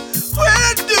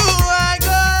 Where do I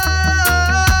go?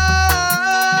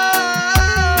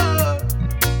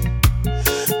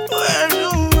 Where do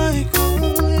I go?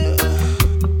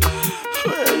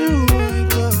 Where do I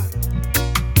go?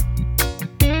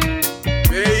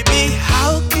 Baby,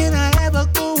 how can I ever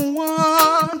go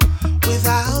on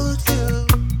without you?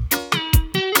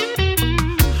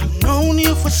 I've known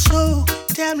you for so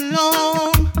damn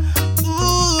long.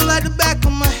 Ooh, like the back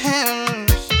of my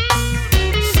hands.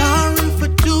 Sorry for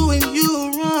doing you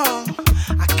wrong.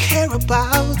 I care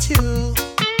about you.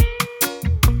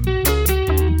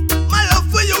 My love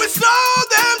for you is so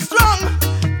damn strong.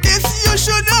 This you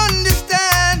should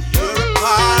understand. You're a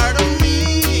part of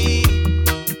me,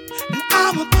 and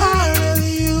I'm a part of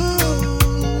you.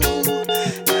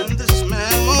 And this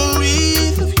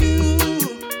memories of you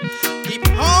keep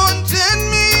haunting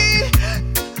me.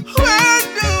 Where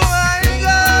do I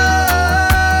go?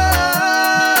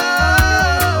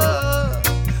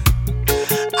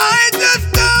 I just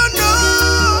don't know.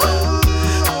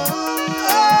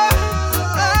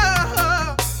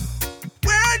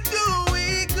 Where do we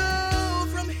go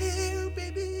from here,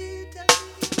 baby?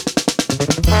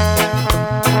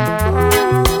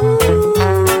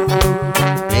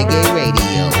 Reggae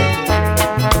Radio.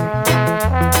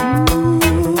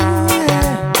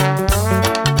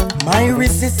 My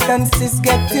resistance is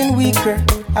getting weaker.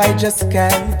 I just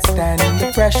can't stand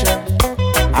the pressure.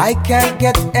 I can't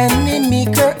get any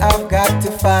meeker. I've got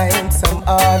to find some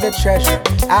other treasure.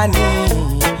 I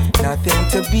need nothing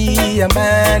to be a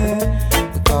man,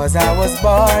 because I was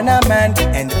born a man,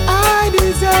 and I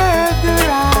deserve the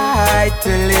right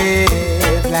to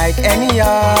live like any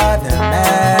other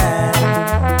man.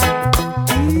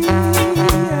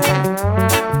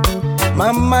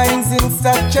 My mind's in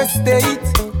such a state,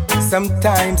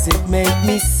 sometimes it makes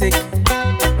me sick.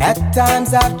 At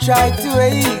times I've tried to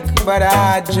ache, but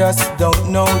I just don't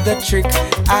know the trick.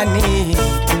 I need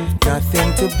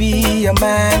nothing to be a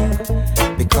man,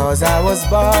 because I was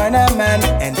born a man,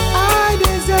 and I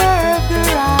deserve the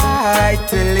right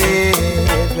to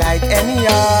live like any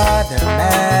other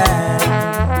man.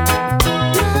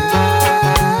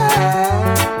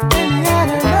 Any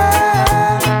other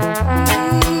man.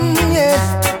 Yeah.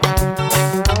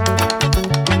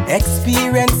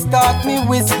 Experience taught me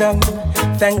wisdom.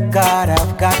 Thank God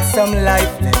I've got some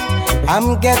life left.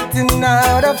 I'm getting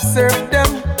out of serfdom.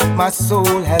 My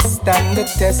soul has stand the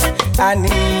test. I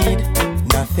need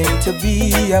nothing to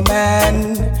be a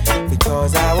man,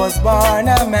 because I was born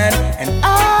a man, and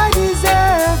I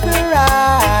deserve the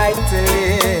right to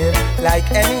live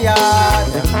like any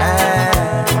other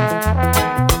man.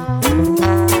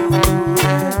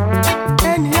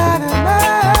 Any other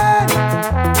man.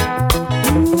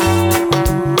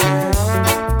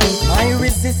 My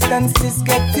resistance is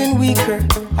getting weaker.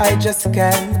 I just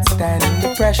can't stand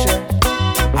the pressure.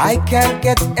 I can't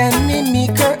get any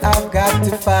meeker. I've got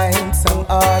to find some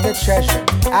other treasure.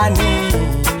 I need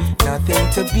nothing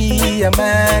to be a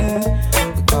man,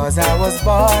 because I was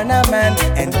born a man,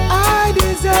 and I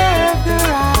deserve the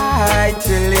right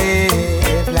to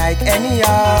live like any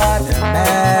other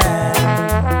man.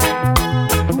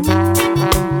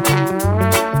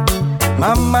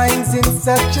 My mind's in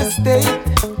such a state,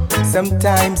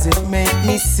 sometimes it makes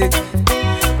me sick.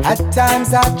 At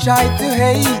times I try to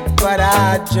hate, but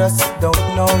I just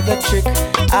don't know the trick.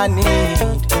 I need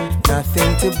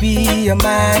nothing to be a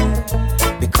man,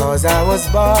 because I was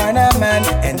born a man,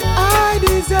 and I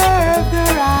deserve the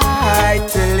right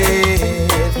to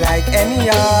live like any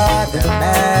other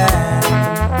man.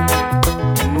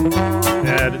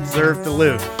 Yeah, deserve to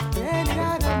live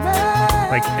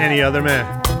like any other man.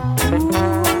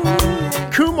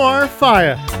 Kumar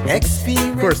Faya.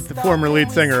 Of course, the former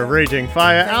lead singer of Raging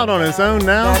Fire, out on his own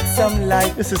now.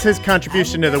 This is his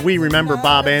contribution to the We Remember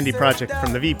Bob Andy project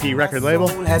from the VP record label.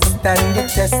 Has stand the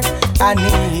test. I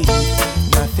need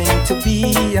nothing to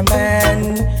be a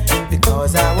man,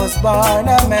 because I was born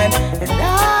a man, and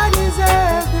I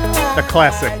deserve the right The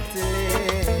classic. to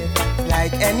live like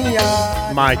like any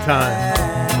other. My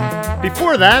Time.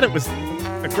 Before that, it was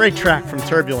a great track from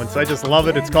Turbulence. I just love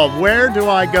it. It's called Where Do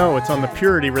I Go? It's on the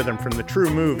Purity Rhythm from the True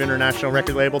Move international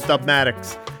record label.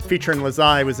 Dubmatix featuring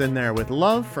Lazai was in there with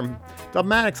Love from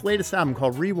Dubmatix's latest album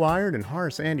called Rewired. And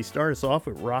Horace Andy started us off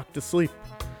with Rock to Sleep.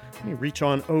 Let me reach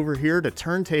on over here to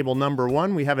turntable number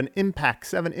 1. We have an Impact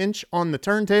 7-inch on the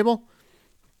turntable.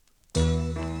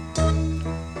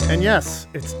 And yes,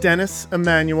 it's Dennis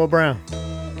Emmanuel Brown.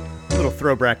 A little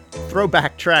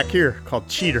throwback track here called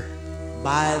Cheater.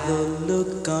 By the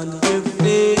look on your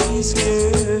face,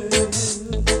 girl,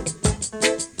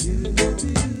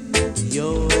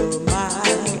 you're my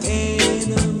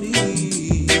enemy,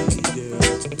 girl.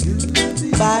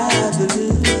 By the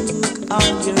look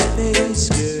on your face,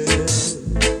 girl,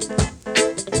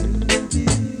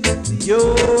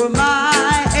 you're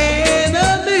my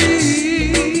enemy,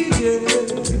 girl.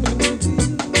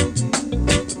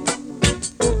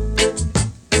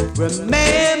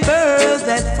 Remember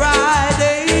that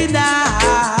Friday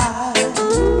night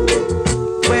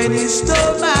when you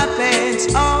stole my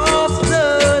pants off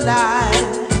the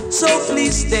line. So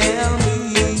please tell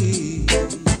me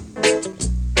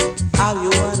how you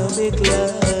wanna make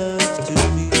love to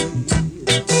me.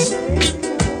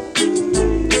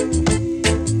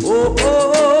 Oh,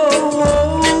 oh,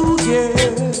 oh, yeah.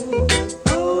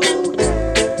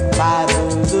 By the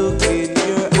look in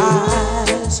your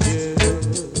eyes, girl,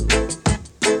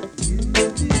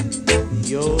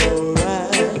 you're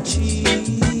a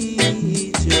cheater.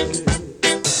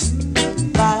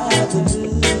 By the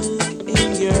look in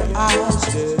your eyes,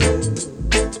 girl,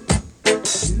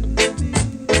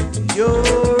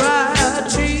 you're a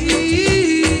cheater.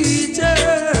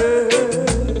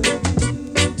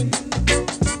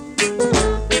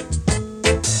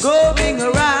 Going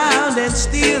around and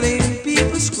stealing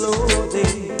people's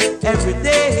clothing every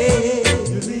day.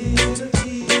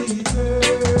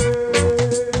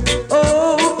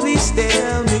 Oh, please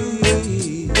tell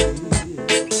me,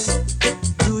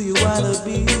 do you wanna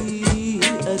be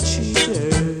a cheater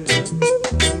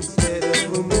instead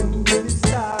of a movie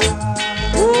star?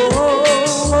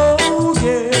 Oh,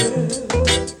 yeah.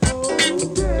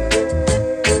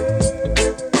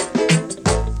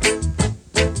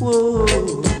 Whoa,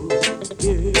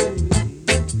 yeah.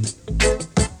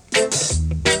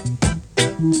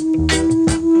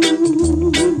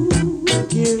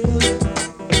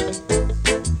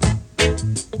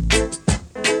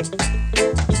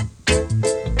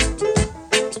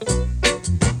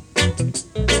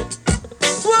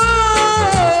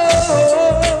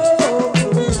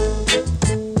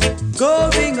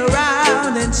 Going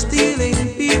around and stealing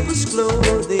people's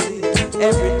clothing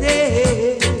every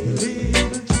day.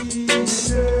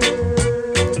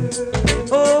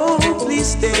 Oh,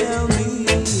 please tell me,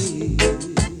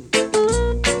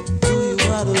 do you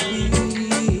wanna be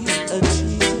a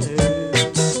cheater?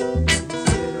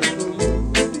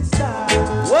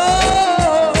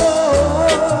 Whoa,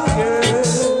 girl.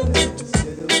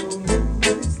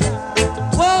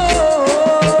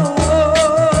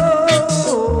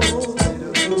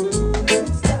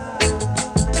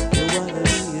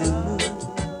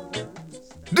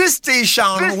 This station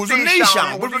rules the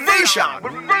nation with version.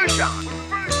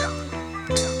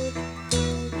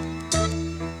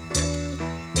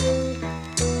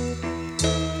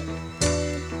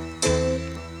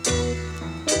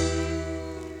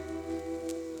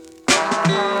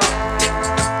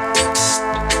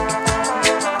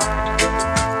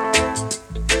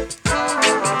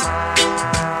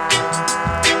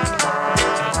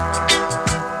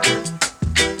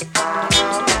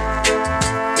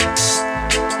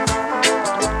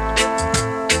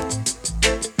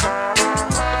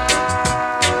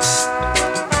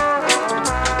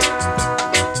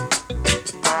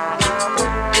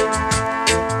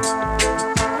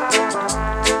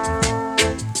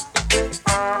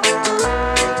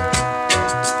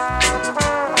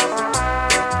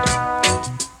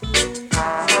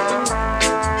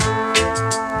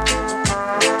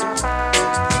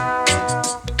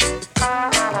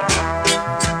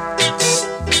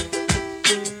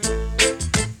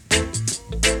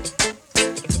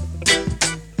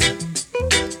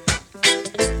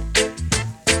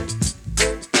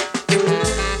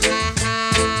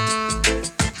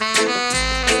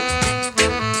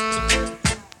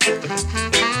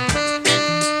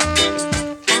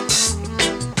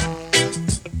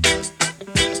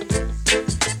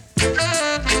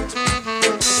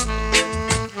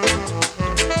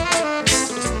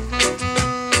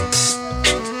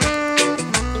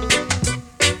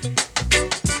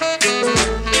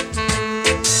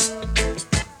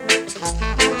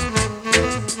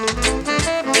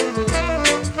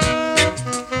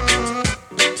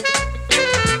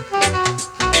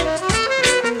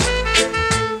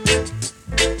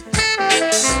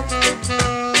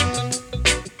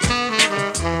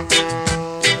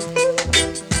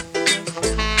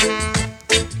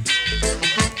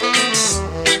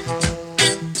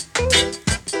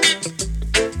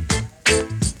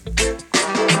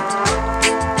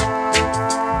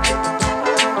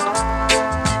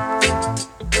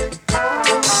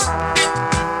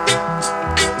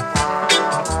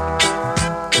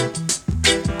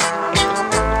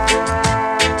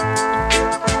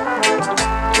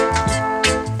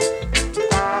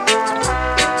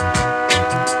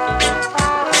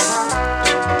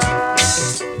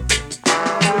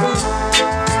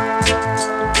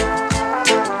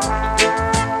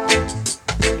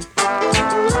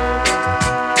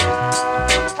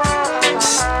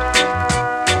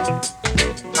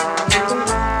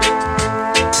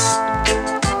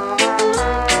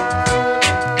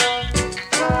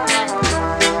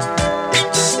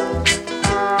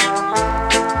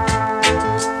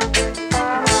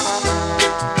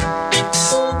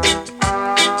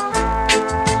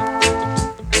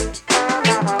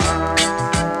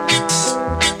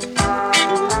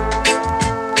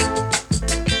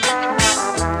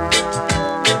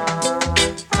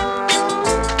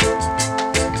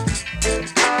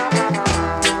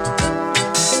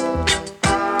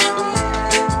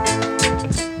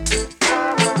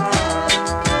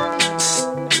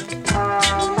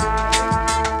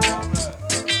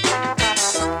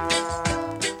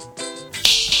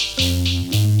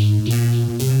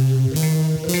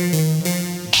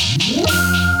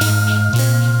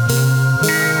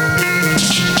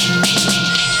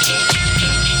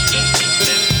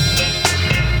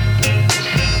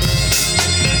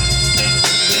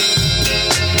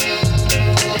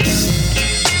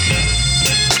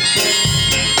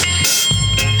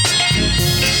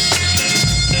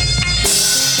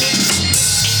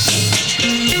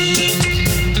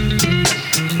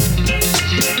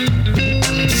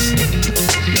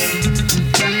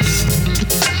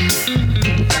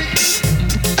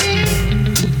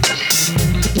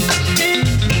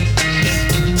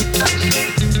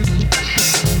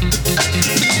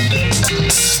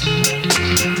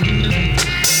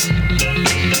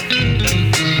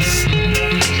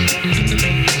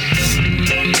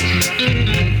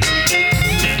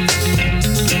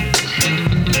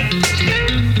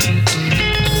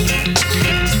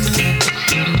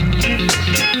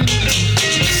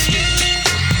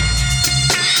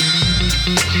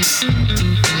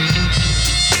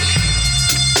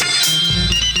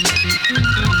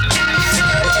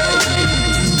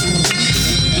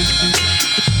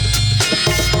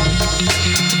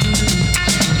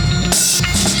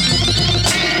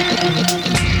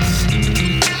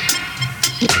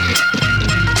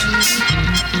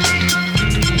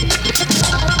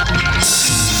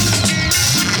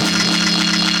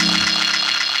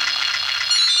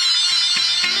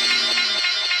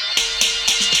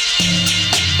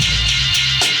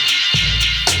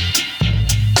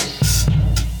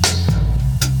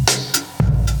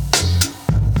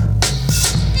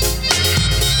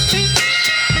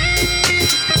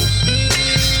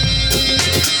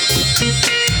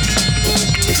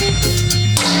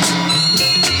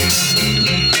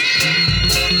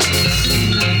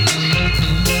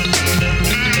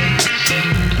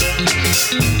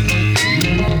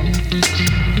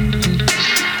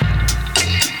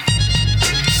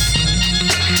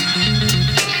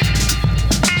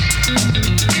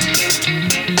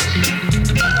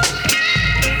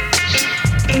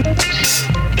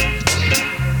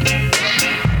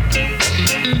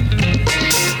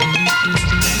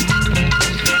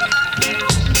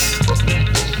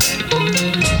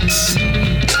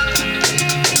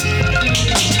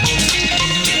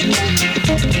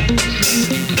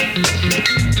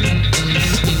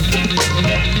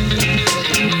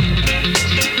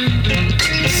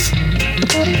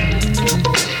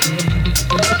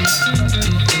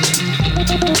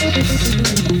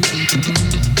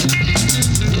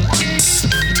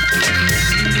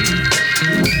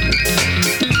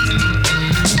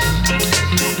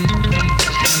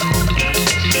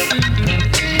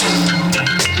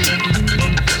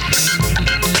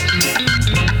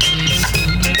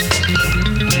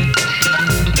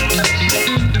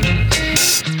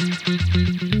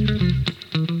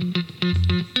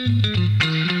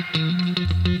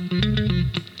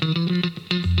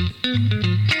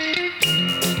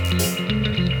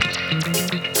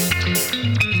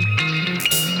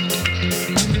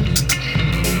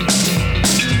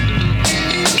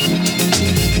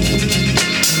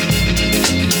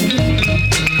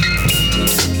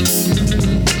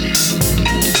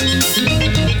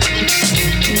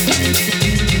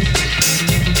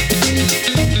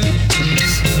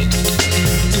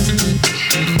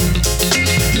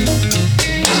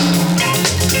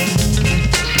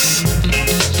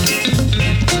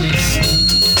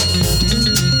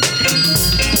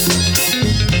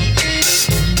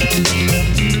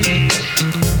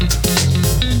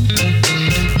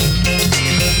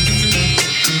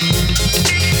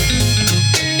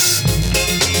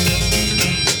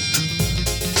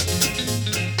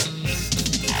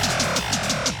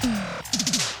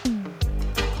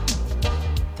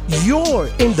 You're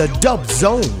in the dub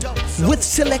zone with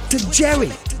Selector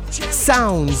Jerry.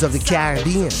 Sounds of the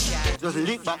Caribbean. Just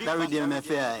lick back the rhythm,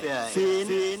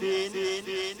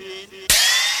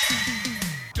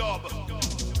 Dub.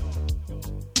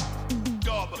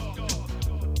 Dub.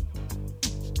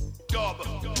 Dub.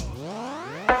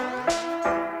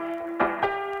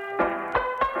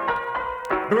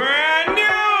 Brand new.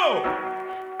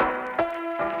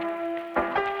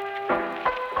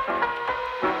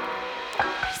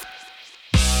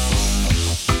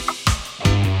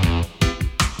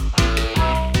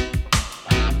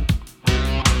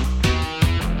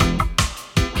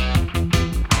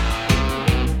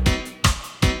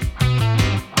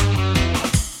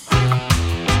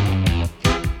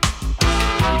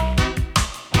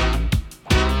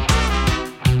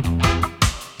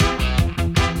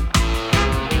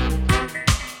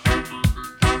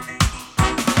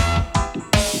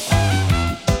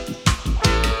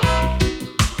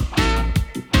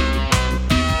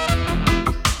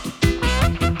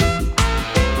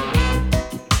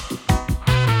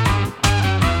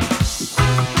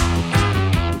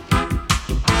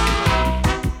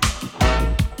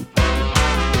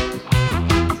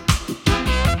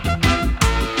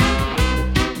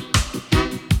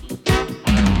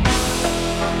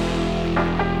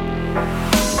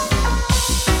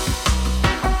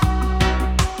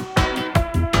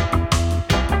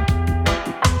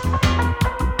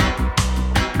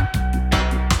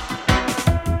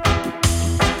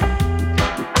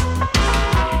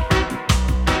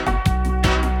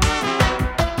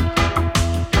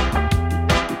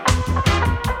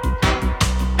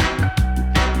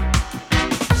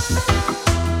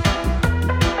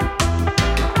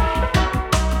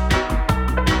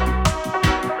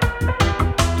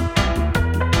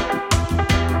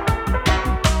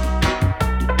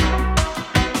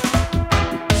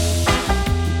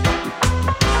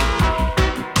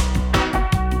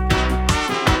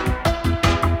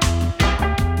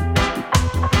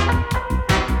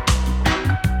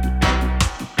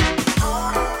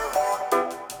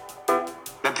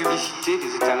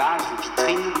 des étalages, des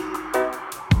vitrines,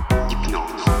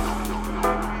 d'hypnose.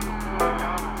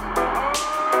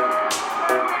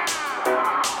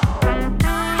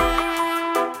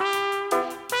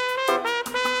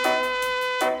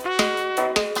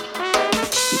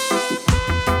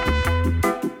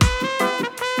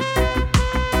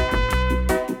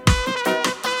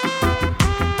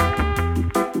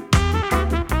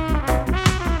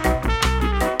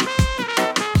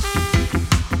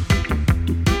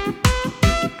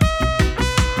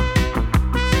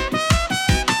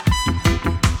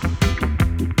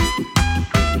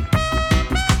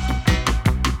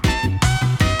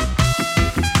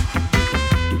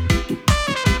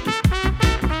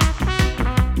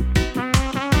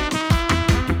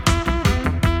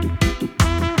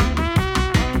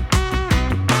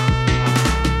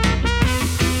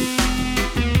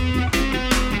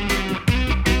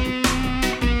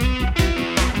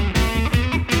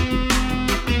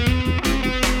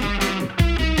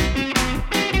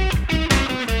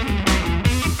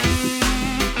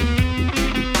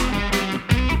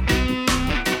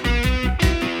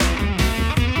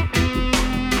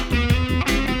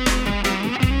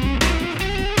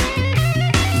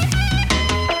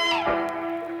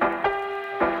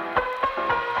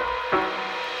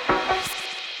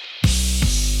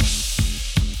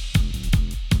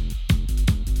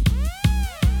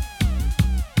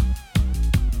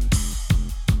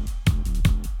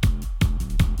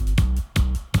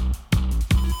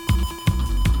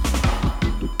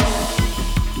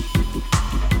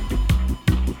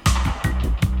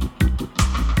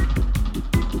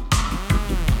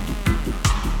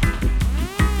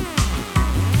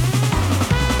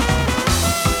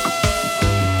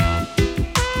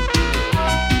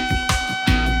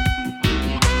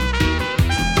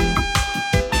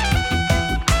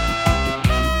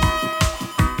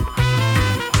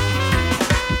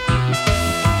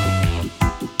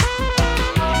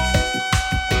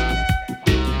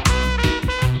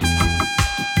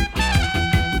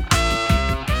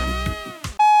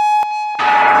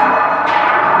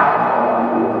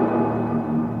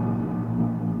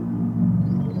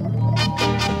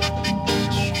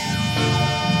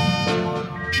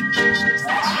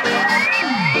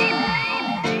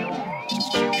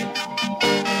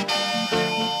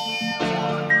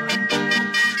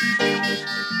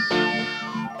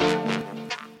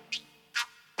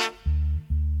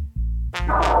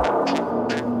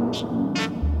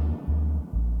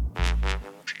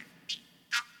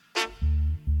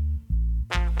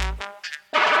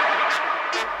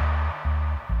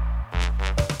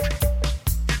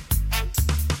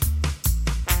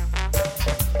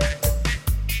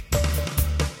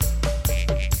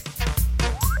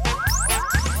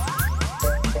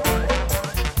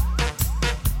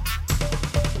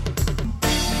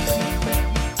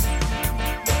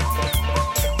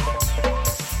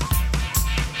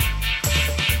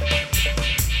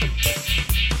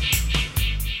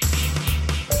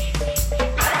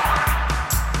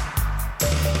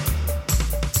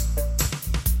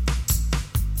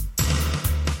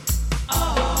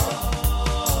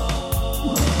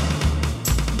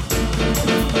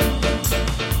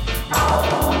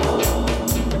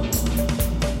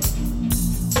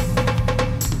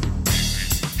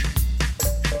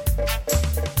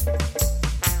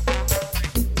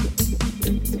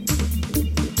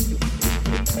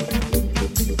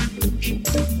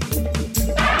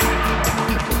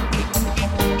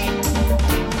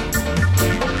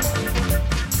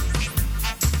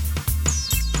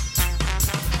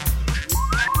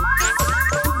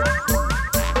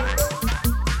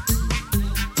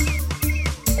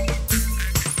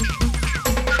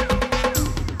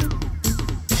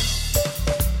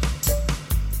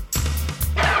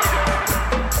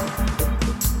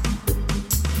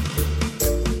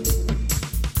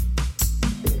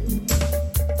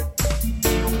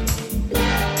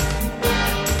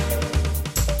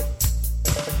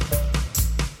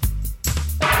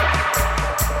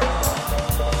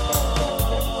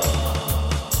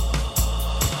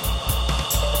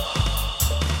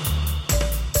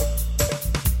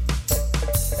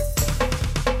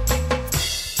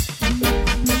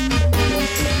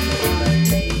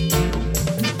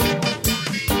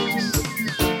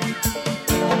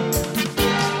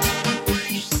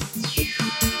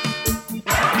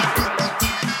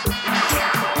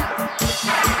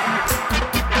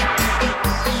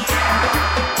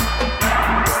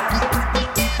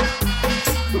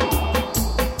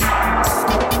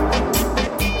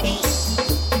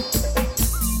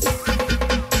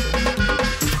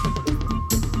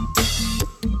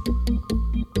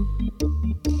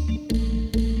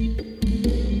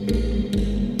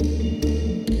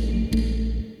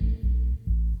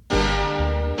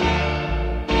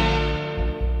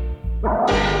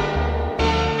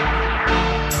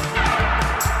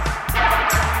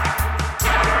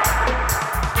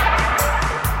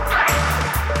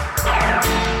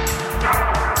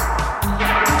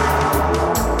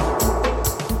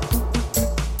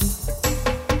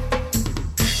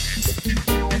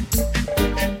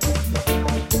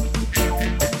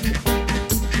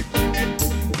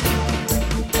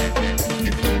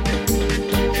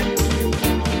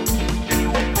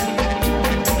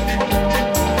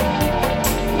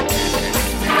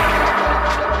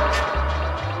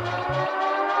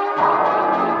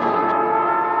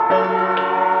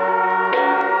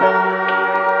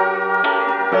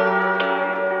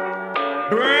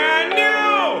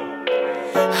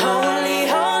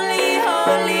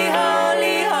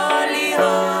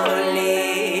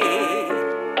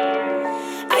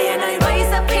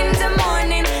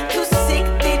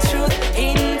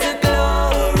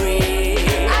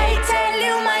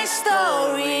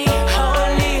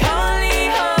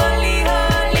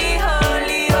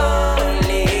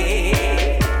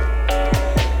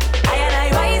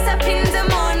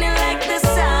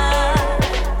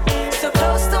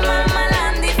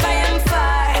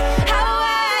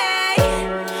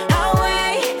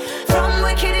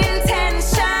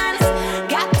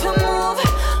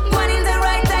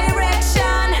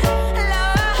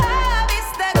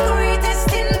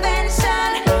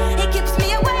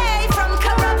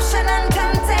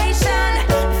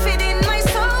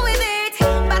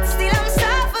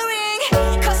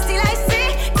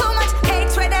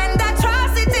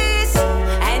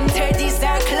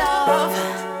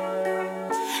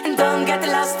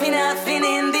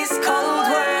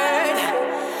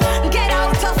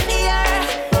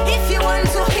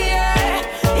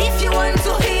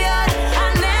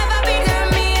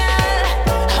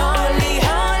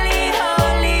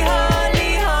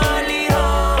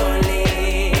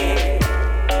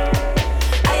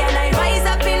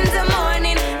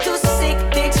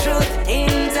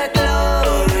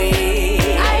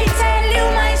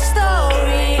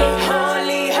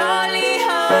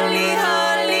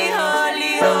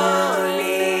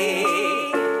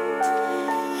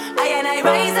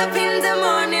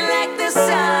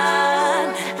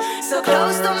 so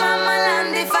close to mama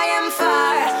land if I am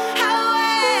far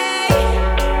away.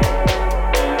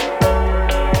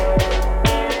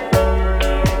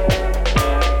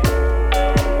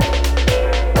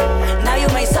 Now you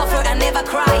may suffer and never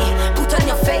cry. Put on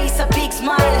your face a big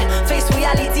smile. Face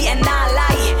reality and not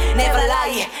lie. Never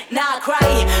lie, not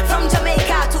cry. From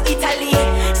Jamaica to Italy,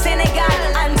 Senegal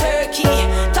and Turkey,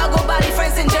 Togo, Bali,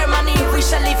 France and Germany. We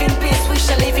shall live in peace, we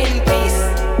shall live in peace.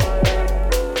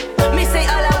 Me say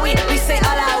all are we say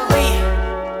all are we.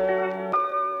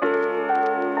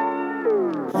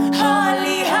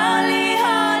 Holy, holy,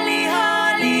 holy,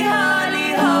 holy, holy,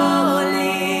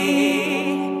 holy.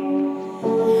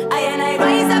 And I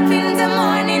rise up in the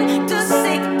morning to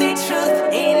seek the truth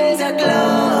in the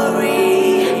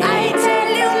glory. I tell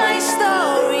you my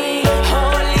story.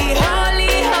 Holy, holy.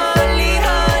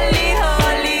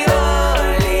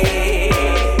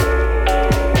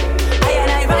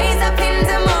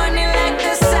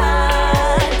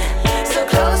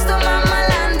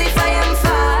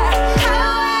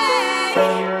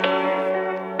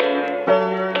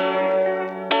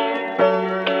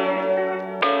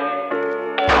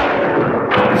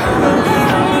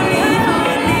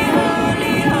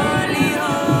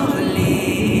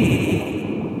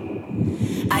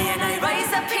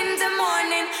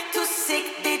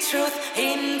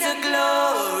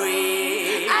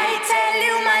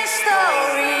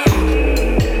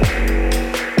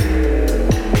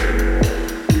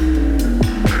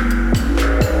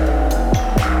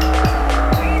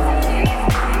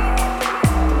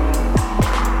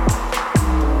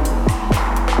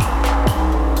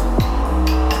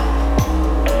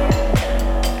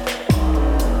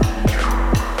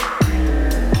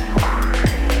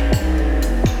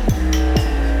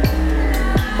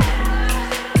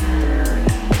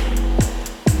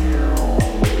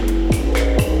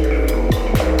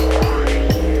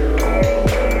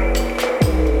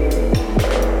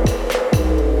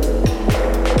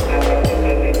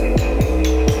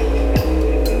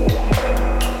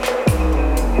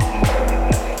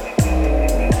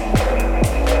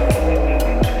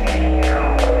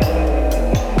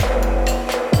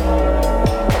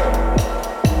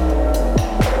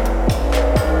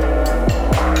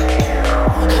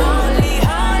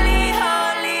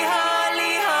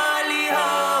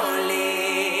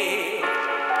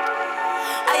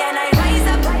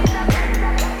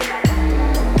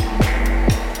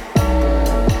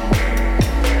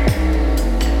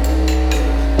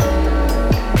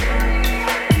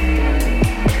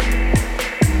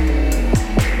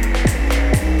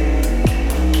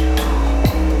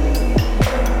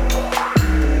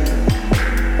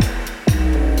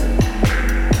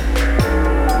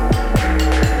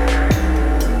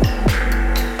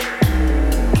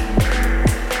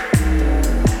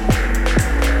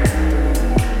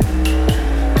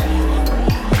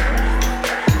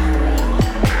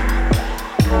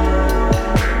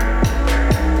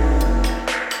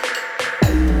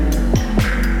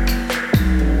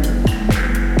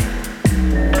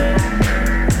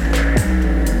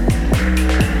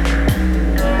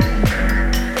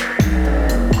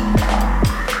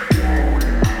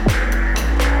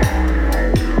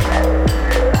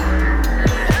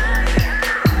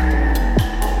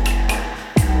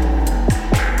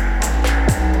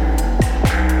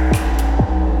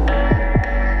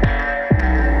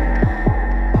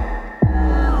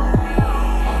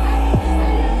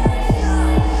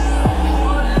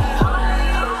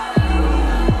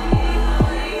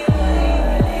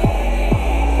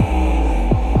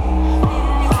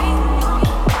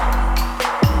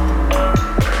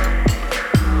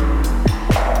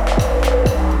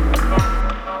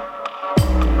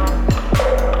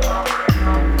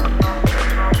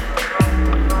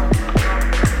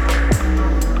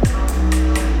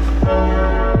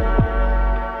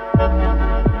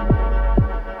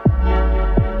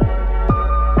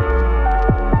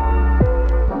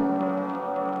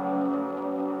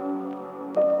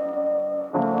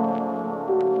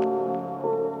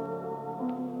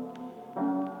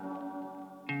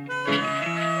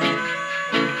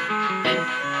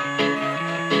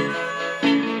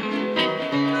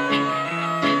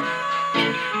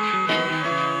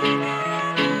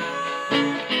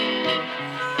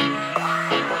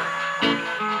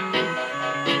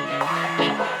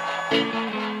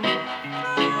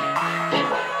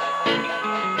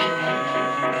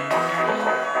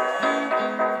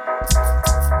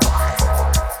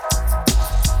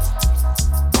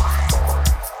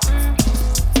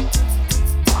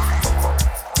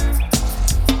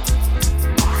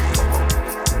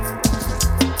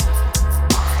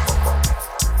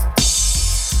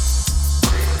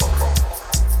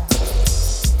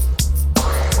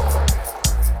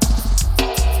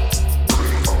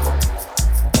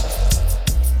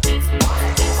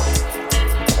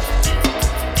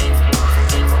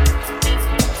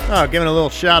 Oh, giving a little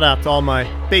shout out to all my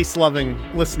bass-loving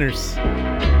listeners.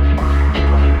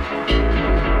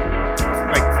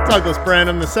 Like Douglas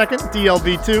Branham II,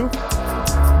 DLB2,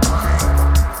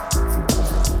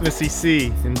 Missy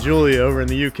C, and Julia over in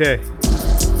the UK.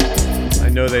 I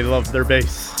know they love their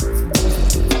bass.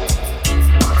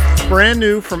 Brand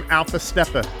new from Alpha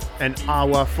Steppa and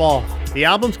Awa Fall. The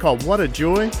album's called What a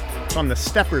Joy. It's on the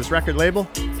Steppers record label.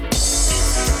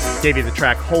 Gave you the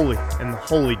track Holy and the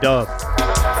Holy Dub.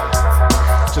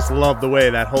 Just love the way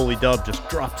that Holy Dub just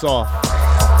drops off.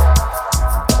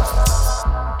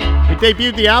 We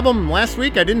debuted the album last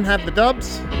week. I didn't have the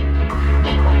dubs.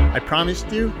 I promised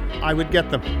you I would get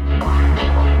them.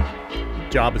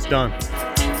 Job is done.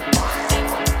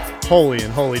 Holy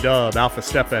and Holy Dub, Alpha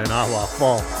Steppa and Awa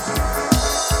Fall.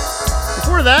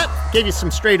 Before that, gave you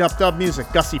some straight up dub music.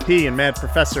 Gussie P and Mad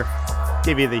Professor.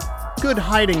 Gave you the Good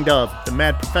Hiding dub, the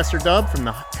Mad Professor dub from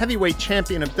the Heavyweight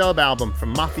Champion of Dub album from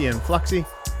Mafia and Fluxy.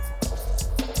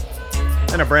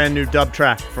 And a brand new dub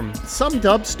track from Some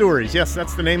Dub Stories. Yes,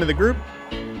 that's the name of the group.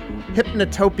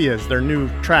 Hypnotopia is their new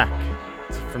track.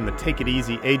 It's from the Take It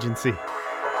Easy Agency.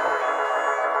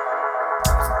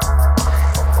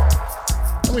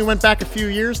 And we went back a few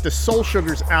years to Soul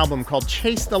Sugar's album called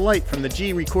Chase the Light from the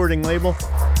G recording label.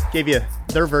 Gave you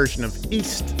their version of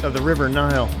East of the River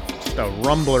Nile. Just a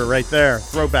rumbler right there.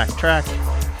 Throwback track.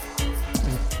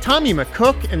 And Tommy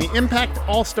McCook and the Impact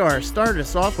All-Stars started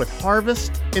us off with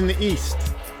Harvest in the East.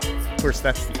 Of course,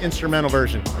 that's the instrumental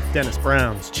version of Dennis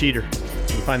Brown's Cheater. You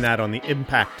can find that on the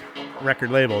Impact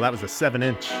record label. That was a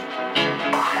 7-inch.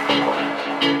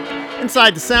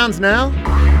 Inside the sounds now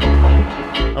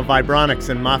of Vibronics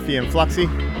and Mafia and Fluxy,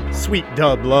 Sweet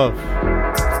Dub Love.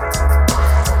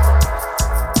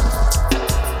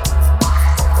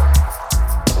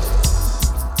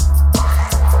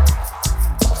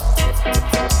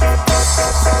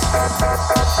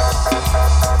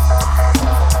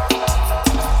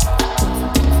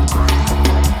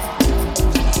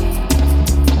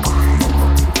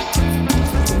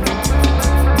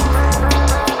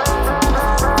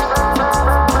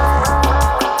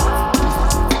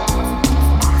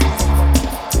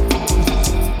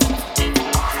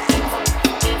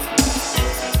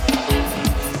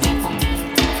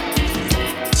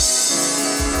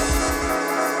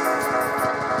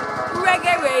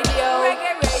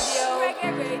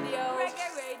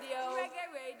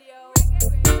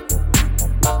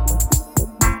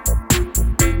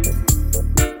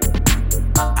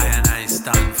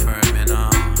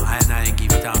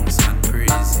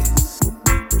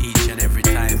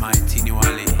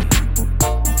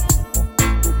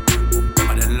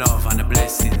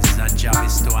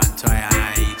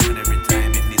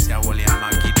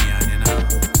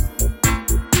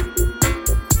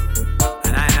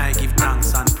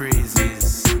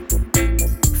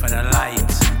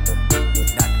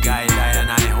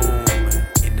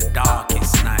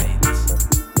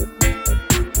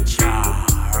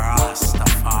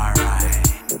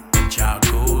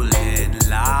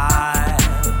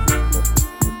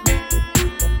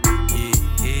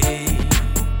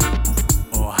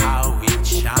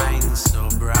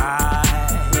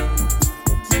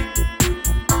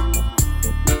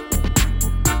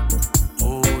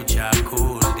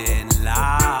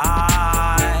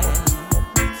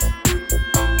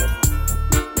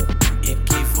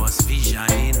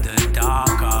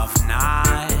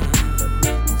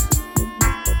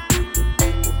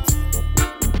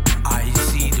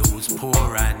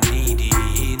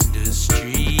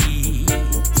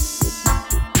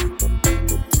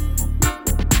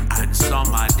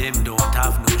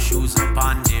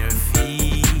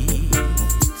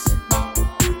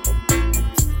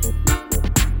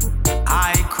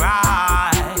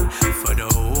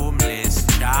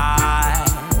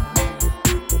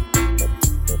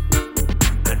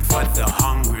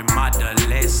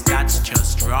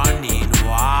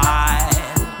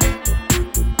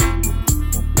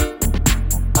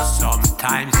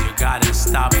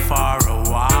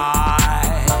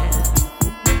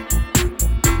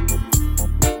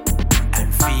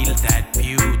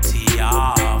 Beauty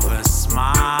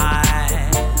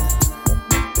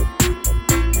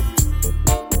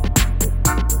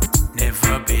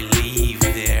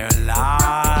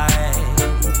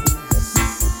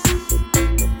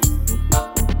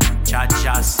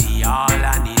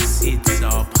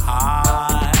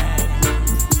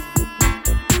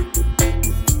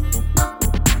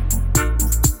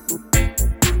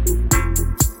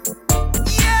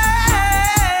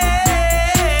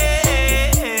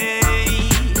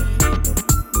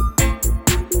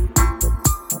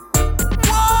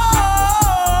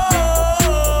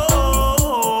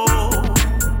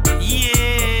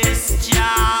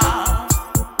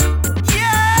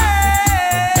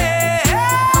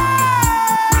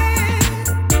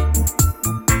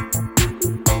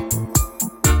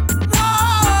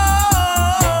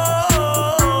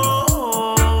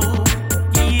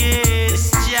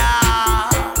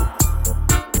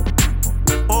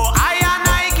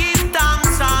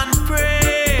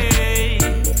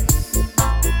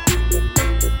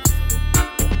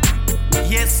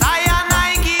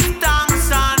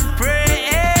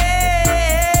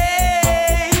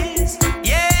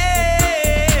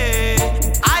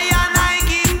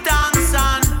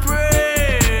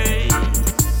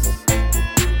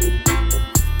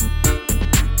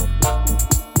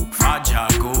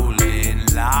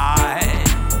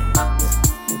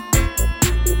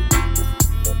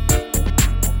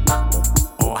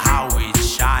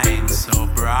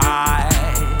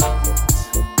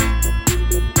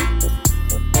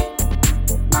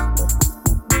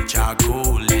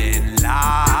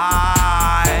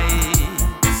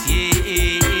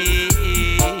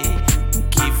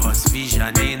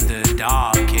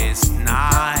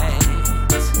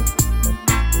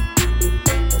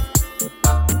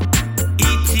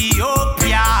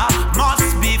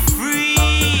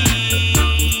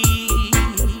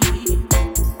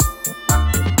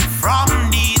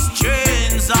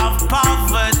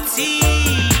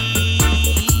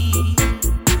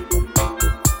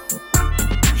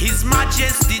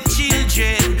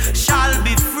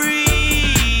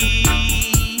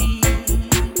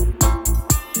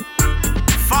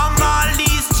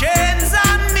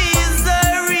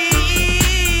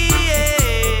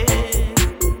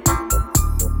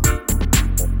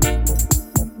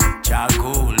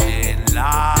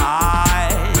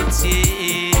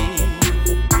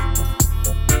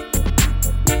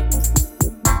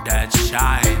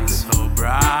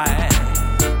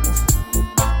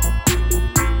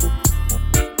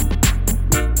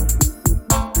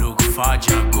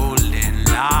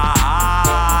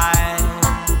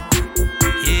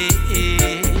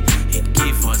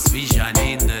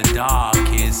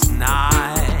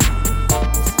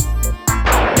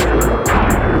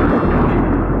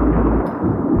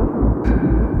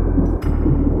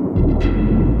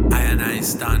I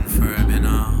stand firm, you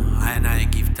know, and I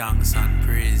give thanks and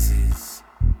praises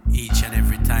each and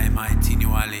every time I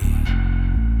continually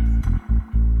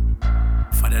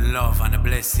for the love and the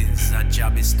blessings that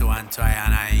Jah bestow unto I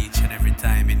and I each and every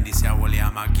time in this holy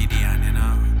Armageddon, you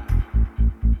know.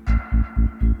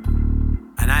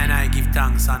 And I give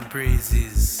thanks and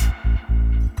praises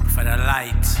for the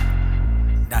light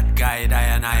that guide I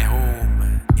and I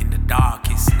home in the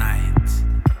darkest night.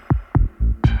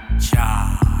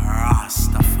 Jah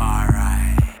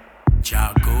Rastafari,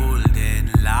 Jah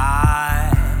golden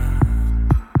light.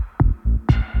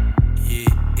 Yeah,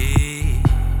 yeah.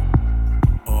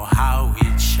 Oh, how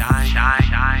it shine, shine,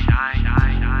 shine, shine, shine,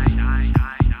 shine, shine,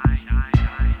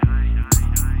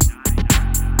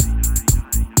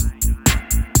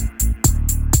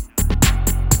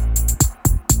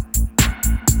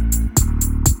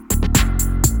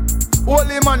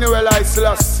 Holy Emmanuel I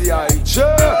Selassie I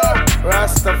Jah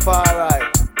Rastafari.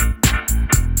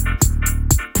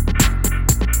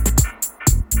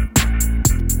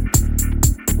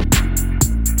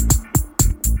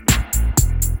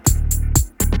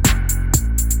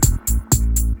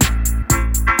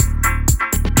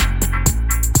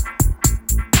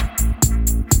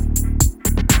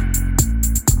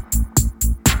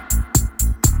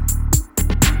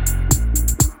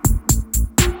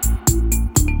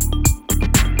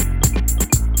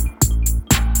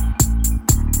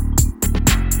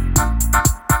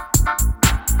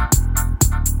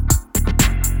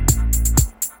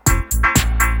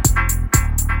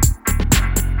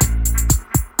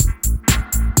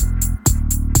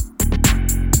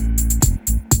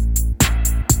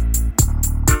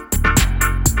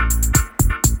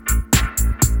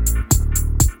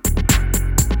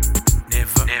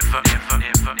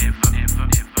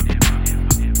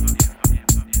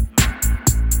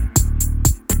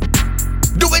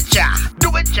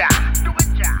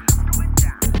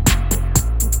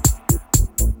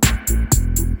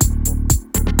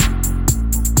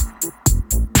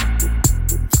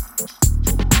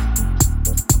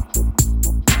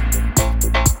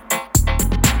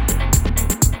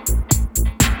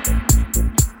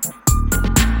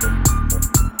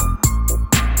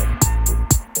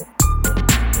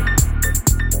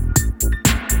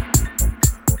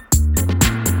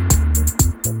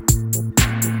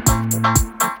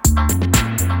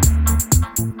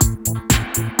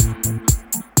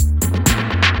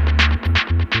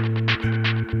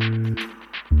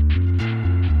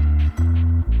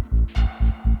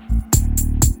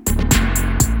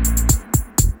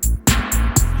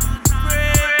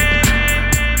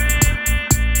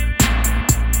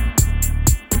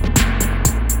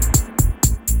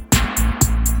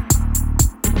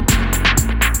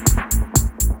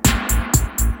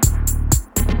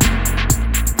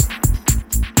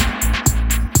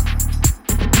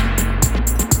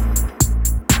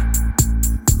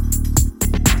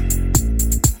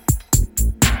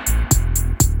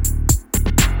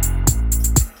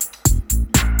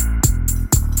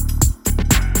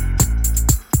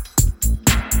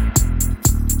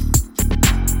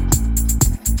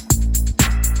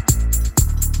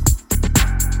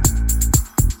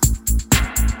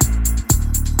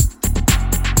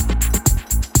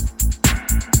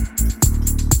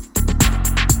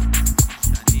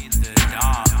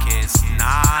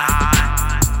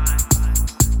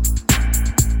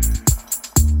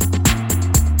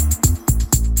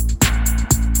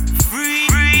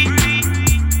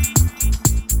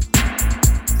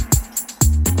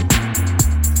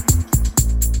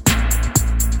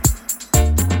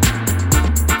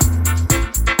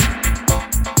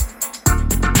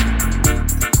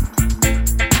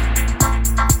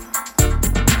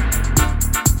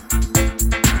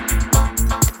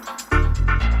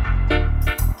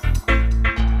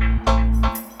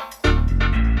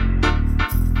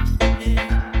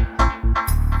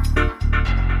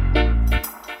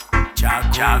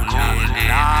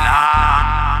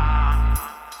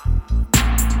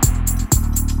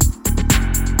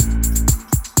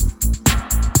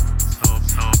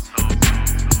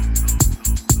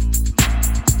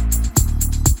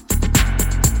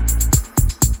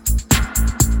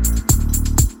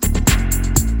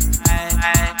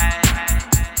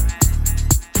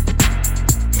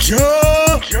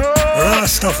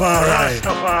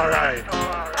 Rastafari.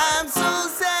 I'm so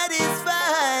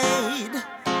satisfied,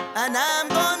 and I'm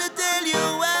gonna tell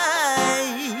you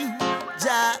why.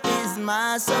 Jah is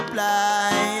my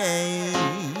supply.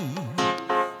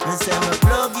 Me say me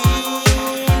plug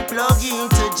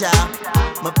into Jah.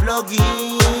 Me plug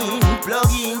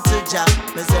into Jah.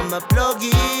 Me say me plug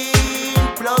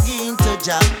plug into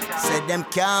Jah. Say them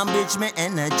can't bitch me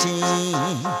energy.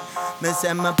 Me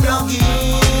say me plug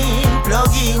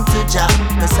into Jah.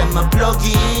 Me say me plug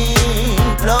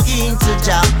into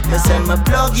Jah. Me say me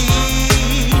plug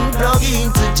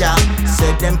into Jah.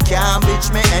 Say them can't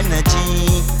bitch me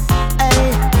energy.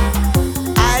 Hey,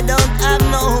 I don't have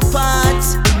no part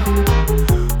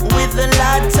with the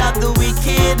lots of the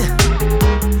wicked.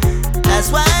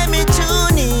 That's why me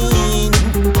tune in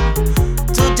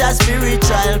to Jah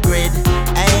spiritual grid.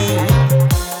 Hey,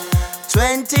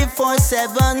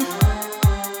 24/7,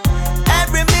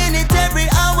 every minute, every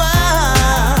hour,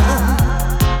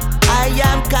 I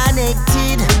am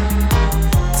connected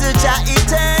to Jah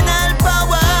eternal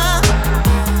power.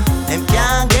 Them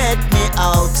can't get me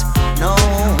out, no.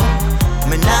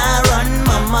 Me nah run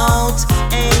my mouth.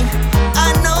 Hey,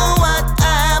 I know what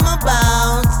I'm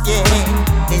about.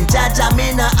 Yeah, in Jah me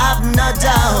nah have no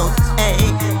doubt. Hey,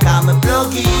 come and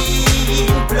plug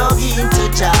into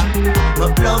Jah. Me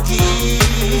plug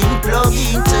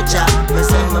into Jah. Me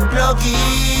say me plug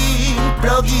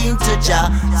into Jah.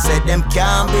 Say them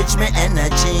can't bitch me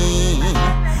energy.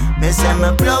 Me say me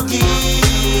plug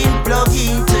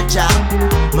into Jah.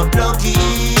 Me plug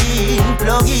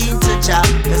into Jah.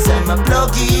 Me say me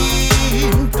plug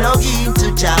into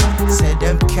Jah. Say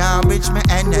them can't bitch me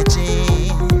energy.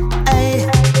 Hey,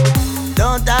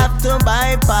 don't have to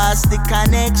bypass the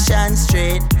connection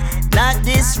straight. Not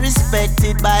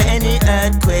disrespected by any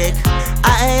earthquake.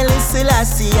 I listen, I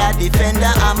see a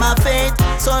defender of my faith.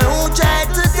 So who tried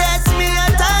to test me a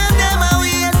time them a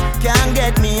ways can't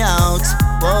get me out.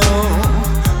 Whoa,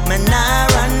 me nah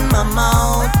run my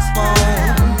mouth. Whoa,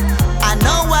 I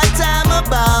know what I'm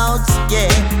about.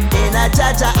 Yeah, in a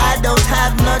Jah I don't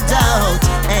have no doubt.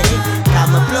 Hey,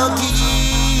 come and plug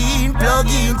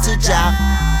into Jah.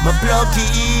 Me plug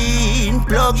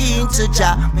into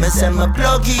Jah. Me say me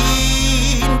plug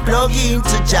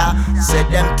into Jah. Say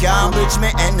them can't reach me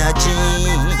energy.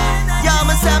 Yeah,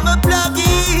 me say me plug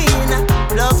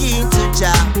into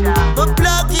Jah. Me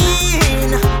plug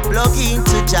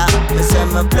into Jah. Me say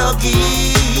me plug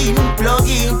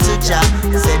into Jah.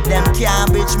 Say them can't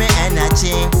reach me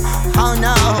energy. Oh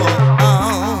no,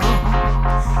 oh.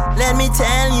 Let me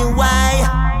tell you why.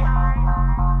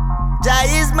 Jah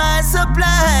is my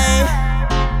supply.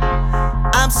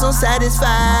 I'm so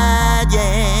satisfied,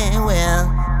 yeah, well,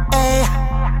 hey.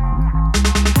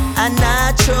 And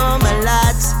I throw my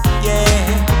lot,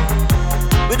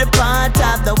 yeah, with the part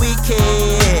of the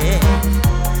wicked.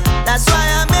 That's why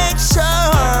I make sure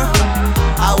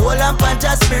I hold up on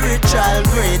Jah spiritual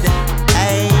grid.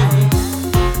 Hey,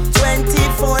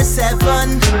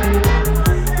 24/7,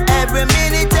 every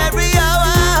minute, every hour.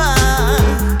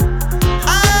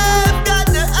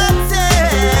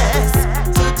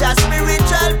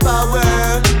 Spiritual power,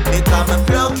 become a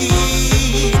plug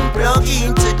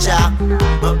into Jah.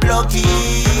 Me plug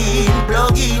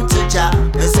into Jah.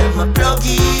 Me say me plug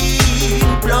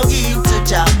into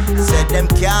Jah. Say them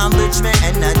can't reach my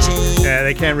energy. Yeah,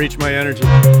 they can't reach my energy.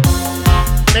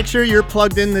 Make sure you're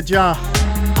plugged in the Jah.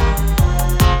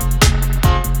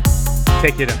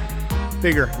 Take you to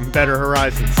bigger and better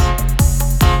horizons.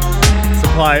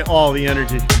 Supply all the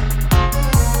energy.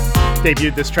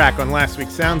 Debuted this track on last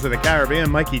week's Sounds of the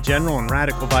Caribbean, Mikey General and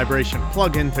Radical Vibration,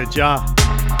 Plug into Jah.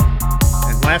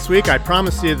 And last week I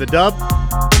promised you the dub.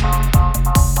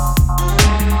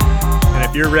 And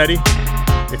if you're ready,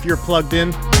 if you're plugged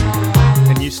in,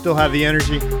 and you still have the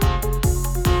energy,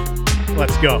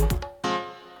 let's go.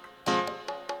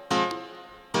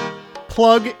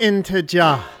 Plug into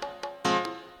Jah,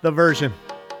 the version.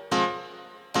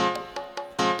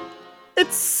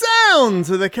 It's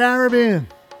Sounds of the Caribbean.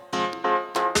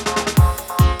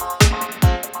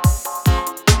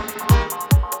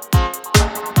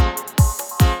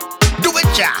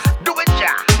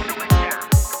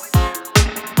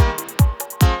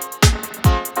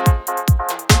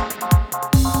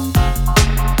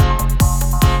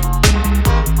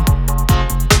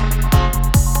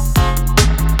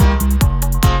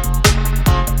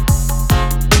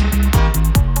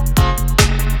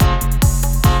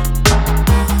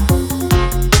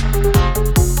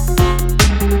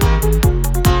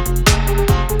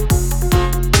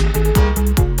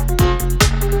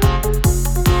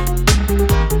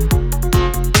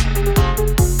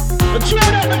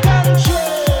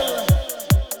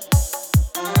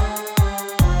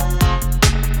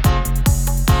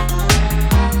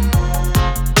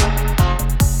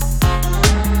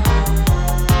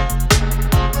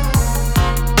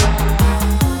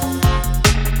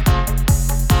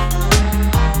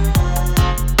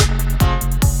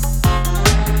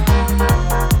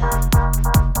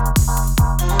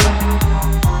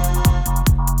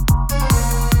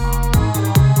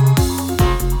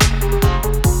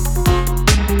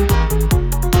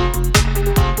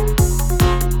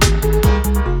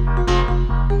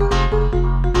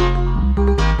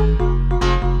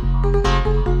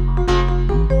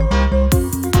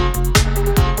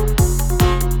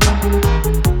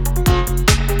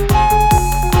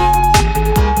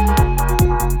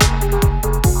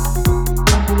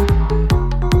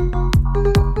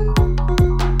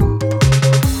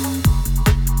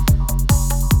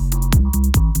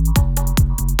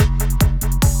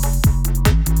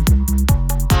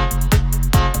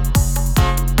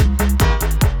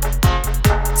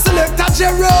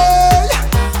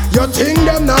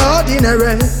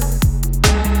 scenery.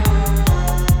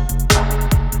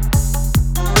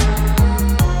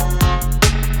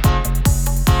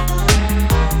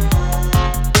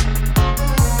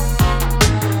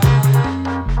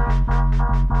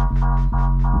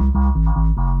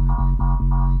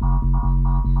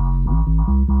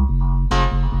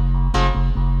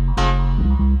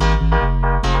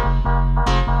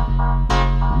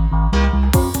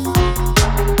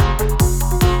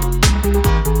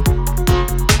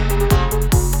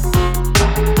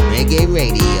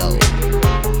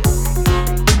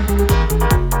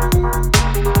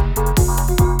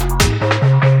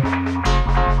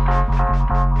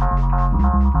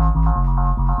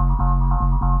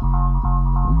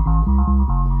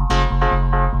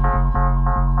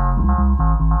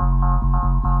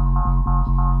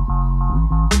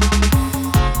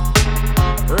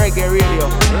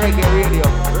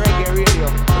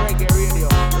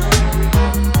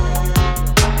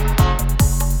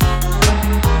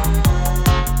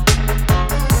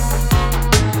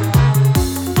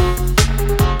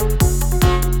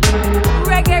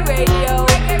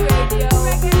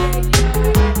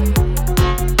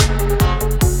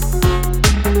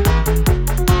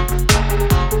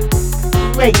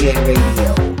 Reggae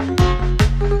Radio.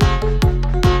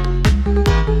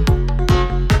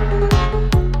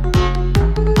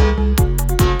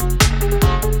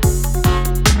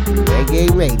 Reggae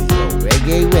Radio,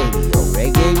 Reggae Radio,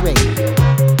 Reggae Radio.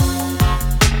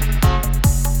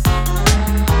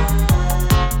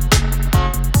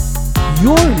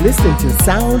 You're listening to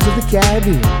Sounds of the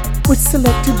Caribbean with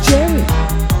Selector Jerry.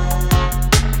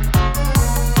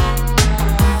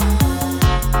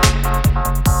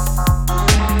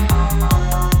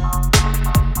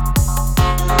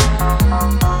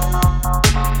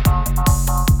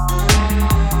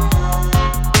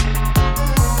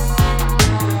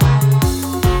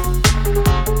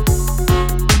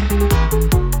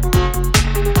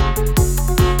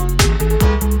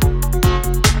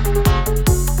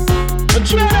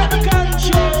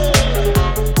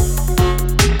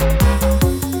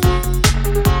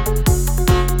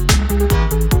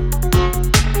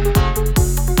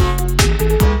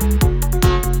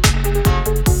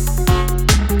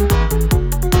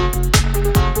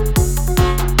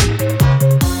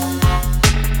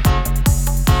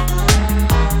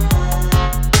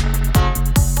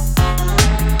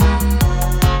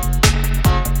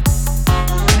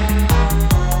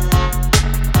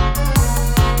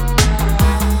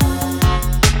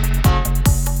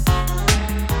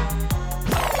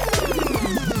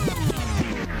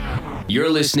 You're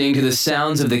listening to the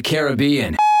Sounds of the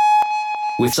Caribbean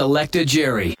with Selecta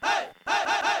Jerry.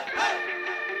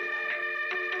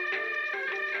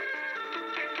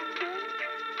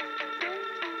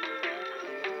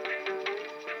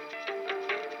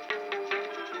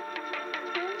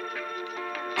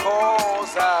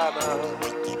 Cause I'm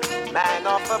a man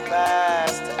of the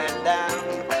past and I'm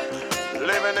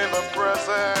living in the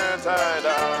present and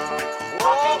I'm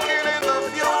walking in the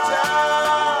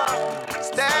future,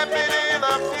 stepping in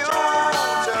the future,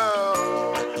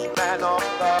 man of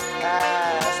the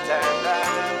past and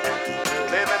I'm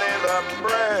living in the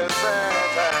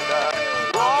present and I'm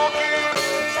walking.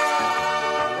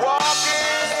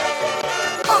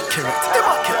 Accurate.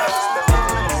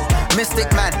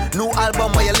 Mystic man, new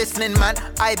album where you're listening, man.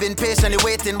 I've been patiently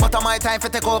waiting, but on my time for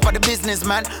take over the business,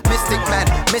 man. Mystic man,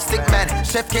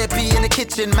 Chef KP in the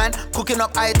kitchen, man. Cooking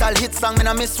up idle hit song, me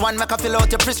no miss one, make I fill out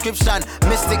your prescription.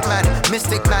 Mystic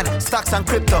man, stocks and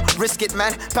crypto, risk it,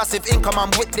 man. Passive income,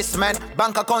 I'm with this, man.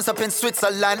 Bank accounts up in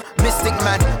Switzerland. Mystic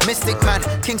man,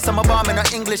 King Summer Bomb in a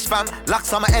English fam.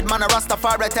 Locks on my head, man, a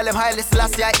Rastafari, tell him Haile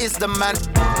Selassie is the man.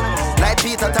 Like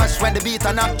Peter Touch when the beat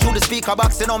a knock through the speaker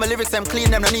box. You know my lyrics, them clean,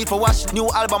 them no need for wash. New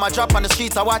album I drop on the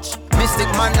streets I watch. Mystic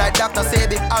man like Dr.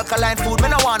 Sebi. Alkaline food, me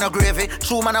no want no gravy.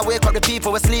 True man I wake up the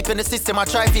people who sleep in the system. I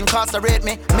try to incarcerate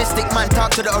me. Mystic man talk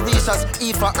to the Orishas.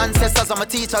 E for ancestors and my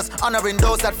teachers. Honoring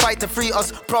those that fight to free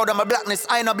us. Proud of my blackness,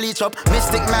 I no bleach up.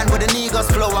 Mystic man with the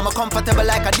Negus flow. I'm a comfortable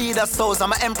like Adidas toes.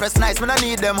 I'm a empress nice, me no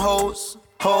need them hoes.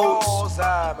 Cause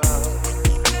I'm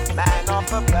a man of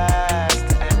the past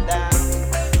and I'm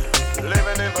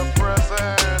living in the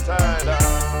present and I'm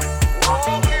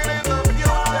walking in the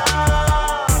future,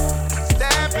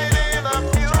 stepping in the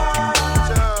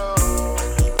future,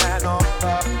 man of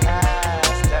the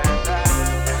past and I'm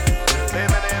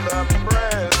living in the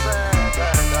present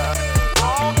and I'm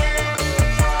walking,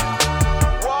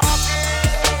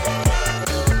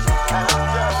 and I'm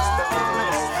just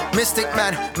a Mystic man,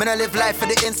 man. Me no live life for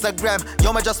the Instagram.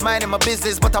 Yo, me just minding my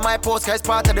business, but on my post is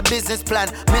part of the business plan.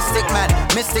 Mystic man,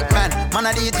 man a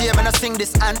DJ, man I sing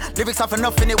this and lyrics have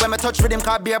enough in it when me touch rhythm,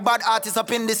 can't be a bad artist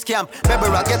up in this camp. Baby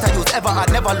rock, get a use, ever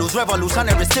hard, never lose,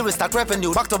 revolutionary series, stack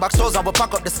revenue. Back to back shows, I will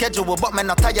pack up the schedule, but man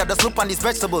not tired, just look on these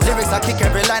vegetables. Lyrics I kick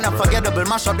every line unforgettable,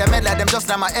 mash up them head like them just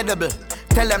like my edible.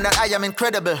 Tell them that I am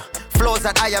incredible. Flows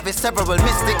that I have is several.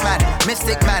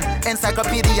 Mystic man,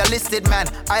 encyclopedia listed man.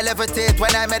 I levitate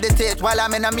when I meditate while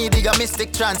I'm in a media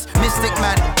mystic trance. Mystic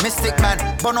man,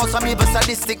 burn out some evil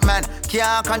sadistic man.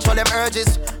 Can't control them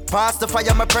urges. Pass the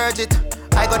fire, me purge it.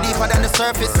 I go deeper than the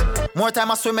surface. More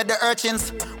time I swim with the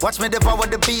urchins. Watch me devour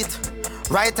the beat.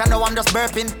 Right I know I'm just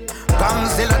burping.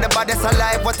 Gongzilla, the baddest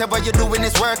alive. Whatever you're doing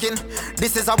is working.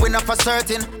 This is a winner for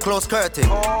certain. Close curtain.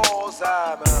 Oh,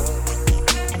 Simon,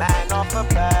 man of the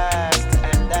past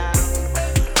and down,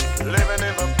 living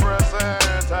in the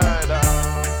present and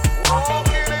down,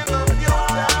 walking in the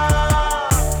future,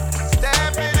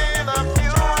 stepping in the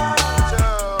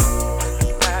future,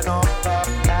 man of the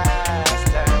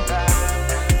past and down,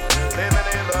 living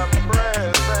in the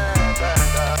present and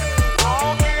down,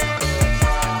 walking,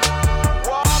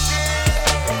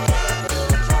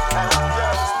 and I'm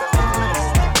just a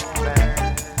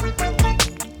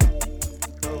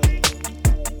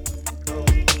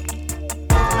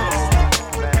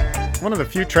One of the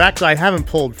few tracks I haven't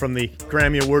pulled from the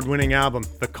Grammy Award-winning album,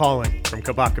 The Calling, from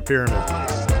Kabaka Pyramid.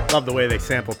 Love the way they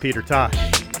sample Peter Tosh.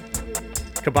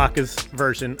 Kabaka's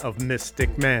version of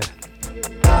Mystic Man.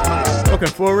 Looking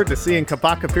forward to seeing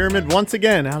Kabaka Pyramid once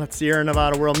again out at Sierra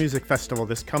Nevada World Music Festival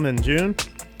this coming June.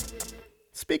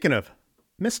 Speaking of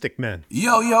Mystic Men.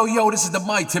 Yo, this is the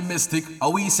mighty Mystic.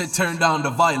 We said turn down the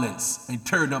violence and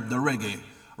turn up the reggae.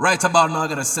 Right about now, I'm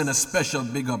gonna send a special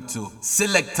big up to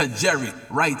Selector Jerry,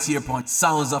 right here upon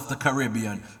Sounds of the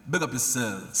Caribbean. Big up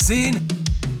yourself. Scene?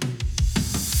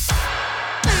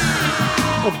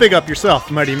 Well, big up yourself,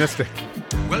 Mighty Mystic.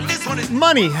 Well, this one is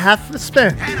money half the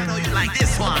spend. And I know you like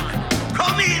this one.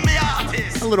 Come in, me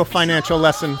artist. A little financial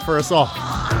lesson for us all.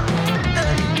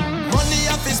 Money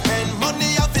off his pen,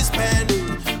 money off his pen.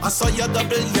 I saw you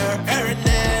double your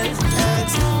earnings.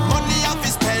 Money off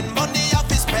his pen, money off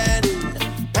his pen.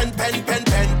 Pen.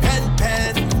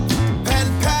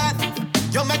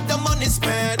 You make the money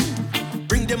spend.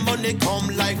 Bring the money come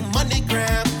like money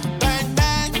gram. Bang,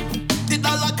 bang. The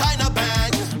dollar kind of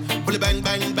bang. Bully bang,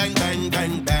 bang, bang, bang,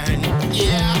 bang, bang.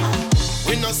 Yeah.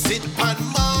 We no sit on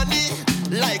money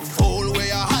like fool where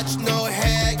you hatch no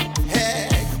egg.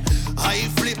 I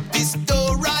flip this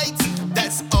dough right.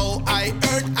 That's how I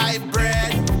earn I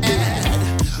bread.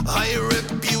 And high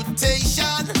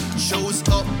reputation shows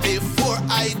up before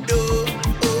I do.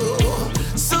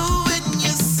 So when you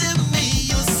see me,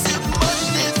 you see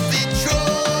money be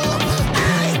true.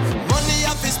 Money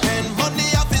off his pen,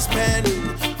 money off his pen.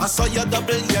 I saw you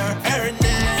double your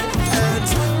earnings.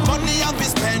 Money off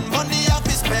his pen, money off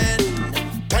his pen.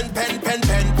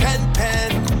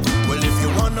 Pen. Well, if you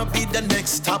wanna be the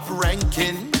next top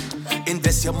ranking,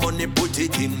 invest your money, put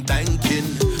it in banking.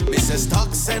 Me say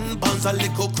stocks and bonds, a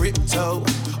little crypto.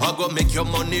 I go make your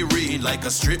money read like a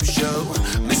strip show.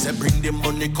 Me say bring the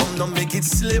money, come don't make it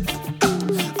slip.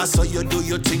 I saw you do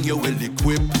your thing, you will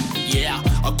equip. Yeah,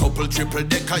 a couple triple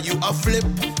decker, you a flip.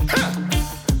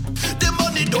 The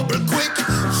money double quick.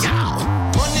 Yeah,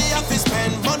 money off his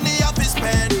pen, money off his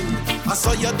pen. I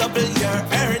saw you double your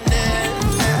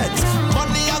earnings.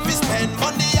 Money off his pen,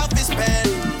 money off his pen.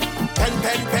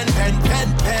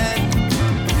 Pen.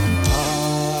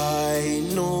 I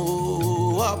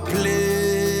know a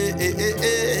place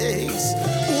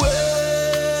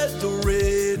where the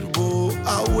rainbow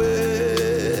awaits.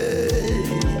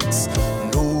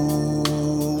 No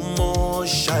more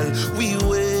shall we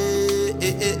wait.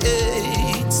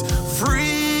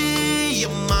 Free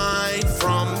your mind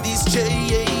from these chains.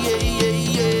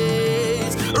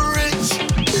 Rich,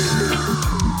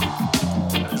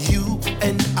 you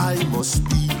and I must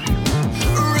be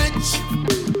rich.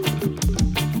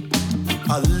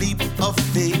 A leap of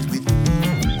faith with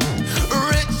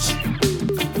rich.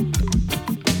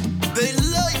 They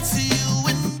lie to you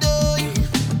and I.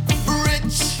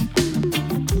 Rich.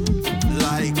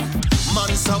 Like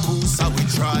Mansa Musa we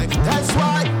try. That's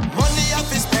why money off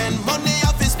his pen, money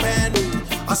off his pen.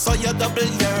 I saw you double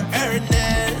your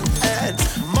earnings.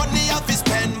 Money off his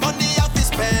pen, money off his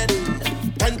pen.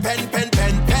 Pen.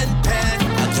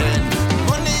 Again.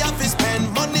 Money off his pen,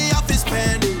 money off his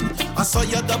pen. I saw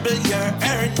you double your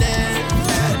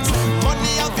earnings.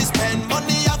 Money off his pen,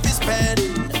 money off his pen.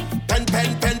 Pen.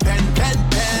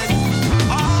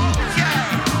 Oh,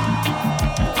 yeah.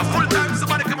 A full time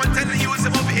somebody come and tell you use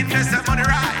some of the invest that money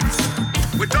right.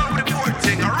 We're done with the 14.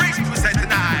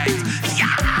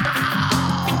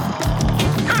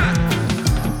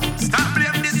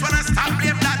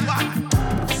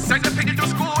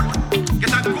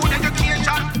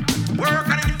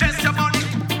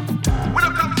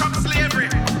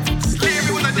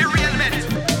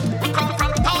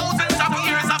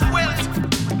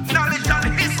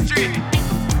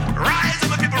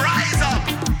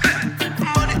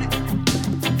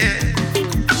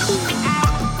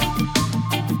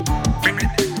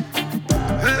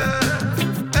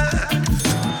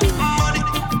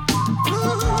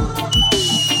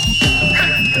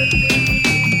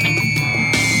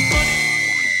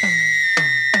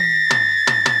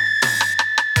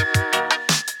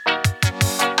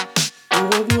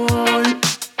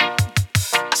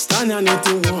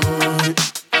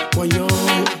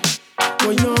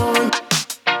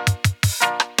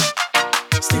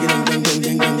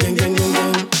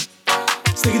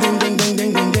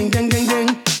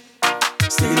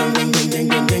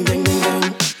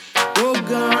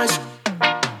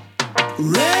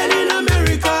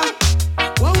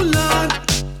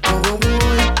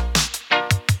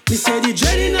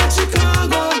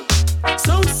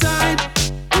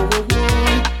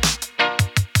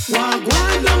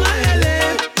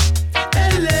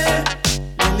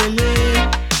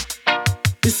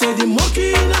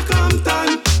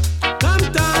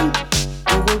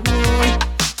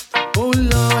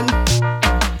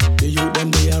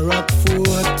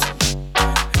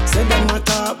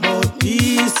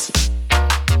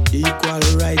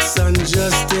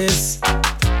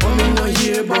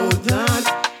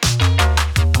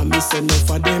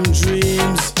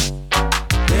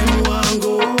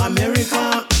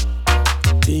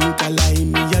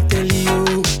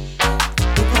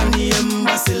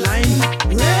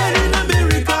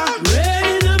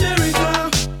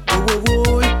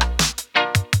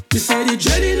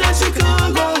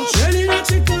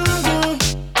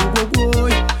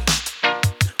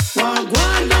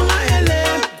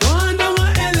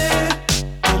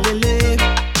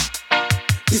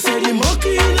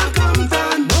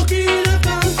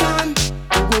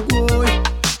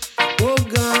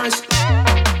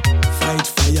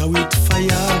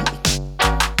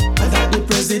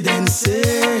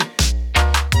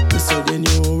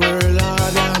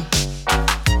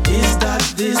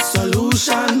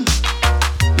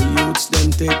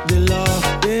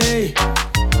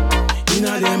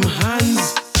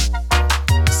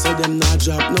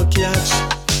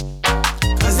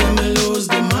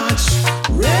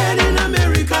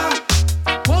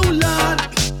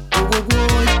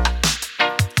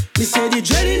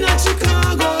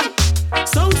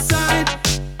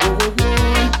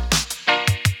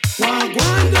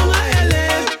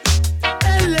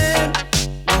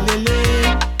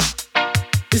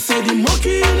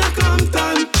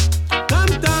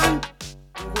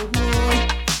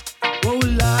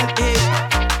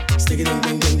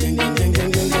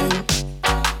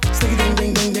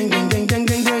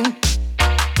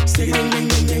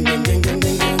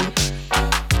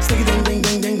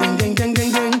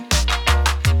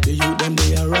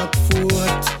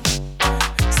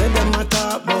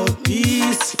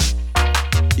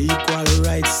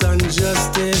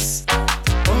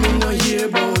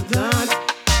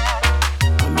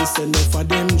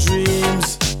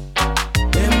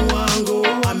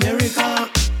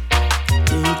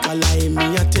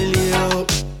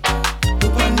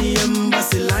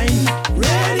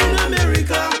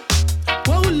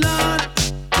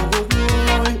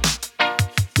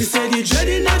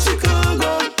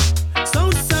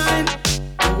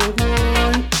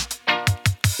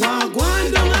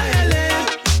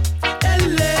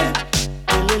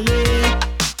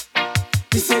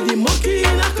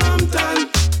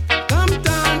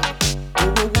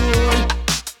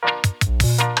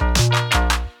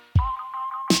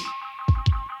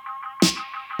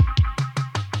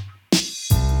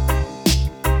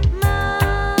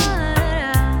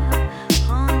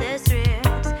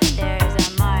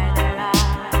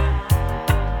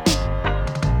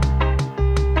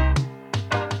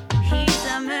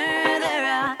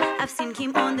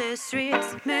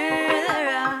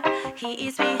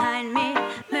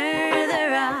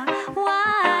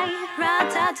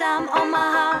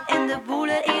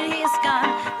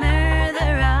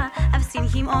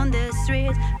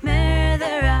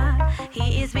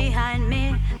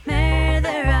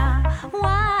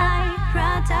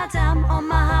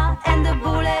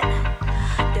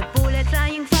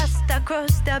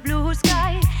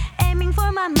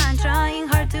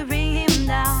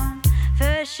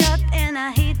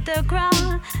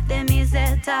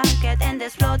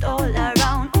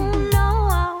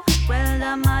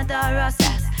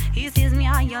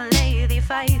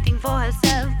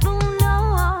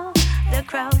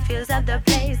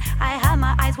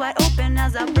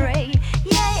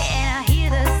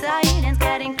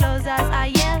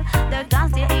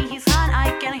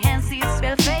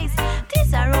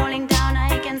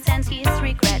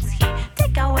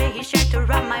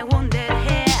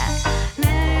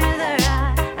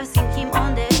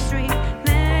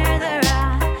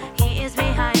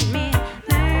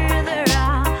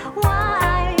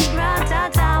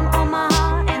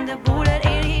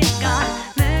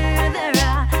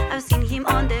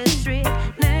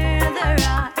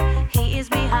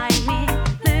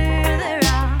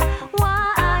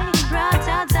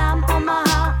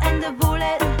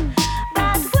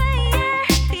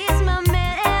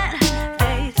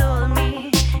 They told me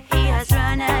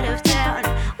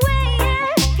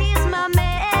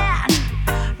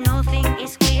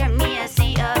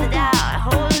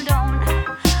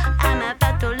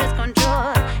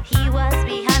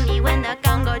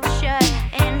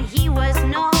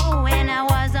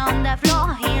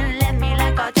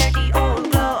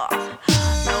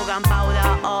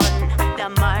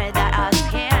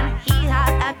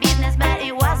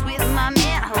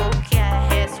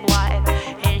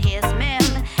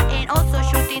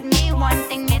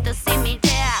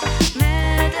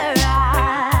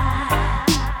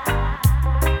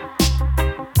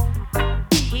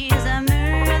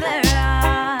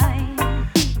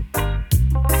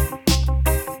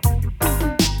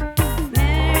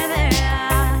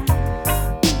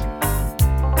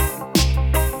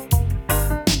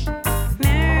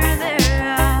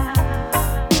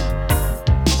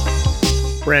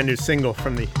brand new single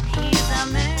from the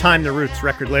Time the Roots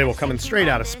record label coming straight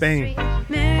out of Spain.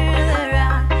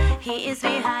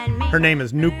 Her name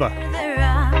is Nupa.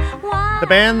 The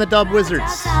band, the Dub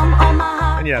Wizards.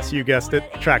 And yes, you guessed it,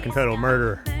 track entitled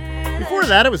Murderer. Before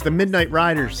that, it was the Midnight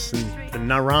Riders and the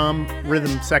Naram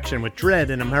rhythm section with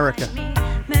Dread in America.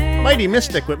 Mighty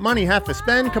Mystic with Money Half to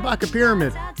Spend, Kabaka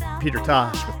Pyramid. Peter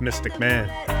Tosh with Mystic Man.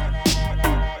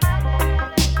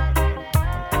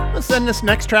 Let's send this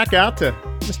next track out to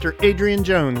Mr. Adrian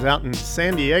Jones out in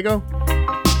San Diego.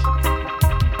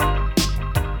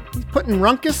 He's putting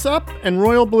Runkus up and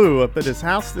Royal Blue up at his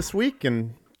house this week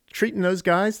and treating those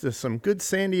guys to some good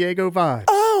San Diego vibes.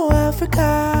 Oh,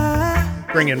 Africa.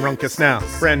 Bring in Runkus now.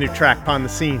 Brand new track upon the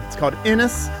scene. It's called In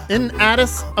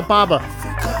Addis Ababa.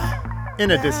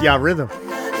 In Adisya Rhythm.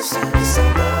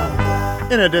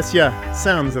 In Adisya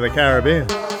Sounds of the Caribbean.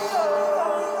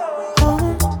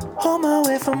 Home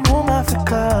away from home,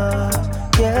 Africa.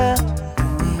 Yeah,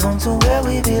 we home to where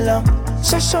we belong.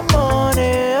 Social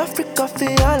money, Africa for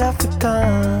all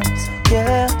Africans.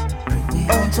 Yeah, we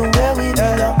home to where we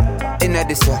belong. In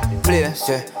Adisya, place,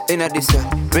 yeah. In Adisya,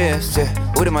 race,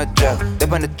 yeah. With my drug,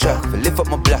 up on the truck, lift up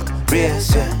my block,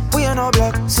 race, yeah. We are no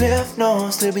black slave,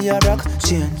 no, still be a rock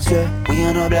change, yeah. We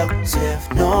are no black slave,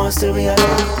 no, still be a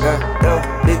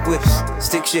rock. Big whips,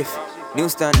 stick shift, new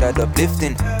standard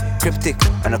uplifting, cryptic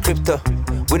and a crypto.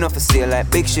 We not for sale like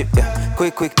big shit, yeah.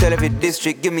 Quick, tell every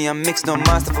district, give me a mix, no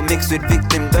master for mix with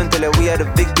victim. Don't tell her we are the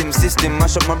victim system,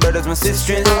 mash up my brothers, my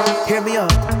sisters. Hear me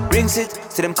out, rings it,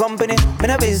 to them company, man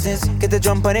a business, get a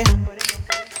jump on it.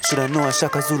 Should I know a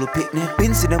Shaka Zulu picnic?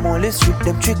 Been see them all, let's strip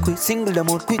them trick quick, single them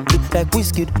out quickly, like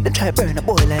whiskey. Then try burn a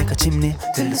boy like a chimney,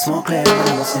 till the smoke clear.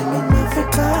 I'm singing in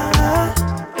Africa,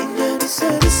 in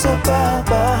Addis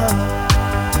Ababa.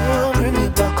 Bring me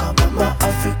back up, Mama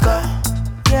Africa,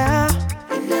 yeah.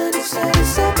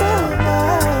 Addis Ababa,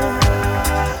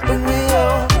 bring me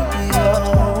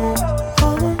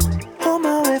home, home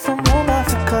away from home,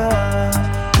 Africa,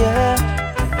 yeah.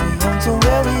 We home to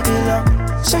where we belong.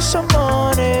 Social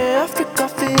money, Africa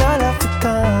for all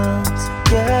Africans,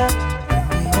 yeah.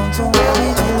 We home to where we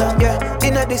belong, yeah.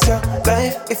 In this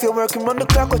life, if you're working round the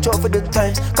clock, watch out for the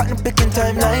times. Cotton picking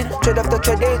timeline, trade after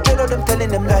trade, they trade out them telling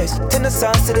them lies. 10 the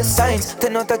signs to the signs,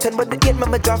 10 out of 10, but the 8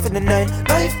 mama drop for the 9.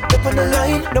 Life, up on the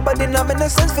line, nobody now make no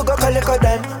sense, we go collect a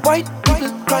dime. White people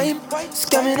crime,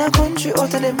 scamming our country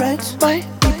out of them rights. My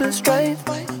people strive,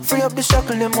 free up the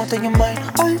shackle, them out of your mind.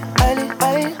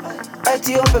 I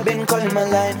tee up, I've been calling my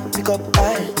line. Pick up,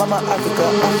 Mama Africa,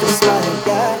 I'm the smile,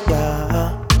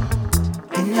 yeah.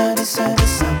 In Addis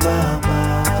Ababa,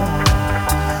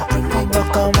 bring me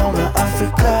back on Mama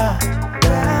Africa,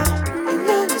 yeah. In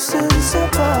Addis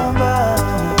Ababa,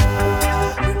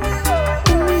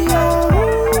 bring me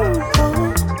home,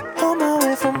 home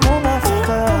away from home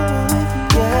Africa,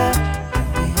 yeah.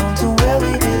 We home to where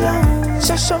we belong.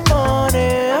 Shasha money,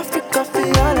 Africa for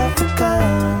all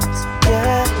Africans,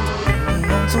 yeah. We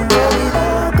home to where we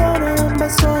belong. Ghana,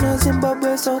 Botswana,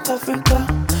 Zimbabwe, South Africa.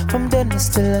 From then we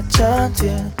still a chant,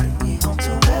 yeah. Bring me home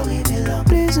to where we belong.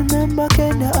 Please remember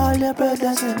Kenya, all your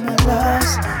brothers in my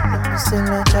last. Then we still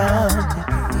a chant, yeah.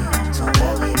 Bring me home to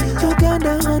where we belong.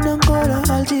 Uganda and Angola,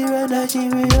 Algeria,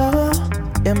 Nigeria.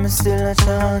 Yeah, me still a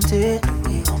chant, yeah. Bring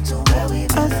me home to where we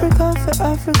belong. Africa for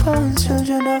Africans,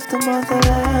 children of the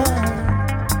motherland.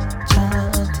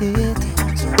 Chant, yeah. Bring me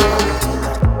home to where we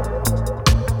belong.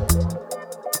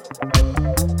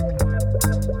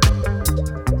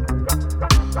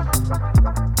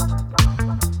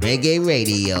 Reggae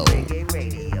Radio.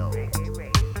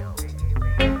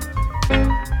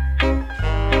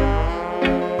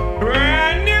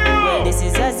 Brand new. Well, this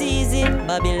is Azizi,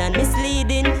 Babylon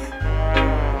misleading.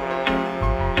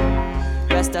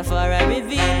 Rastafari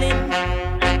revealing.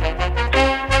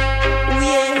 Oh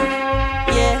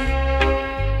yeah.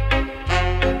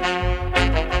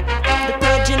 The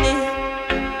progeny.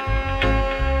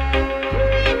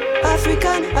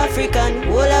 African,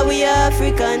 all are we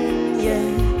African, yeah.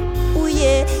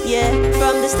 Yeah,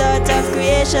 from the start of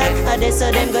creation, and that's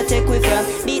how them go take we from.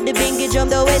 Beat the bingy drum,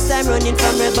 the west time running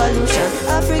from revolution.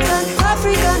 African,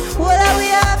 what are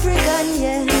we African,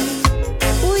 yeah.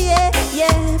 Ooh yeah,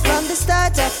 from the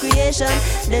start of creation,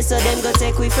 that's how them go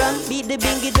take we from. Beat the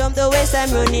bingy drum, the west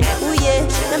time running. Ooh yeah,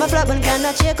 them a flap and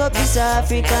cannot shake up this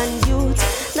African youth.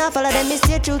 Now follow them, me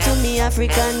stay true to me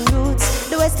African roots.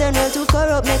 The western world too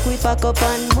corrupt, make we pack up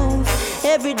and move.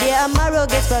 Every day a marrow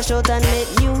gets flashed out and make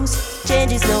news.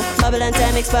 Changes now, Babylon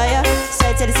time expire.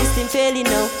 Sight to the system failing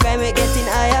now. Crime rate getting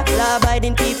higher.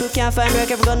 Law-abiding people can't find work.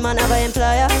 Every gunman have an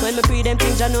employer. When we pre them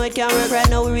things, I know it can't work. Right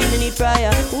now we really need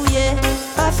prior. Ooh yeah,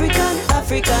 African,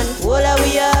 African. All are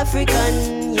we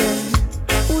African,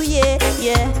 yeah. Ooh yeah,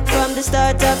 yeah. From the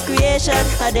start of creation,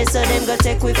 I they saw them go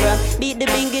take we from. Beat the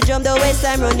bingy drum, the waste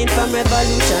time running from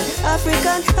revolution.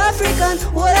 African, African.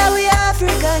 All are we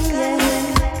African,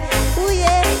 yeah. Ooh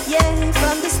yeah, yeah,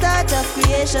 from the start of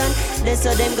creation, they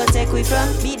saw them go take we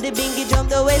from. Beat the bingy drum,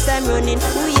 the waste I'm running.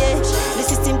 Ooh yeah, the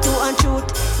system too untruth.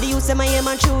 The youth say my aim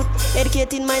and shoot.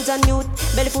 Educating minds and youth.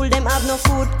 Belly full them have no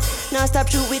food. Now stop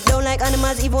shoot with down like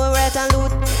animals, even right and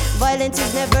loot. Violence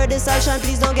is never the solution,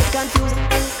 please don't get confused.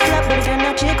 Clap but if you're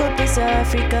not check out this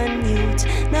African youth.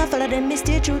 Now follow them, me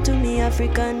stay true to me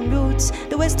African roots.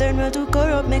 The western world too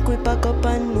corrupt, make we pack up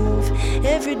and move.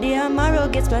 Every day a marrow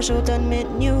gets splashed out and make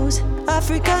news.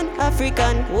 African,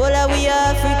 African, all are we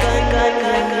African.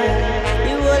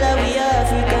 You all are we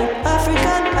African.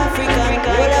 African, African,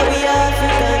 all are we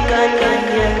African.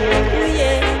 Oh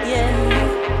yeah, yeah.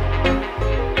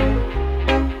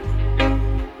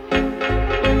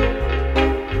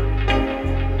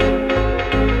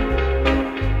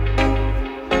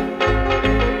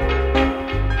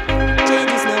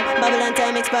 Changes now, Babylon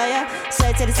time expire.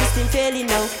 Sight to the system failing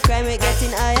now. Crime rate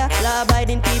getting higher.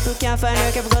 Law-abiding people can't find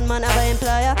work. Every gunman have an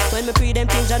employer. When we pre them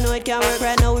things, I know it can't work.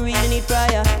 Right now we really need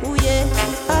prior. Ooh yeah,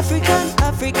 African,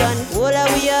 African. All are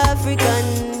we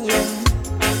African,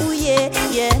 yeah. Ooh yeah,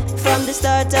 yeah. From the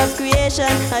start of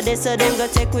creation, I they saw them go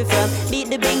take we from. Beat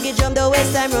the bingy drum, the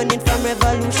waste time running from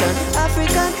revolution.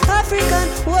 African, African.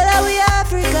 All are we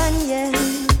African, yeah.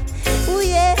 Ooh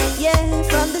yeah, yeah,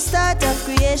 from the start of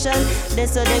creation, they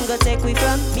saw them go take we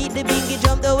from. Beat the biggie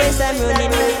drum, the waste I'm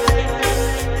running.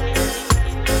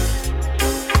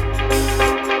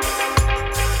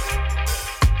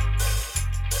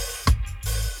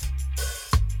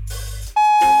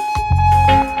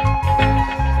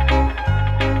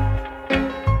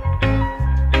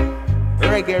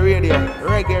 Reggae radio,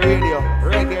 reggae radio,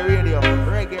 reggae radio,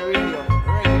 reggae radio.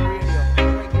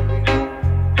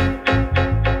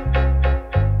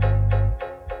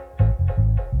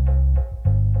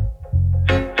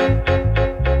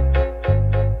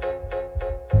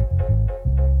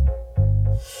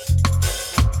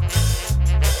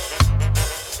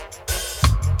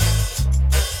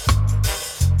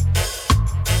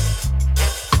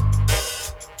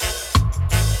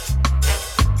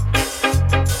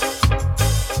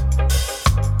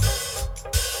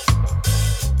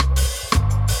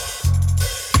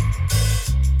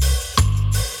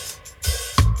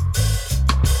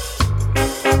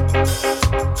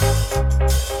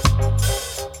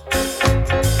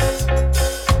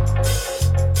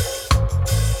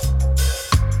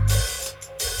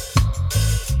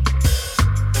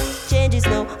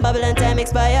 Babylon time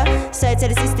expire. Sight to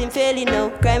the system failing now.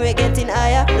 Crime rate getting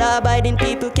higher. Law-abiding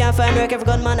people can't find work. Every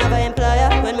gunman have an employer.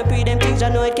 When we pre them things, I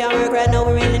know it can't work. Right now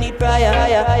we really need prior.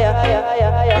 Higher, higher, higher,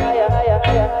 higher, higher, higher, higher,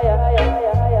 higher, higher, higher.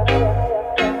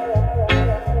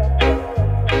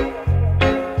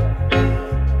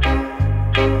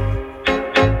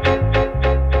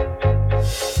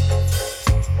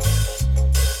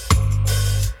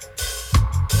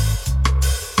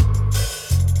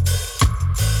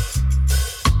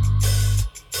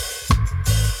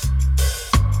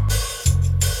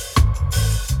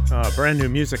 Brand new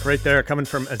music right there coming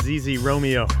from Azizi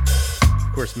Romeo.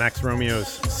 Of course, Max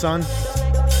Romeo's son.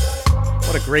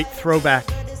 What a great throwback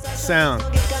sound.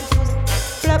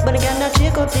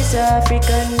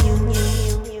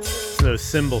 Those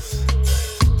cymbals.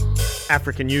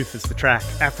 African Youth is the track.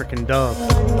 African Dub.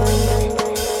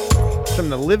 From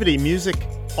the Livity Music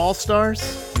All-Stars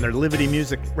and their Livity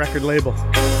Music record label.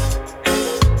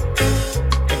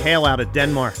 They hail out of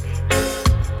Denmark.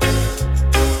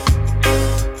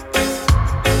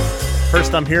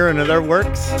 First I'm hearing of their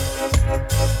works,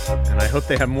 and I hope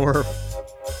they have more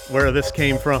where this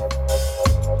came from.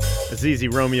 Azizi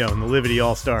Romeo and the Livity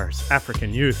All-Stars,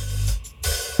 African Youth.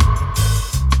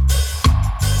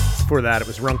 Before that, it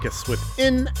was Runkus with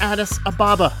In Addis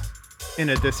Ababa, in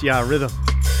a Disya Rhythm,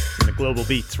 in the Global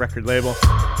Beats record label.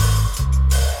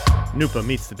 Nupa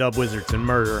meets the Dub Wizards and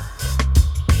Murderer.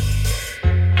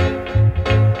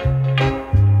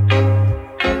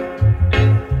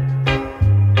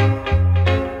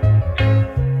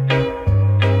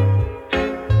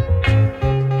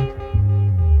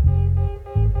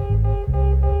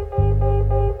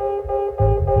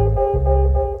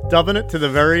 Dubbing it to the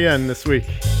very end this week.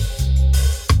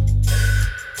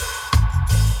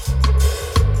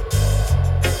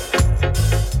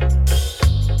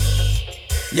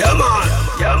 Yeah, man.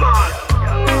 Yeah, man.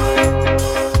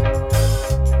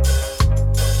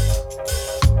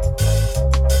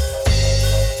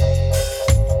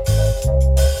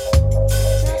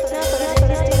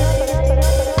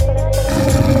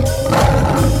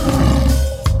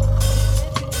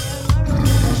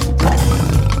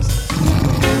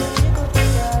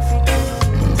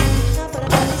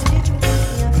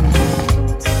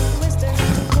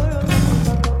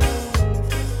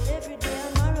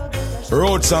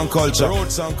 Roots and culture.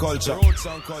 Roots and culture. Roots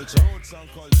and culture. Roots and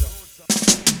culture.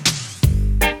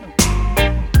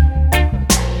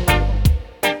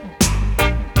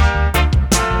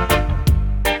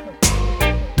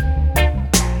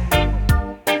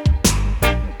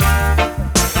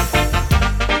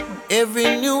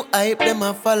 Every new hype them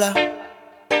a follow.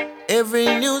 Every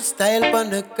new style on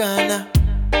the corner.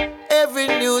 Every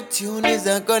new tune is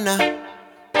a gonna.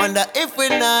 Wonder if we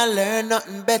not learn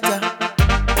nothing better.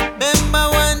 Remember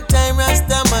one time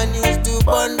Rastaman used to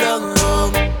burn down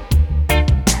Rome.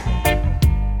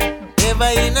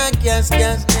 Never in a gas,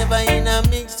 never in a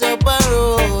mix up a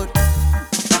road.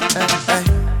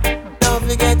 Don't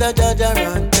forget the Jaja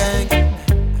run tank.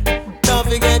 Don't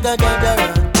forget the Jaja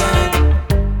run tank.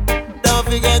 Don't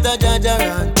forget the Jaja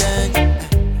run tank.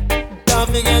 Don't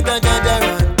forget the Jaja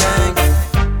run tank.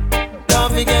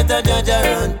 Don't forget the Jaja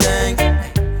run tank.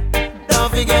 Don't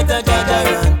forget the Jaja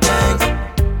run tank.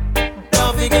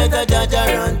 Don't forget the Jaja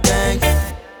run tanks.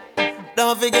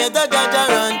 Don't forget the Jaja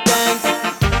run tanks.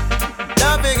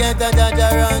 Don't forget the Jaja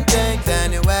run tanks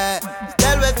anywhere.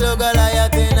 Still we through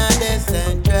Goliath in a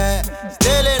distant track.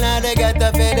 Still in a they get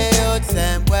to feed the youth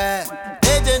somewhere.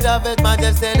 Legends of His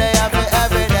Majesty they have it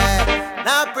every day.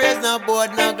 No praise, no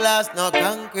board, no glass, no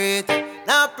concrete.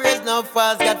 No praise, no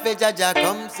false, God for Jaja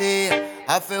come see.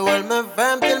 I feel hold me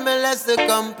firm till me lesson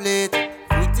complete.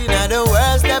 Foot in the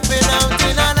world, stepping out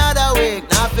in another week.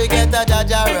 Don't forget the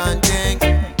Jaja run things.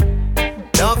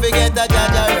 Don't forget the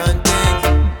Jaja run things.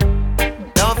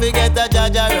 Don't forget the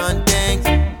Jaja run things.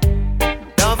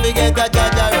 Don't forget the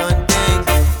Jaja run things.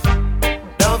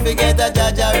 Don't forget the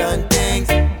Jaja run things.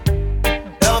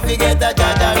 Don't forget the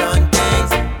Jaja run things.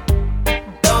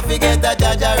 Don't forget the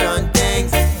Jaja run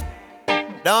things.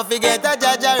 Don't forget the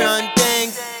Jaja run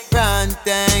things. Run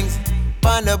things.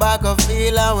 On the back of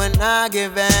feeler when I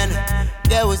give in.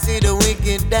 They will see the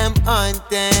wicked them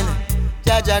hunting.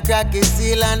 Jaja crack his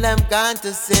seal and them can't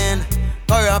to sin.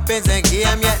 Corrupt is a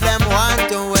game yet them want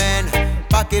to win.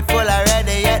 Pocket full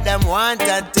already yet them want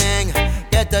a thing.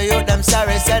 Get to you them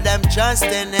sorry said them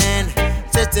trusting in.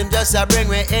 System just a bring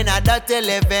me in a dirty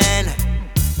living.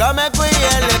 Come make we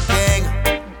hear the king.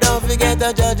 Don't forget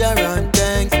the Jaja run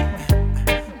things.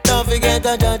 Don't forget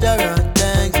the Jaja run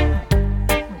things.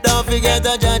 Don't forget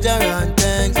the Jaja run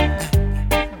things.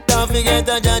 Don't forget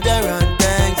the Jaja run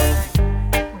things.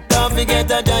 Don't forget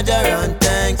the Jaja run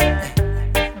things.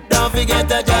 Don't forget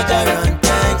the Jaja run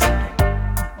things.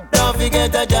 Don't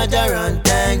forget the Jaja run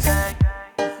things.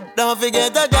 Don't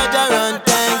forget the Jaja run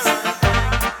things.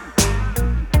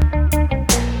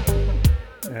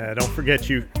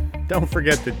 Don't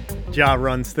forget that Jah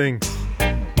runs things.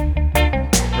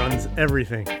 Runs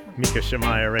everything. Mika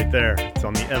Shemaiah right there. It's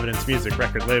on the Evidence Music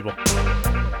record label.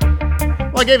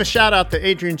 Well, I gave a shout out to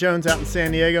Adrian Jones out in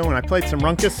San Diego when I played some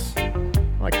Runckus.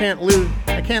 Well, I can't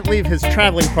leave his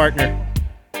traveling partner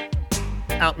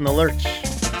out in the lurch,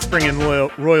 bringing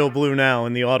Royal Blue now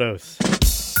in the autos.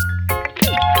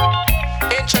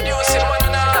 Introducing one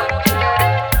another.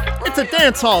 It's a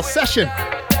dance hall session.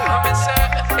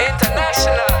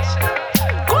 International.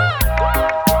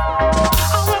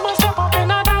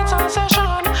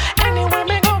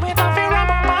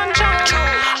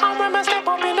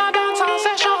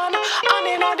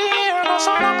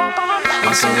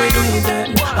 So we do it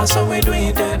then, and so we do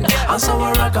it then. And so we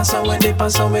rock, and so we dip,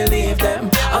 and so we leave them.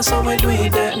 And so we do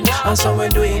it then, and so we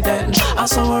do it then. And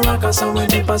so we rock, and so we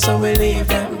dip, and so we leave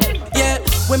them. Yeah,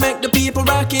 we make the people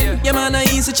rockin'. Yeah, man, I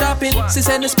easy chopping. She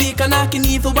said the speaker knocking,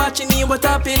 evil watching, hear what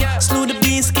tapping. Slew the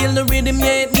beat, skill the rhythm,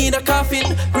 yeah, it need a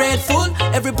coffin. Grateful,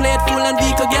 every plate full and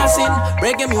vehicle gassing.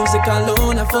 Reggae music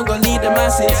alone, I forgot lead the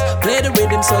masses. Play the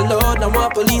rhythm so loud, now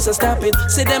what police are stopping.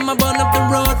 See them a burn up the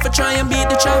road for try and beat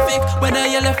the traffic. Whether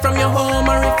you left from your home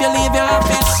or if you leave your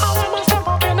office.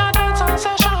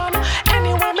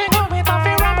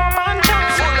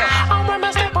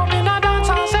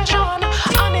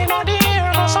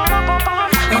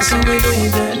 And so we do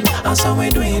it then, and so we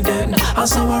do it then. And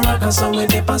so we rock, and so we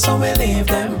dip, and so we leave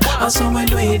them. And so we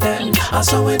do it then, and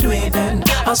so we do it then.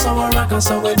 And so we rock, and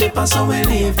so we dip, and so we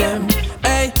leave them.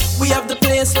 Hey, we have the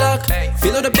place lock.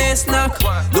 Feel how the bass knock.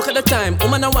 Look at the time,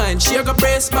 woman a wine, she a go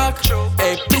brace back.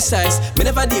 Hey, precise, me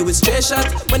never deal with straight shot.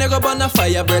 When I go burn a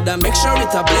fire, brother, make sure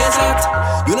it a blaze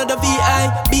hot. You know the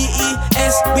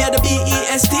V-I-B-E-S, we are the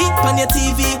B-E-S-T. On your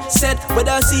TV set, with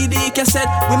our CD cassette,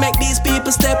 we make these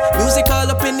people step. Music all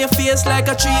up in your face like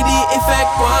a 3D effect.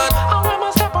 What? And when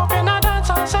I step up in a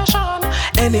dancehall session,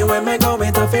 Anywhere me go,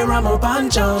 it a fi ram up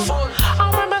and jump.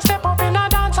 and when I step up in a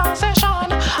dancehall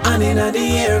session, And inna the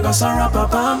air go so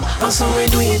rap-a-pam. And so we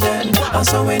do it then, and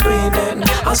so we do it then.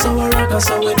 And so we rock, and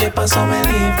so we dip, and so we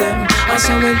leave them. And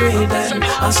so we do it then,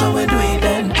 and so we do it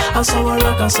then. And so we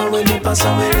rock, and so we dip, and so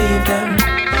we leave them.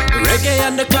 Reggae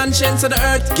and the conscience of the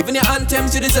earth, giving your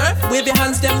anthems you deserve. Wave your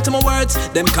hands them to my words.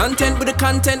 Them content with the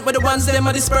content, with the ones them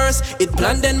are disperse. It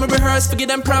planned then we rehearse, forget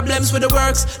them problems with the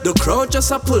works. The crowd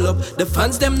just a pull up, the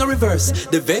fans them no reverse.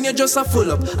 The venue just a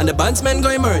full up, and the bandsmen go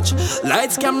emerge.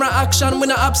 Lights, camera, action, we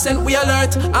no absent, we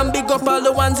alert. And big up all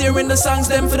the ones hearing the songs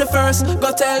them for the first.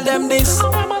 Go tell them this.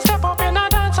 and when I step up in a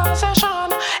dancehall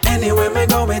session, Anywhere me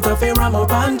go, it a fi ram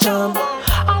up and jump.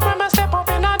 and when I step up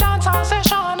in a dancehall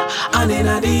session, And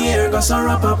inna the air go so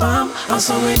rap-a-pam. And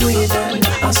so we do it then,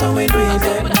 and so we do it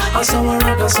then. And so we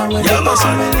rock, and so we dip, and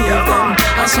so we leave them.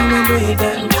 And so we do it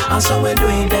then, and so we do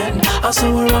it then. And so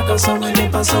we rock, and so we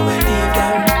dip, and so we leave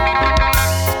them.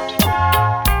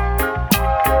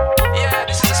 yeah,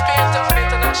 this is the spirit of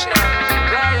international.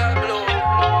 Royal Blue,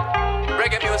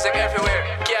 reggae music everywhere.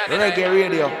 Reggae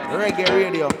radio, reggae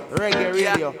radio, reggae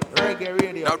radio, reggae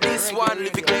radio. Now this one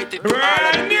dedicated to all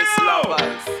of the bass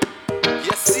lovers.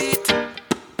 You see it?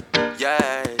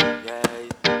 Yeah.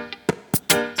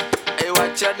 Hey,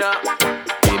 watch out now.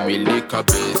 Give me liquor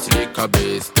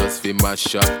bass, just fi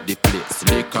mash up the place.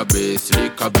 Liquor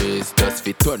bass, just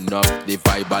fi turn up the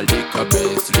vibe. Liquor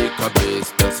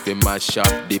bass, just fi mash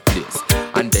up the place.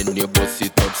 And then you bust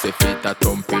it up, say fit a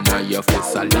thump inna your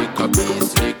face. A liquor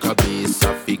bass,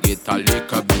 a fi get a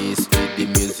liquor bass. Feel the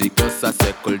music just a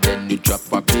circle, then you drop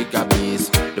a bigger bass.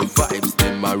 The vibes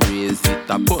them a raise it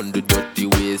upon the dirty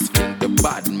ways. Fling the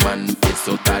bad man face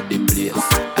out of the place.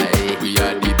 Aye, we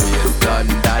are the bass done,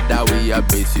 dada we a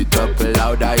bass it up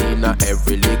louder in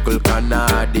every little corner.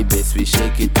 The bass we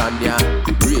shake it on ya.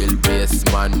 Real bass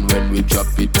man, when we drop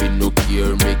it we no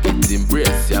care. Make it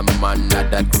embrace ya man,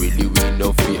 that really we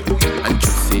no fear. And you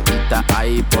say it a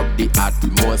hype up the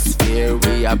atmosphere.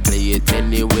 We a play it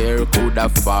anywhere, coulda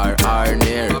far or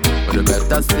near. But you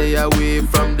better stay away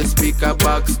from the speaker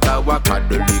box tower. Cause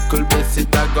the little bass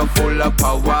it a go full of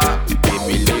power. Give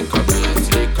me liquor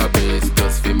bass,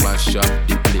 just fi mash up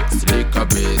the place. Liquor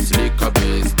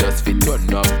bass, just fi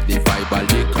turn up the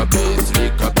vibe. Liquor bass,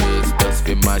 just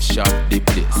fi mash up the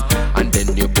place. And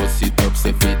then you bust it up,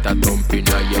 say fit a thump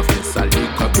inna your face. A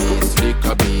liquor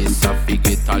bass, a fi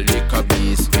get a liquor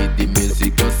bass. With the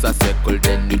music just a circle,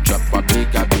 then you drop a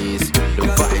bigger bass. The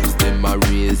vibes them a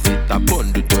raise it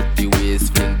upon the dirty ways.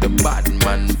 Fling the bad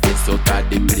man face out of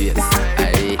the place.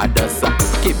 Aye, I just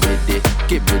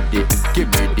give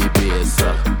me the bass.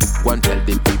 One tell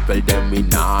the people them we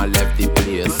nah left the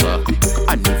place.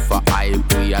 And if a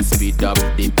hype we a speed up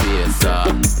the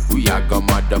pace. We a go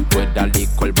mad up with a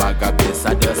little bag of bass.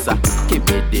 I just give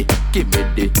me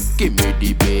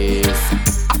the bass.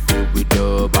 I feel we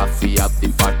dub, I feel up the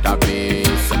fatter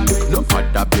bass. No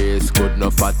other bass good, no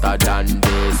fatter than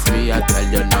this. Me I tell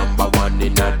you number one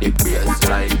in a the bass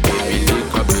line. Give me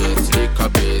liquor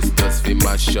bass, just fi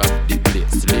mash up the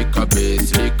place. Liquor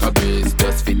bass,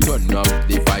 just fi turn up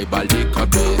the vibe. Liquor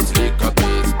bass,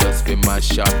 just fi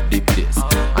mash up the place.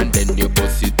 And then you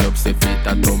bust it up, say fit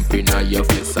a thump inna your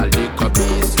face. A liquor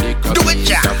bass,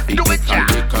 a fi get a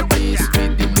liquor bass.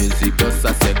 With the music just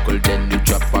a circle, then you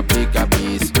drop a bigger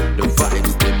bass. The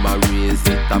vibes them a raise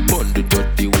it upon the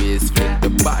dirty ways. Fling the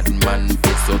bad man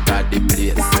face out of the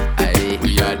place. Aye,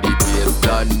 we are the bass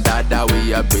done, dada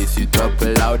we a bass it up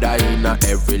louder in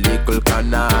every little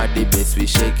corner. The bass we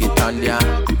shake it on ya.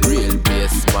 Real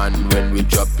bass man, when we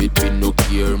drop it we no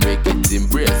care. Make it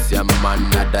embrace ya man,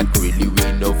 that really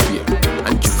we no fear.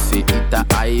 And you say it a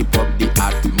hype up the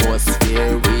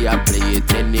atmosphere. We a play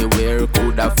it anywhere,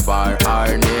 coulda far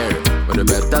or near. But you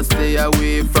better stay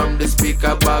away from the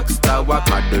speaker box tower.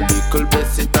 Cause the little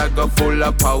bass it a go full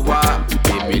of power.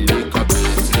 Give me liquor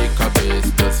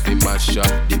bass, just fi mash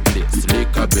up the place.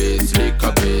 Liquor bass,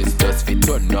 just fi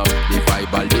turn up the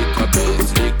vibe. Liquor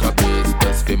bass,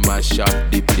 just fi mash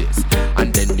up the place.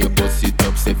 And then you bust it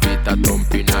up, say fit a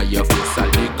thump inna your face. A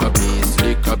liquor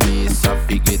bass, a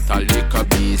fi get a liquor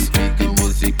bass. With the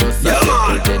music just a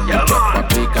circle, then you drop a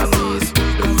bigger bass.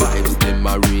 The vibes them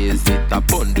a raise it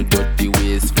upon the dirty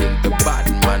ways. Fling the bad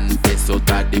man face out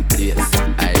of the place.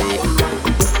 Aye.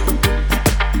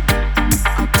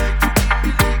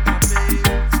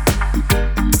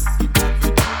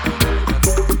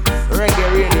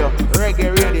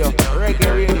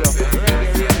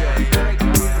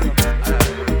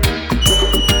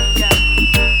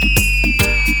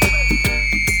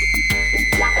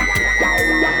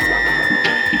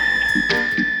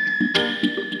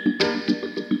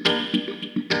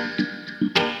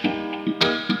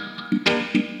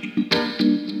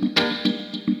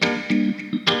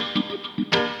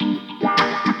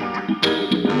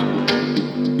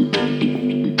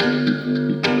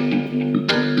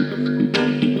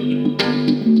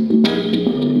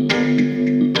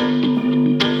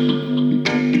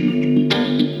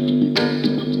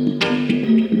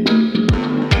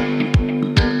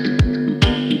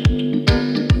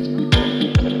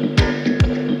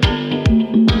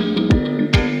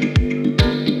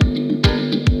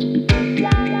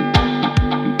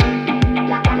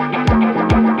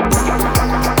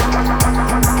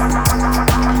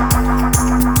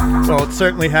 it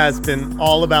certainly has been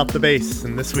all about the bass.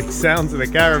 And this week's Sounds of the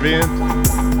Caribbean,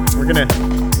 we're gonna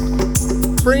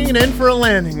bring it in for a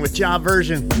landing with Ja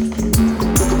Version,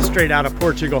 straight out of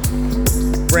Portugal.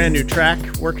 Brand new track,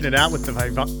 working it out with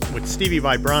Stevie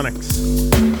Vibronix.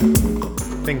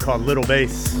 Thing called Little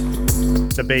Bass,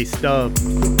 the bass dub.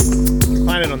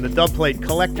 Find it on the Dubplate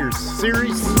Collectors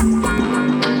series.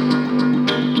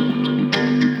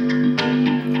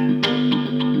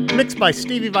 Mixed by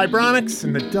Stevie Vibronix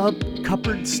in the Dub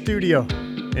Cupboard Studio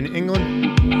in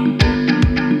England.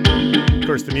 Of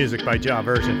course, the music by Ja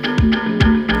Version.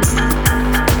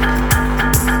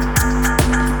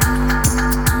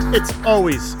 It's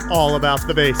always all about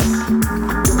the bass.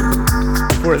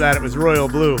 Before that, it was Royal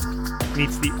Blue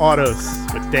meets the Autos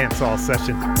with Dancehall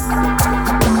Session.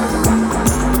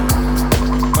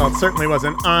 Well, it certainly was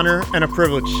an honor and a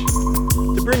privilege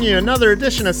to bring you another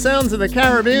edition of Sounds of the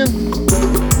Caribbean.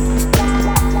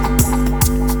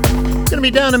 Gonna be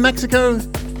down in Mexico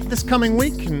this coming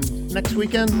week and next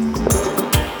weekend.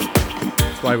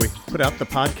 That's why we put out the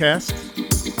podcast,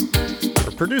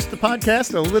 or produced the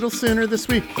podcast a little sooner this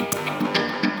week.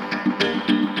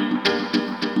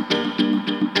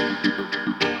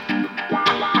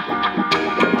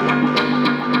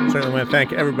 Certainly want to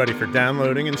thank everybody for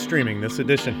downloading and streaming this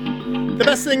edition. The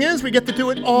best thing is we get to do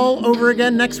it all over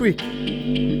again next week.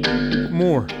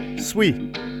 More sweet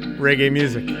reggae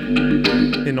music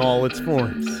in all its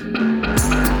forms.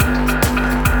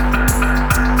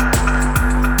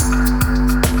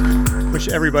 Wish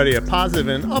everybody a positive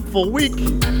and upful week.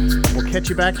 We'll catch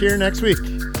you back here next week.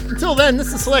 Until then,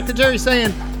 this is Selecta Jerry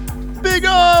saying, big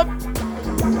up!